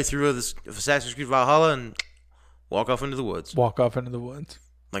playthrough of this Assassin's Creed Valhalla and walk off into the woods. Like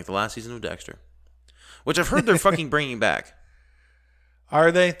the last season of Dexter, which I've heard they're fucking bringing back. Are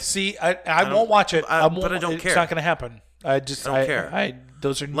they? See, I won't watch it. But I don't care. It's not gonna happen. I don't care.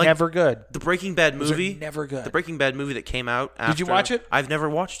 Those are never good. The Breaking Bad movie, never good. The Breaking Bad movie that came out after. Did you watch it? I've never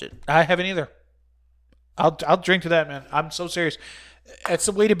watched it. I haven't either. I'll drink to that, man. I'm so serious. That's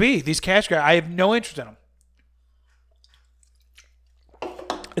the way to be. These cash guys, I have no interest in them.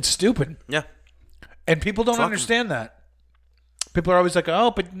 It's stupid. Yeah. And people don't understand that. People are always like,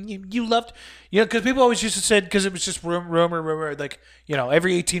 oh, but you loved, because people always used to say, because it was just rumor, like,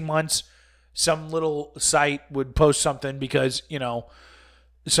 every 18 months, some little site would post something because,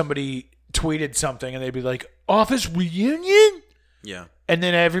 somebody tweeted something and they'd be like, Office reunion? Yeah. And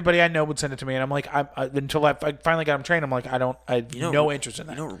then everybody I know would send it to me, and I'm like, until I finally got them trained, I'm like, I have no interest in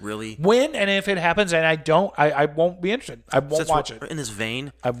that. You don't really. When and if it happens, and I won't be interested. I won't watch it. In this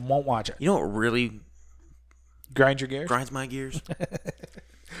vein, I won't watch it. You know what really grinds your gears? Grinds my gears.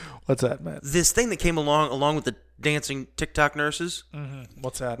 What's that, Matt? This thing that came along with the dancing TikTok nurses. Mm-hmm.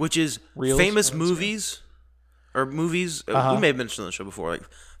 What's that? Which is Reels? famous movies or movies. We may have mentioned on the show before, like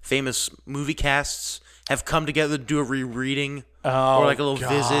famous movie casts have come together to do a rereading or like a little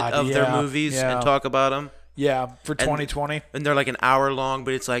visit of their movies and talk about them. Yeah, for 2020. And they're like an hour long,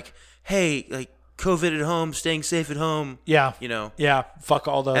 but it's like, hey, like COVID at home, staying safe at home. Yeah. Yeah, fuck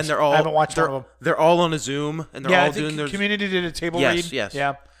all those. And they're all, I haven't watched all of them. They're all on a Zoom, and they're all doing their... Community did a table read. Yes.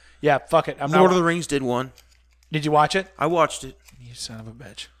 Yeah, fuck it. Lord of the Rings did one. Did you watch it? I watched it. You son of a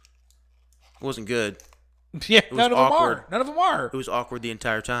bitch. It wasn't good. Yeah, none of them are. None of them are. It was awkward the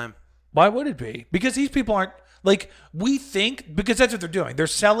entire time. Why would it be? Because these people aren't Like, we think, because that's what they're doing. They're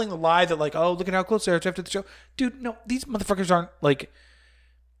selling the lie that, like, oh, look at how close they are after the show. Dude, no, these motherfuckers aren't, like,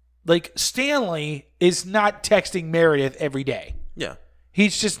 Stanley is not texting Meredith every day. Yeah.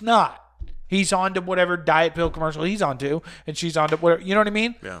 He's just not. He's on to whatever diet pill commercial he's on to, and she's on to whatever, you know what I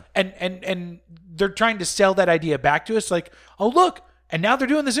mean? Yeah. And they're trying to sell that idea back to us, like, oh, look, and now they're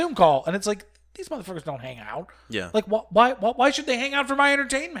doing the Zoom call. And it's like, these motherfuckers don't hang out. Yeah. Like, why should they hang out for my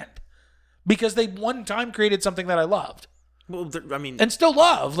entertainment? Because they one time created something that I loved. Well, I mean, And still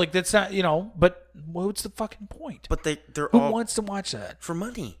love. Like, that's not, but what's the fucking point? but they're Who all wants to watch that? for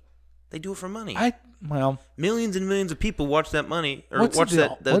money. They do it for money. Millions and millions of people watch that money or What's the watch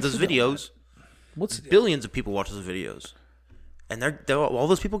deal? those What's the deal? videos. What's the deal? Billions of people watch those videos, and they're all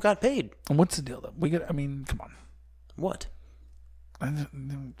those people got paid. And what's the deal, though? Come on. What?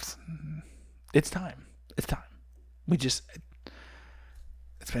 It's time. It's time. It's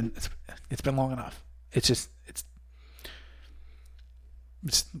been long enough. It's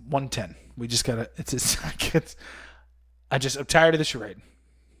 1:10. We just gotta. I'm tired of the charade.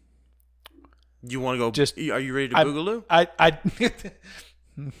 You want to go? Are you ready to boogaloo?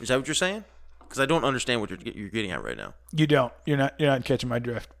 Is that what you're saying? Because I don't understand what you're getting at right now. You don't. You're not catching my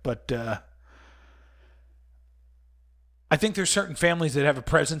drift. But I think there's certain families that have a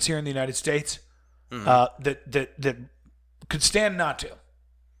presence here in the United States that could stand not to.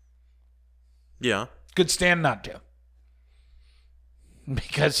 Yeah. Could stand not to.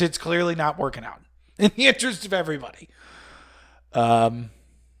 Because it's clearly not working out in the interest of everybody. And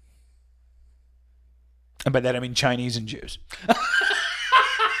by that I mean Chinese and Jews.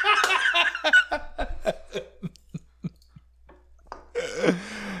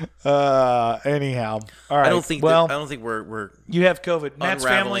 Anyhow, all right. I don't think we're you have COVID. Matt's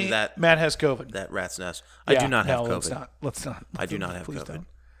unraveling family. that- Matt has COVID. that rat's nest. I do not have COVID. Let's not. I do not have Please COVID. don't.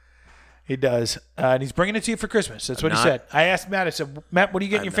 He does, and he's bringing it to you for Christmas. That's what he not- said. I asked Matt. I said, Matt, what are you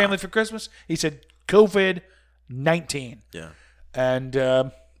getting I'm your family not. for Christmas? He said, COVID-19. Yeah. And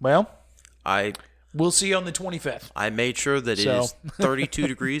we'll see you on the 25th. I made sure that it is 32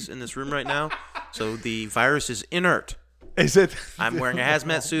 degrees in this room right now, so the virus is inert. Is it? I'm wearing a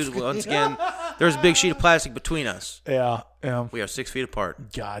hazmat suit. Once again, there's a big sheet of plastic between us. Yeah. We are 6 feet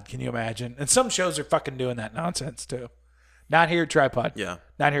apart. God, can you imagine? And some shows are fucking doing that nonsense too. Not here at Tripod. Yeah.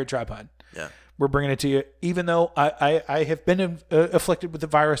 Not here at Tripod. Yeah. We're bringing it to you, even though I have been afflicted with the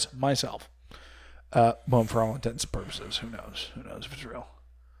virus myself. Well, for all intents and purposes, who knows? Who knows if it's real?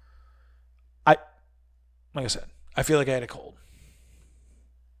 Like I said, I feel like I had a cold.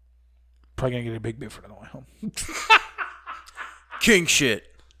 Probably gonna get a big Buford on the way home. King shit.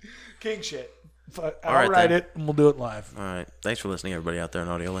 King shit. All I'll right, write then. it and we'll do it live. All right. Thanks for listening, everybody out there in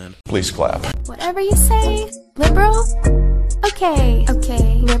Audio Land. Please clap. Whatever you say, liberal. Okay,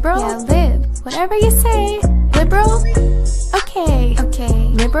 liberal. Yeah, live. Whatever you say, liberal. Okay,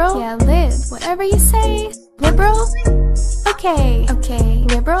 liberal. Yeah, live. Whatever you say, liberal. Okay,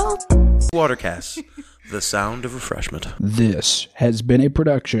 liberal. Watercast, the sound of refreshment. This has been a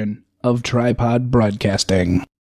production of Tripod Broadcasting.